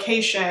your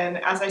location,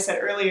 as I said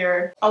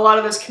earlier, a lot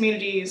of those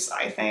communities,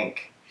 I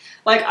think,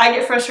 like I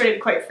get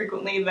frustrated quite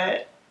frequently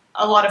that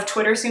a lot of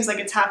Twitter seems like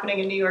it's happening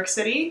in New York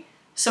City,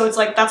 so it's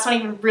like that's not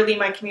even really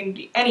my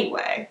community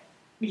anyway.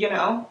 You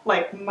know,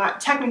 like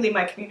technically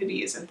my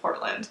community is in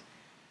Portland.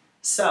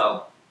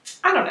 So,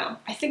 I don't know.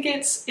 I think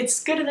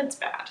it's good and it's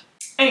bad.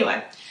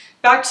 Anyway,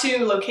 back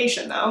to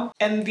location though,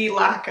 and the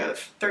lack of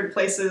third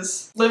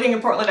places. Living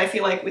in Portland, I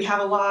feel like we have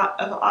a lot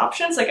of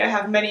options. Like I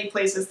have many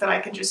places that I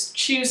can just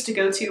choose to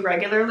go to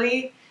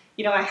regularly.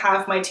 You know, I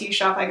have my tea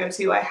shop I go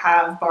to, I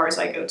have bars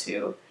I go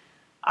to.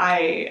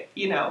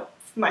 You know,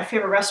 my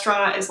favorite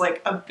restaurant is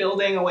like a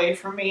building away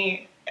from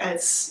me.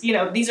 It's, you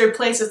know, these are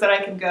places that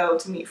I can go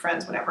to meet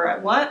friends whenever I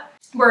want.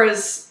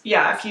 Whereas,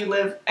 yeah, if you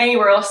live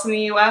anywhere else in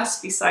the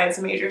US besides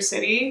a major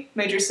city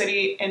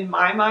in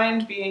my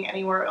mind being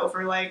anywhere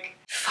over like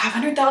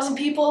 500,000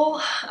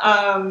 people,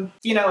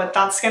 you know,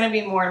 that's gonna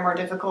be more and more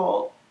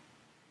difficult.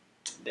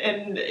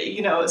 And,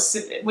 you know,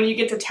 when you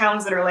get to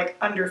towns that are like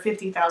under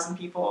 50,000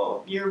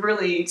 people, you're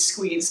really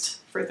squeezed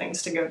for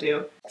things to go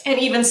do. And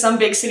even some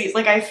big cities,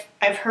 like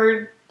I've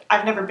heard,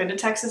 I've never been to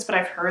Texas, but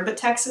I've heard that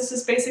Texas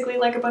is basically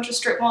like a bunch of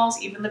strip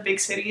malls, even the big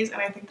cities, and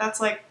I think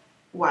that's like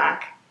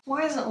whack.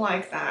 Why is it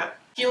like that?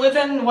 If you live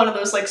in one of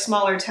those like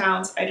smaller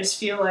towns, I just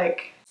feel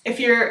like if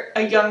you're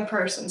a young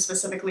person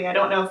specifically, I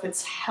don't know if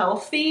it's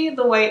healthy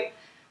the way,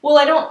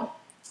 well,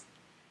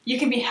 you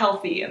can be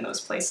healthy in those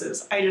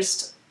places. I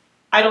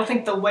don't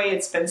think the way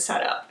it's been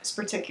set up is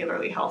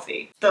particularly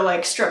healthy. The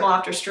like strip mall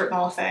after strip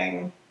mall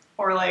thing,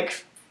 or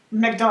like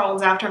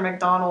McDonald's after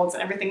McDonald's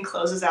and everything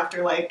closes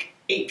after like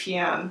 8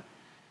 p.m.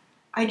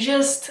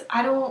 It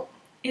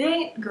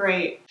ain't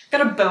great.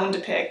 Got a bone to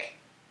pick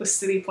with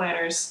city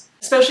planners.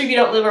 Especially if you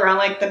don't live around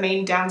like the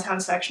main downtown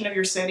section of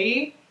your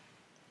city.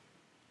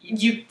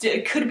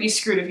 It could be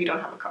screwed if you don't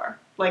have a car.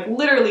 Like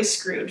literally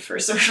screwed for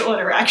social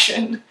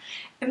interaction.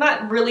 And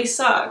that really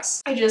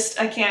sucks. I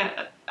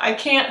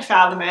can't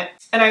fathom it.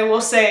 And I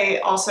will say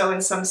also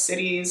in some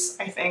cities,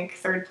 I think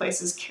third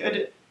places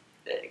could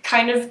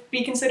kind of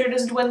be considered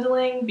as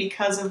dwindling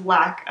because of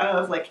lack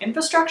of like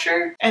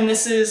infrastructure. And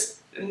this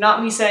is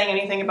not me saying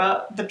anything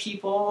about the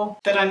people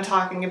that I'm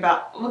talking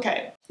about.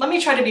 Okay, let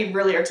me try to be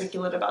really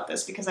articulate about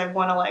this because I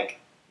want to like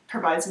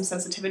provide some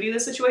sensitivity to the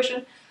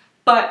situation.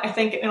 But I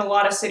think in a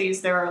lot of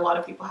cities, there are a lot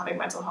of people having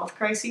mental health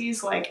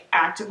crises, like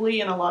actively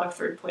in a lot of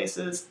third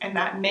places, and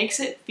that makes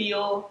it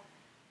feel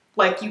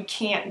like you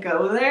can't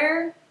go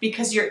there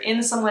because you're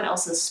in someone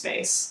else's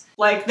space.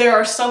 Like there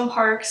are some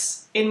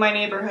parks in my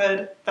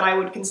neighborhood that I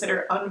would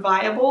consider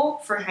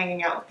unviable for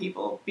hanging out with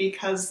people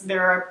because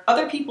there are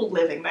other people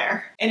living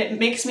there, and it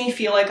makes me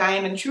feel like I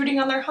am intruding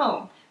on their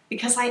home.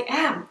 Because I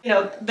am. You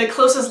know, the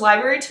closest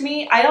library to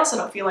me, I also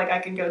don't feel like I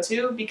can go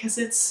to because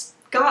it's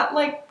got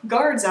like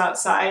guards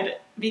outside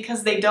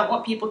because they don't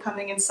want people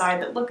coming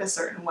inside that look a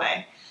certain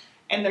way.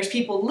 And there's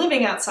people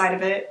living outside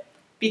of it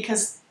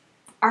because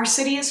our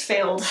city has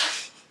failed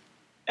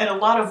in a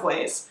lot of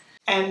ways.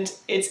 And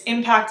it's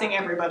impacting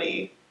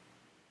everybody,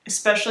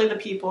 especially the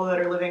people that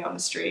are living on the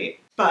street.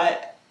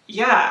 But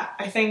yeah,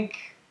 I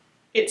think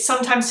it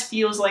sometimes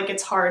feels like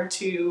it's hard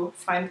to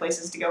find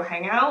places to go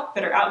hang out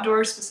that are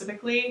outdoors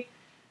specifically.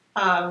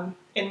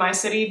 In my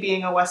city,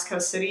 being a West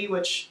Coast city,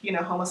 which, you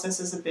know, homelessness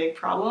is a big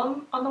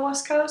problem on the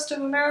West Coast of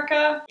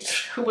America.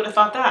 Who would have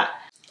thought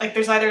that? Like,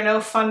 there's either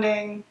no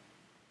funding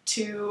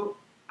to,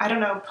 I don't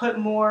know, put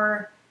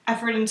more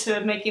effort into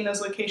making those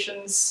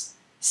locations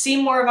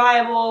seem more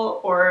viable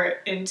or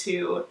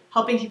into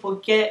helping people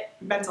get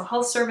mental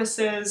health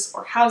services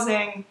or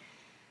housing.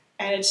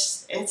 And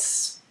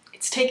it's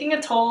taking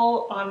a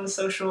toll on the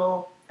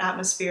social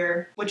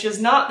atmosphere, which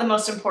is not the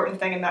most important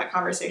thing in that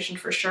conversation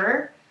for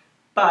sure.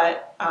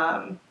 But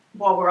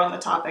while we're on the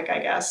topic, I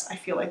guess, I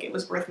feel like it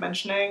was worth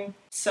mentioning.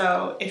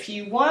 So if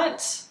you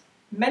want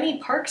many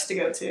parks to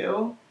go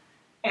to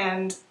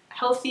and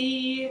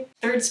healthy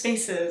third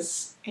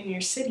spaces in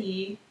your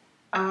city,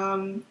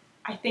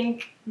 I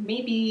think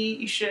maybe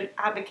you should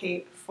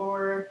advocate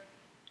for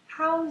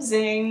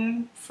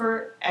housing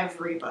for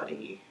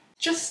everybody.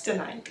 Just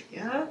an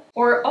idea.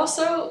 Or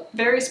also,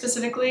 very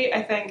specifically,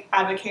 I think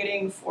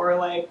advocating for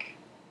like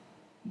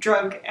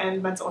drug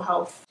and mental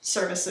health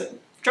services.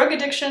 Drug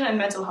addiction and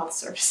mental health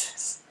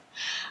services.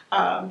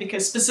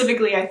 Because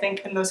specifically, I think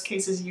in those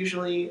cases,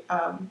 usually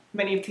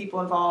many of the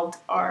people involved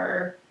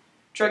are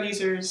drug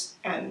users,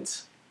 and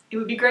it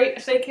would be great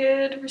if they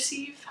could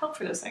receive help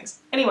for those things.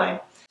 Anyway,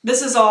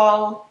 this is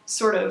all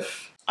sort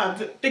of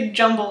a big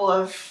jumble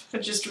of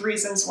just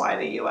reasons why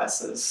the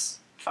US is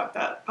fucked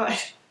up.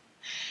 But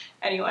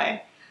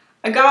anyway,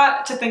 I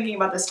got to thinking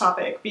about this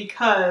topic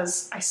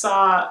because I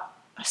saw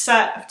a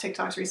set of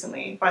TikToks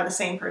recently by the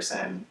same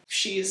person.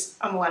 She's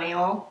a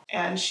millennial,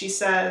 and she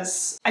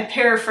says, I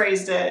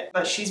paraphrased it,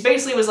 but she's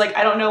basically was like,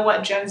 I don't know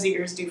what Gen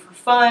Zers do for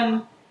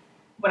fun.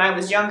 When I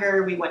was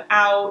younger, we went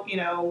out, you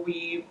know,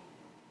 we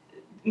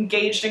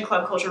engaged in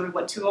club culture, we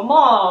went to a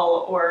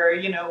mall, or,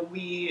 you know,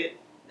 we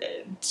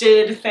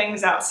did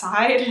things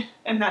outside,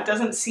 and that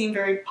doesn't seem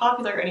very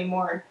popular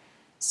anymore.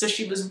 So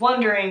she was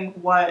wondering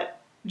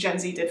what Gen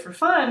Z did for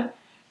fun,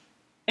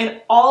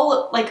 and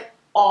all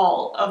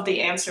of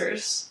the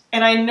answers,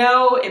 and I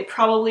know it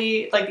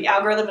probably, like, the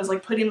algorithm is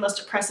like putting the most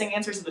depressing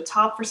answers at the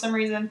top for some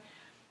reason,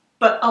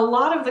 but a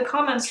lot of the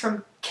comments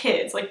from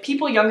kids, like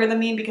people younger than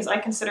me, because I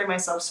consider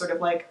myself sort of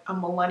like a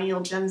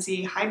millennial Gen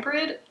Z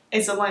hybrid,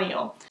 is a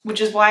millennial,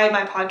 which is why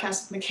my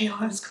podcast with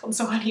Michaela is called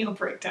Millennial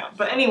Breakdown.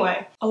 But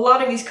anyway, a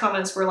lot of these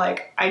comments were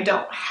like, I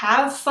don't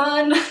have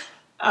fun,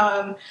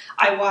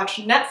 I watch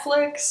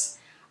Netflix,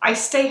 I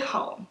stay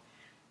home.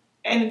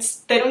 And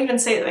they don't even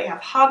say that they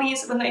have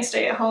hobbies when they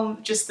stay at home,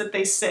 just that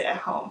they sit at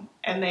home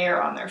and they are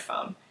on their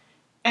phone.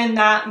 And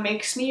that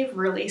makes me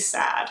really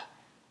sad.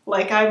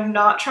 Like, I'm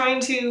not trying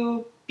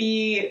to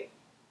be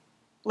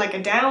like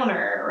a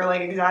downer or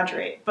like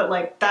exaggerate, but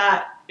like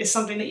that is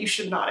something that you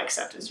should not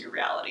accept as your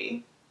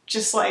reality.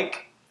 Just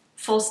like,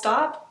 full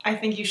stop, I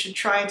think you should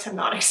try to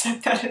not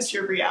accept that as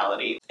your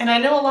reality. And I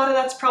know a lot of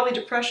that's probably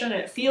depression,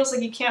 and it feels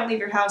like you can't leave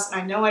your house, and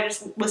I know I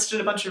just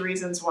listed a bunch of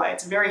reasons why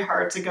it's very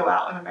hard to go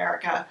out in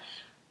America,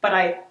 but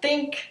I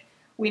think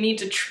we need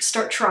to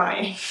start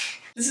trying.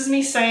 This is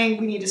me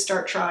saying we need to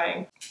start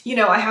trying. You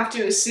know, I have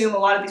to assume a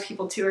lot of these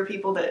people too are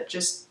people that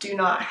just do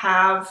not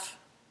have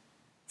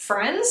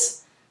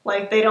friends.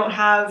 Like, they don't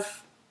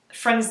have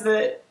friends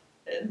that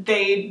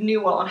they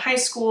knew well in high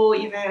school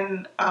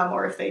even,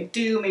 or if they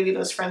do, maybe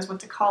those friends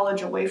went to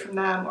college away from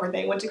them, or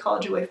they went to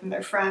college away from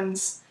their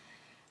friends,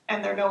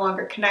 and they're no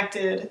longer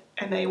connected,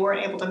 and they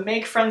weren't able to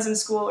make friends in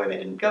school, or they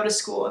didn't go to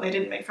school, and they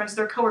didn't make friends with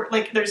their coworkers.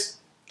 Like, there's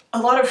a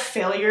lot of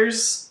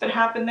failures that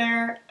happen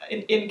there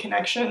in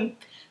connection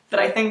that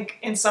I think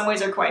in some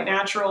ways are quite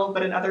natural,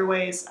 but in other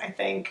ways I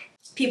think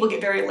people get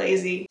very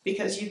lazy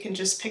because you can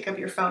just pick up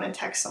your phone and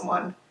text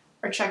someone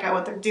or check out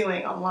what they're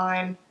doing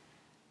online.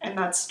 And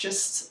that's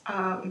just,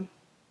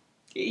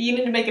 you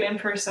need to make an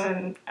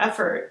in-person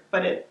effort,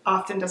 but it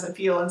often doesn't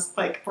feel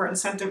like we're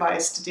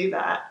incentivized to do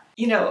that.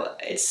 You know,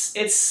 it's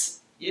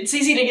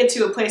easy to get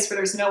to a place where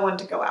there's no one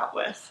to go out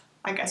with,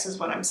 I guess is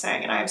what I'm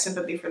saying, and I have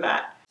sympathy for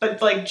that.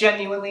 But like,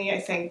 genuinely, I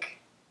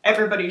think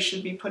everybody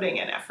should be putting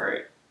in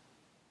effort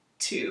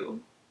to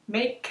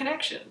make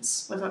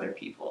connections with other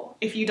people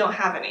if you don't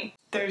have any.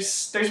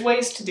 There's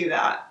ways to do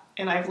that,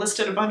 and I've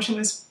listed a bunch in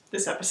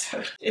this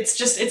episode.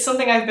 It's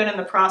something I've been in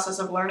the process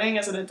of learning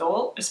as an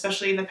adult,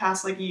 especially in the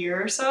past like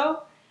year or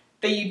so,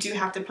 that you do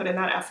have to put in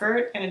that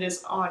effort, and it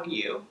is on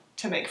you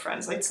to make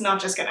friends. Like, it's not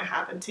just gonna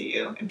happen to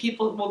you. And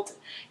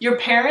your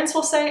parents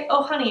will say,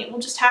 oh honey, it will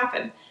just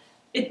happen.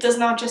 It does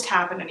not just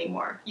happen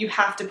anymore. You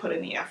have to put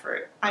in the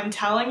effort. I'm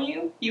telling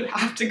you, you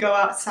have to go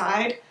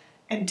outside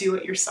and do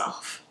it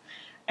yourself.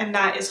 And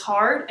that is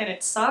hard, and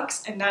it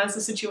sucks, and that is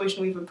the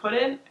situation we've been put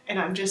in, and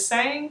I'm just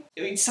saying,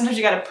 sometimes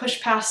you gotta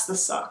push past the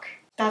suck.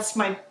 That's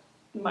my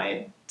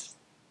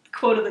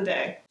quote of the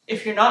day.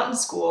 If you're not in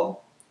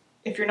school,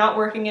 if you're not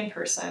working in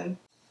person,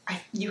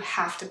 you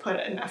have to put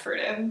an effort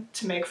in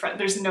to make friends.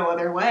 There's no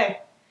other way,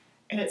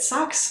 and it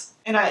sucks.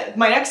 And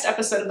my next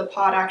episode of the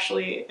pod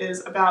actually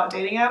is about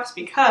dating apps,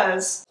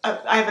 because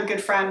I have a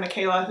good friend,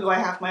 Michaela, who I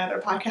have my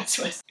other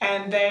podcast with,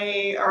 and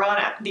they are on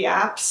the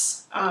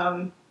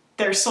apps.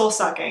 They're soul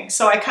sucking.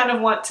 So I kind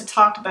of want to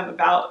talk to them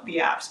about the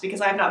apps,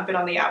 because I have not been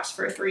on the apps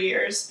for 3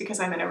 years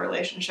because I'm in a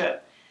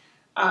relationship.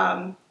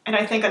 And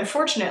I think,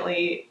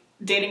 unfortunately,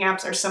 dating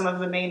apps are some of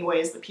the main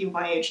ways that people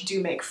my age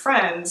do make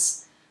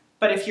friends.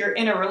 But if you're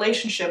in a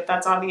relationship,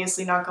 that's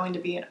obviously not going to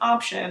be an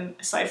option,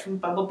 aside from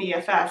Bumble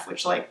BFF,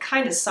 which like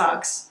kind of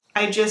sucks.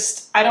 I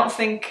don't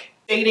think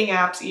dating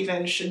apps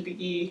even should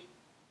be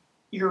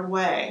your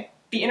way.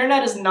 The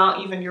internet is not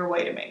even your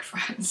way to make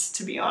friends,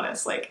 to be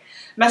honest. Like,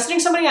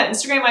 messaging somebody on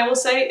Instagram, I will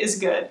say, is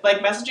good. Like,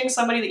 messaging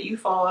somebody that you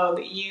follow,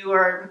 that you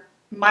are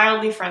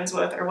mildly friends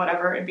with or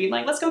whatever, and being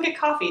like, let's go get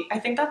coffee. I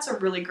think that's a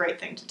really great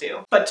thing to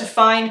do. But to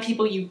find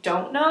people you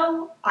don't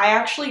know, I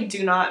actually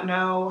do not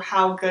know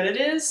how good it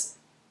is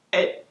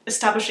at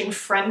establishing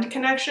friend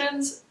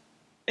connections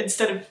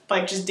instead of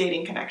like just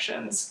dating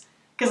connections.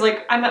 Because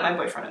like, I met my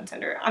boyfriend on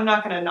Tinder. I'm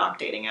not gonna knock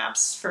dating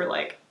apps for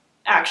like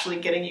actually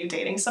getting you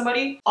dating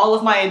somebody. All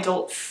of my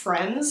adult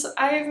friends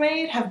I've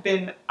made have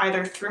been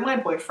either through my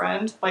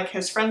boyfriend, like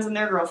his friends and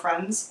their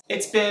girlfriends.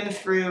 It's been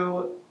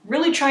through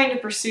really trying to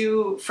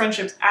pursue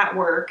friendships at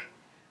work,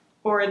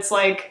 or it's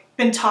like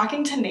been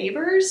talking to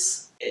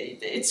neighbors.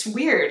 It's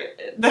weird.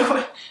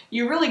 Though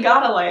you really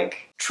gotta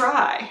like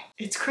try.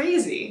 It's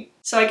crazy.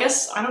 So I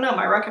guess, I don't know,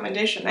 my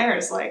recommendation there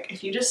is like,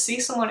 if you just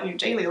see someone in your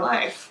daily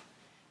life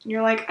and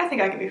you're like, I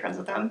think I could be friends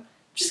with them,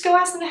 just go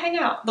ask them to hang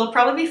out. They'll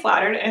probably be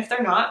flattered, and if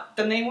they're not,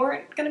 then they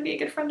weren't gonna be a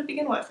good friend to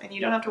begin with, and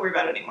you don't have to worry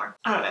about it anymore.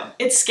 I don't know.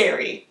 It's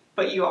scary,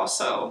 but you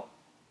also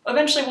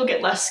eventually will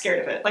get less scared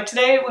of it. Like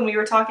today, when we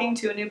were talking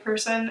to a new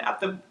person at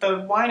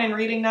the wine and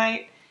reading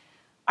night,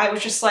 I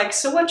was just like,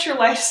 so what's your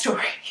life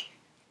story?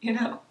 You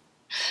know?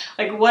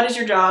 Like, what is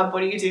your job?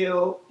 What do you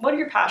do? What are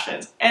your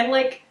passions? And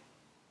like,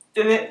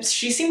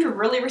 she seemed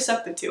really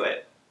receptive to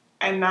it.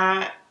 And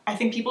that, I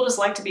think people just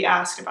like to be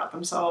asked about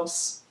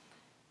themselves.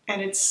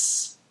 And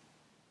it's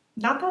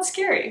not that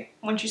scary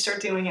once you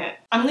start doing it.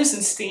 I'm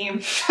losing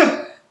steam.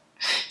 So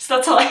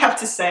that's all I have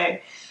to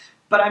say.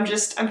 But I'm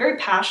very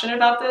passionate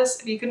about this,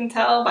 if you couldn't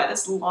tell by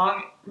this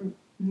long,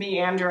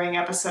 meandering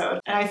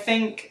episode. And I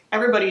think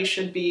everybody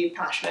should be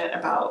passionate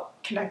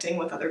about connecting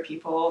with other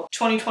people.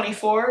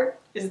 2024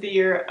 is the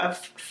year of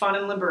fun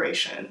and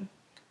liberation.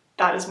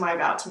 That is my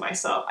vow to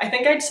myself. I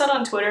think I'd said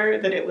on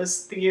Twitter that it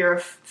was the year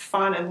of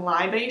fun and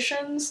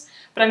libations,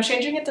 but I'm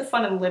changing it to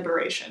fun and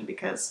liberation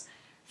because,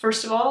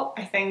 first of all,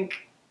 I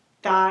think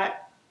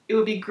that it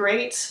would be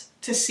great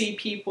to see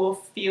people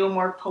feel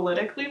more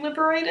politically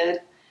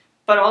liberated,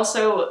 but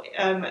also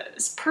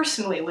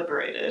personally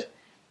liberated.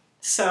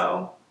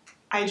 So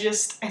I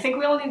think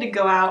we all need to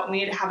go out and we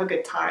need to have a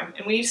good time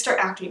and we need to start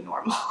acting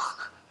normal.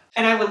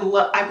 And I would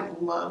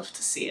love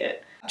to see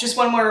it. Just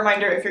one more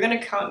reminder, if you're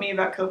gonna come at me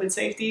about COVID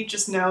safety,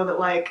 just know that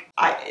like,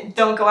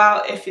 don't go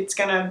out if it's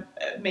gonna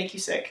make you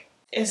sick.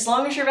 As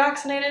long as you're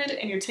vaccinated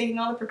and you're taking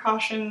all the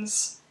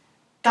precautions,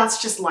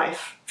 that's just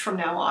life from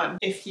now on.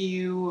 If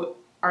you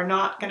are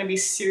not gonna be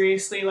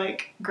seriously,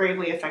 like,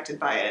 gravely affected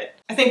by it,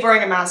 I think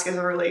wearing a mask is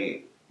a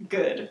really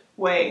good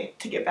way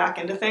to get back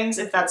into things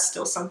if that's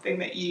still something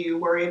that you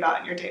worry about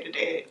in your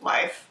day-to-day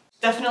life.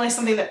 Definitely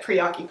something that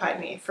preoccupied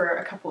me for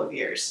a couple of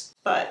years,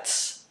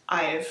 but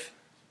I've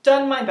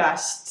done my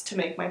best to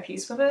make my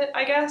peace with it,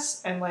 I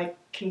guess, and like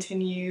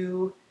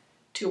continue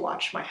to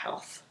watch my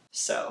health.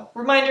 So,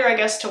 reminder, I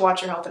guess, to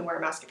watch your health and wear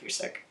a mask if you're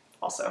sick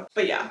also.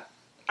 But yeah,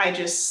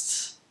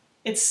 it's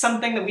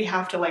something that we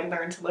have to like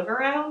learn to live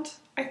around,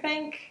 I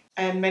think.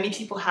 And many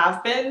people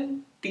have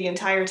been the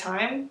entire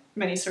time.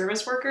 Many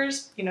service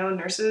workers, you know,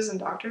 nurses and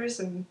doctors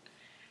and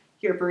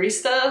your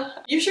barista.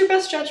 Use your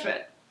best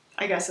judgment,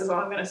 I guess is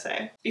all I'm gonna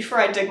say. Before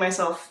I dig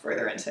myself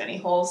further into any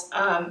holes,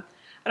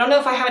 I don't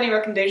know if I have any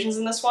recommendations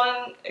in this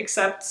one,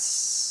 except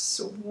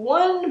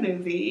one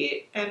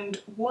movie and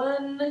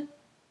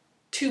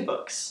two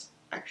books,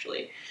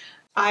 actually.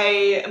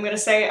 I am gonna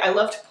say I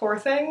loved Poor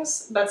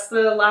Things. That's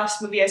the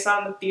last movie I saw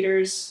in the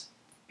theaters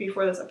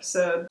before this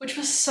episode, which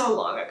was so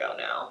long ago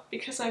now,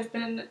 because I've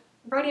been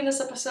writing this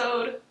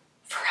episode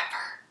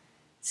forever,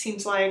 it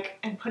seems like,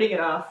 and putting it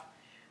off,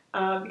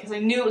 because I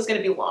knew it was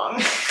gonna be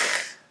long.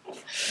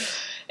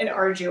 and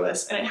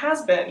arduous, and it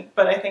has been,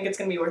 but I think it's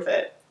gonna be worth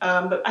it.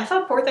 But I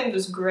thought Poor Things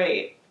was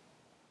great.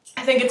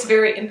 I think it's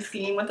very in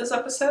theme with this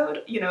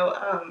episode, you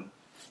know,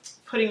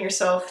 putting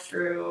yourself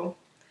through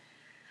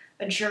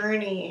a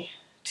journey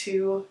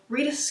to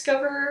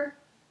rediscover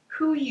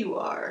who you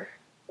are,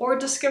 or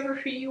discover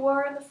who you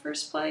are in the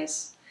first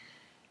place.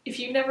 If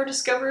you never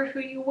discovered who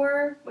you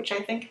were, which I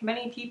think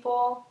many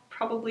people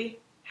probably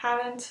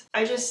haven't,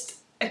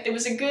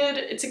 it's a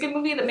good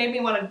movie that made me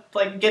want to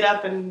like get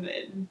up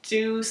and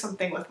do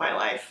something with my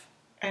life.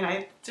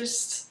 And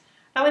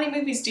not many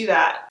movies do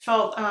that.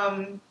 Felt,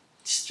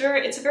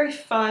 it's a very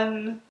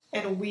fun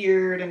and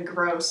weird and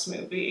gross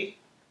movie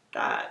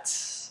that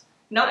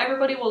not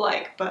everybody will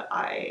like, but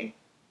I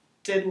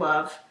did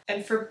love.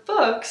 And for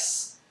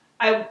books,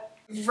 I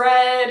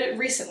read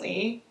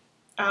recently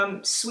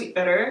Sweet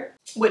Bitter,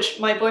 which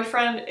my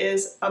boyfriend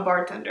is a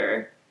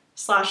bartender /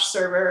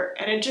 server,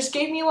 and it just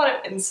gave me a lot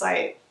of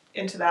insight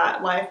into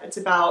that life. It's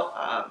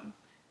about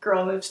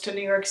girl moves to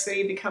New York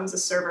City, becomes a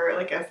server,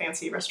 like a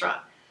fancy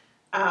restaurant.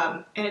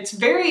 And it's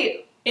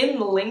very in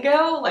the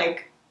lingo,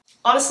 like,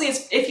 honestly,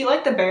 if you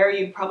like The Bear,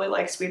 you'd probably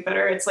like Sweet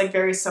Bitter. It's like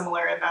very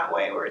similar in that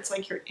way, where it's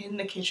like you're in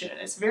the kitchen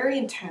and it's very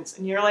intense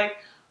and you're like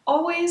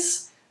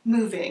always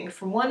moving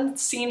from one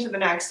scene to the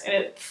next, and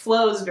it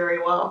flows very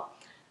well.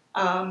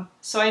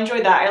 So I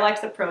enjoyed that. I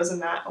liked the prose in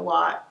that a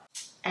lot.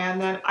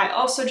 And then I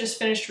also just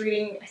finished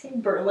reading, I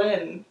think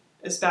Berlin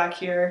is back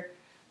here,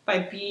 by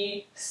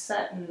B.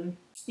 Seton.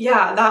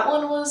 Yeah, that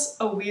one was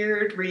a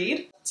weird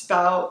read. It's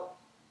about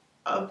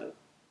a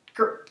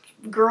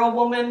girl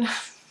woman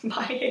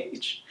my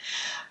age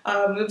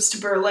moves to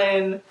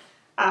Berlin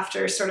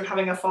after sort of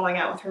having a falling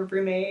out with her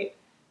roommate,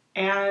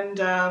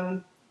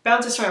 and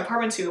bounces from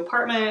apartment to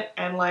apartment,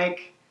 and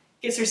like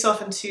gets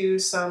herself into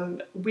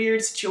some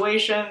weird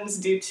situations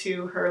due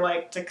to her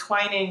like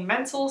declining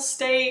mental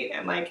state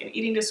and like an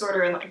eating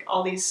disorder and like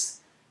all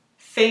these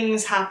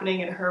things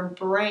happening in her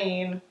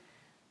brain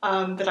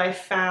that I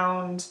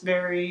found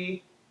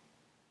very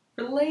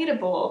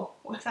relatable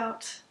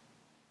without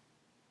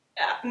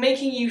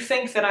making you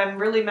think that I'm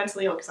really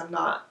mentally ill, because I'm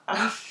not.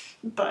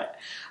 But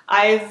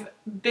I've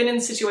been in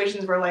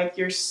situations where like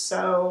you're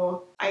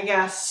so, I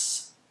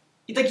guess,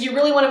 like you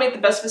really want to make the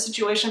best of a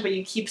situation, but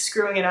you keep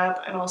screwing it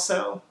up, and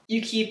also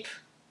you keep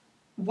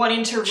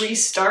wanting to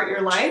restart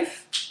your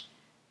life,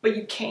 but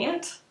you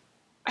can't,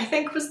 I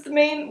think was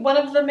one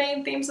of the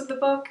main themes of the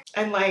book.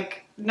 And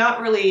like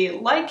not really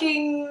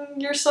liking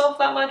yourself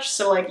that much,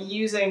 so like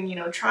using, you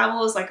know,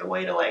 travel as like a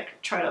way to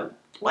like try to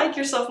like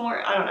yourself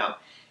more. I don't know.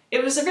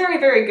 It was a very,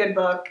 very good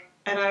book,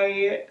 and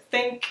I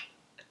think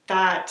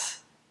that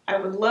I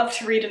would love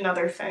to read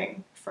another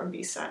thing from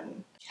B.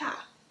 Seton. Yeah,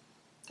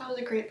 that was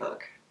a great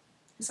book,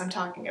 as I'm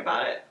talking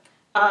about it.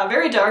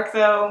 Very dark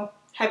though,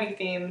 heavy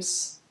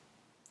themes.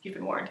 You've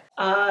been warned.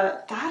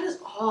 That is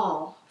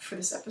all for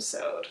this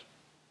episode.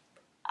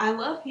 I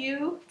love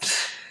you.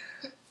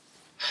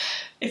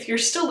 If you're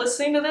still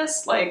listening to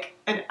this, like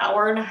an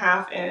hour and a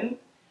half in,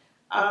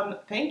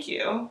 thank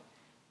you.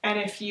 And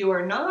if you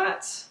are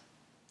not,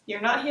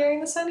 you're not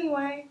hearing this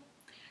anyway.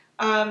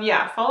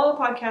 Yeah, follow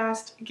the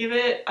podcast. Give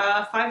it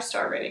a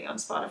 5-star rating on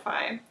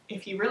Spotify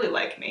if you really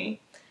like me.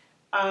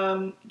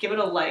 Give it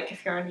a like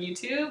if you're on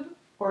YouTube,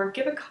 or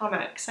give a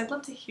comment, because I'd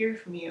love to hear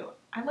from you.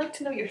 I'd like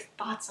to know your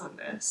thoughts on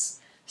this.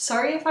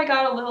 Sorry if I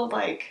got a little,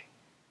 like,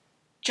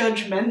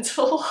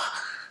 judgmental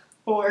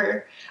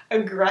or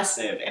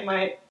aggressive in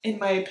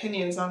my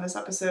opinions on this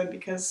episode,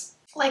 because,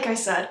 like I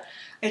said,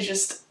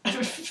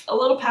 I'm a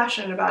little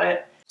passionate about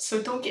it,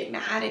 so don't get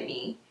mad at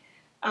me.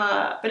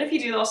 But if you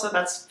do, also,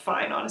 that's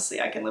fine, honestly.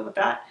 I can live with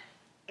that.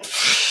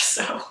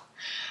 So,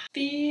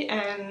 the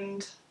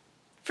end.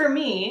 For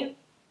me,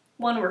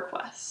 one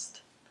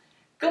request.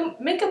 Go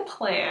make a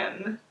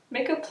plan.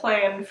 Make a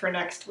plan for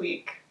next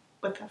week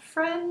with a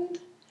friend,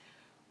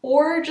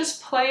 or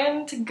just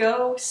plan to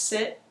go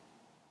sit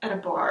at a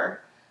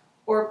bar,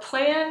 or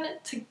plan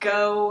to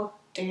go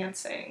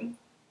dancing.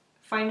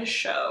 Find a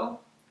show,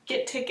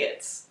 get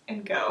tickets,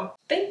 and go.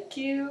 Thank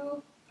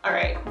you. All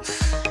right.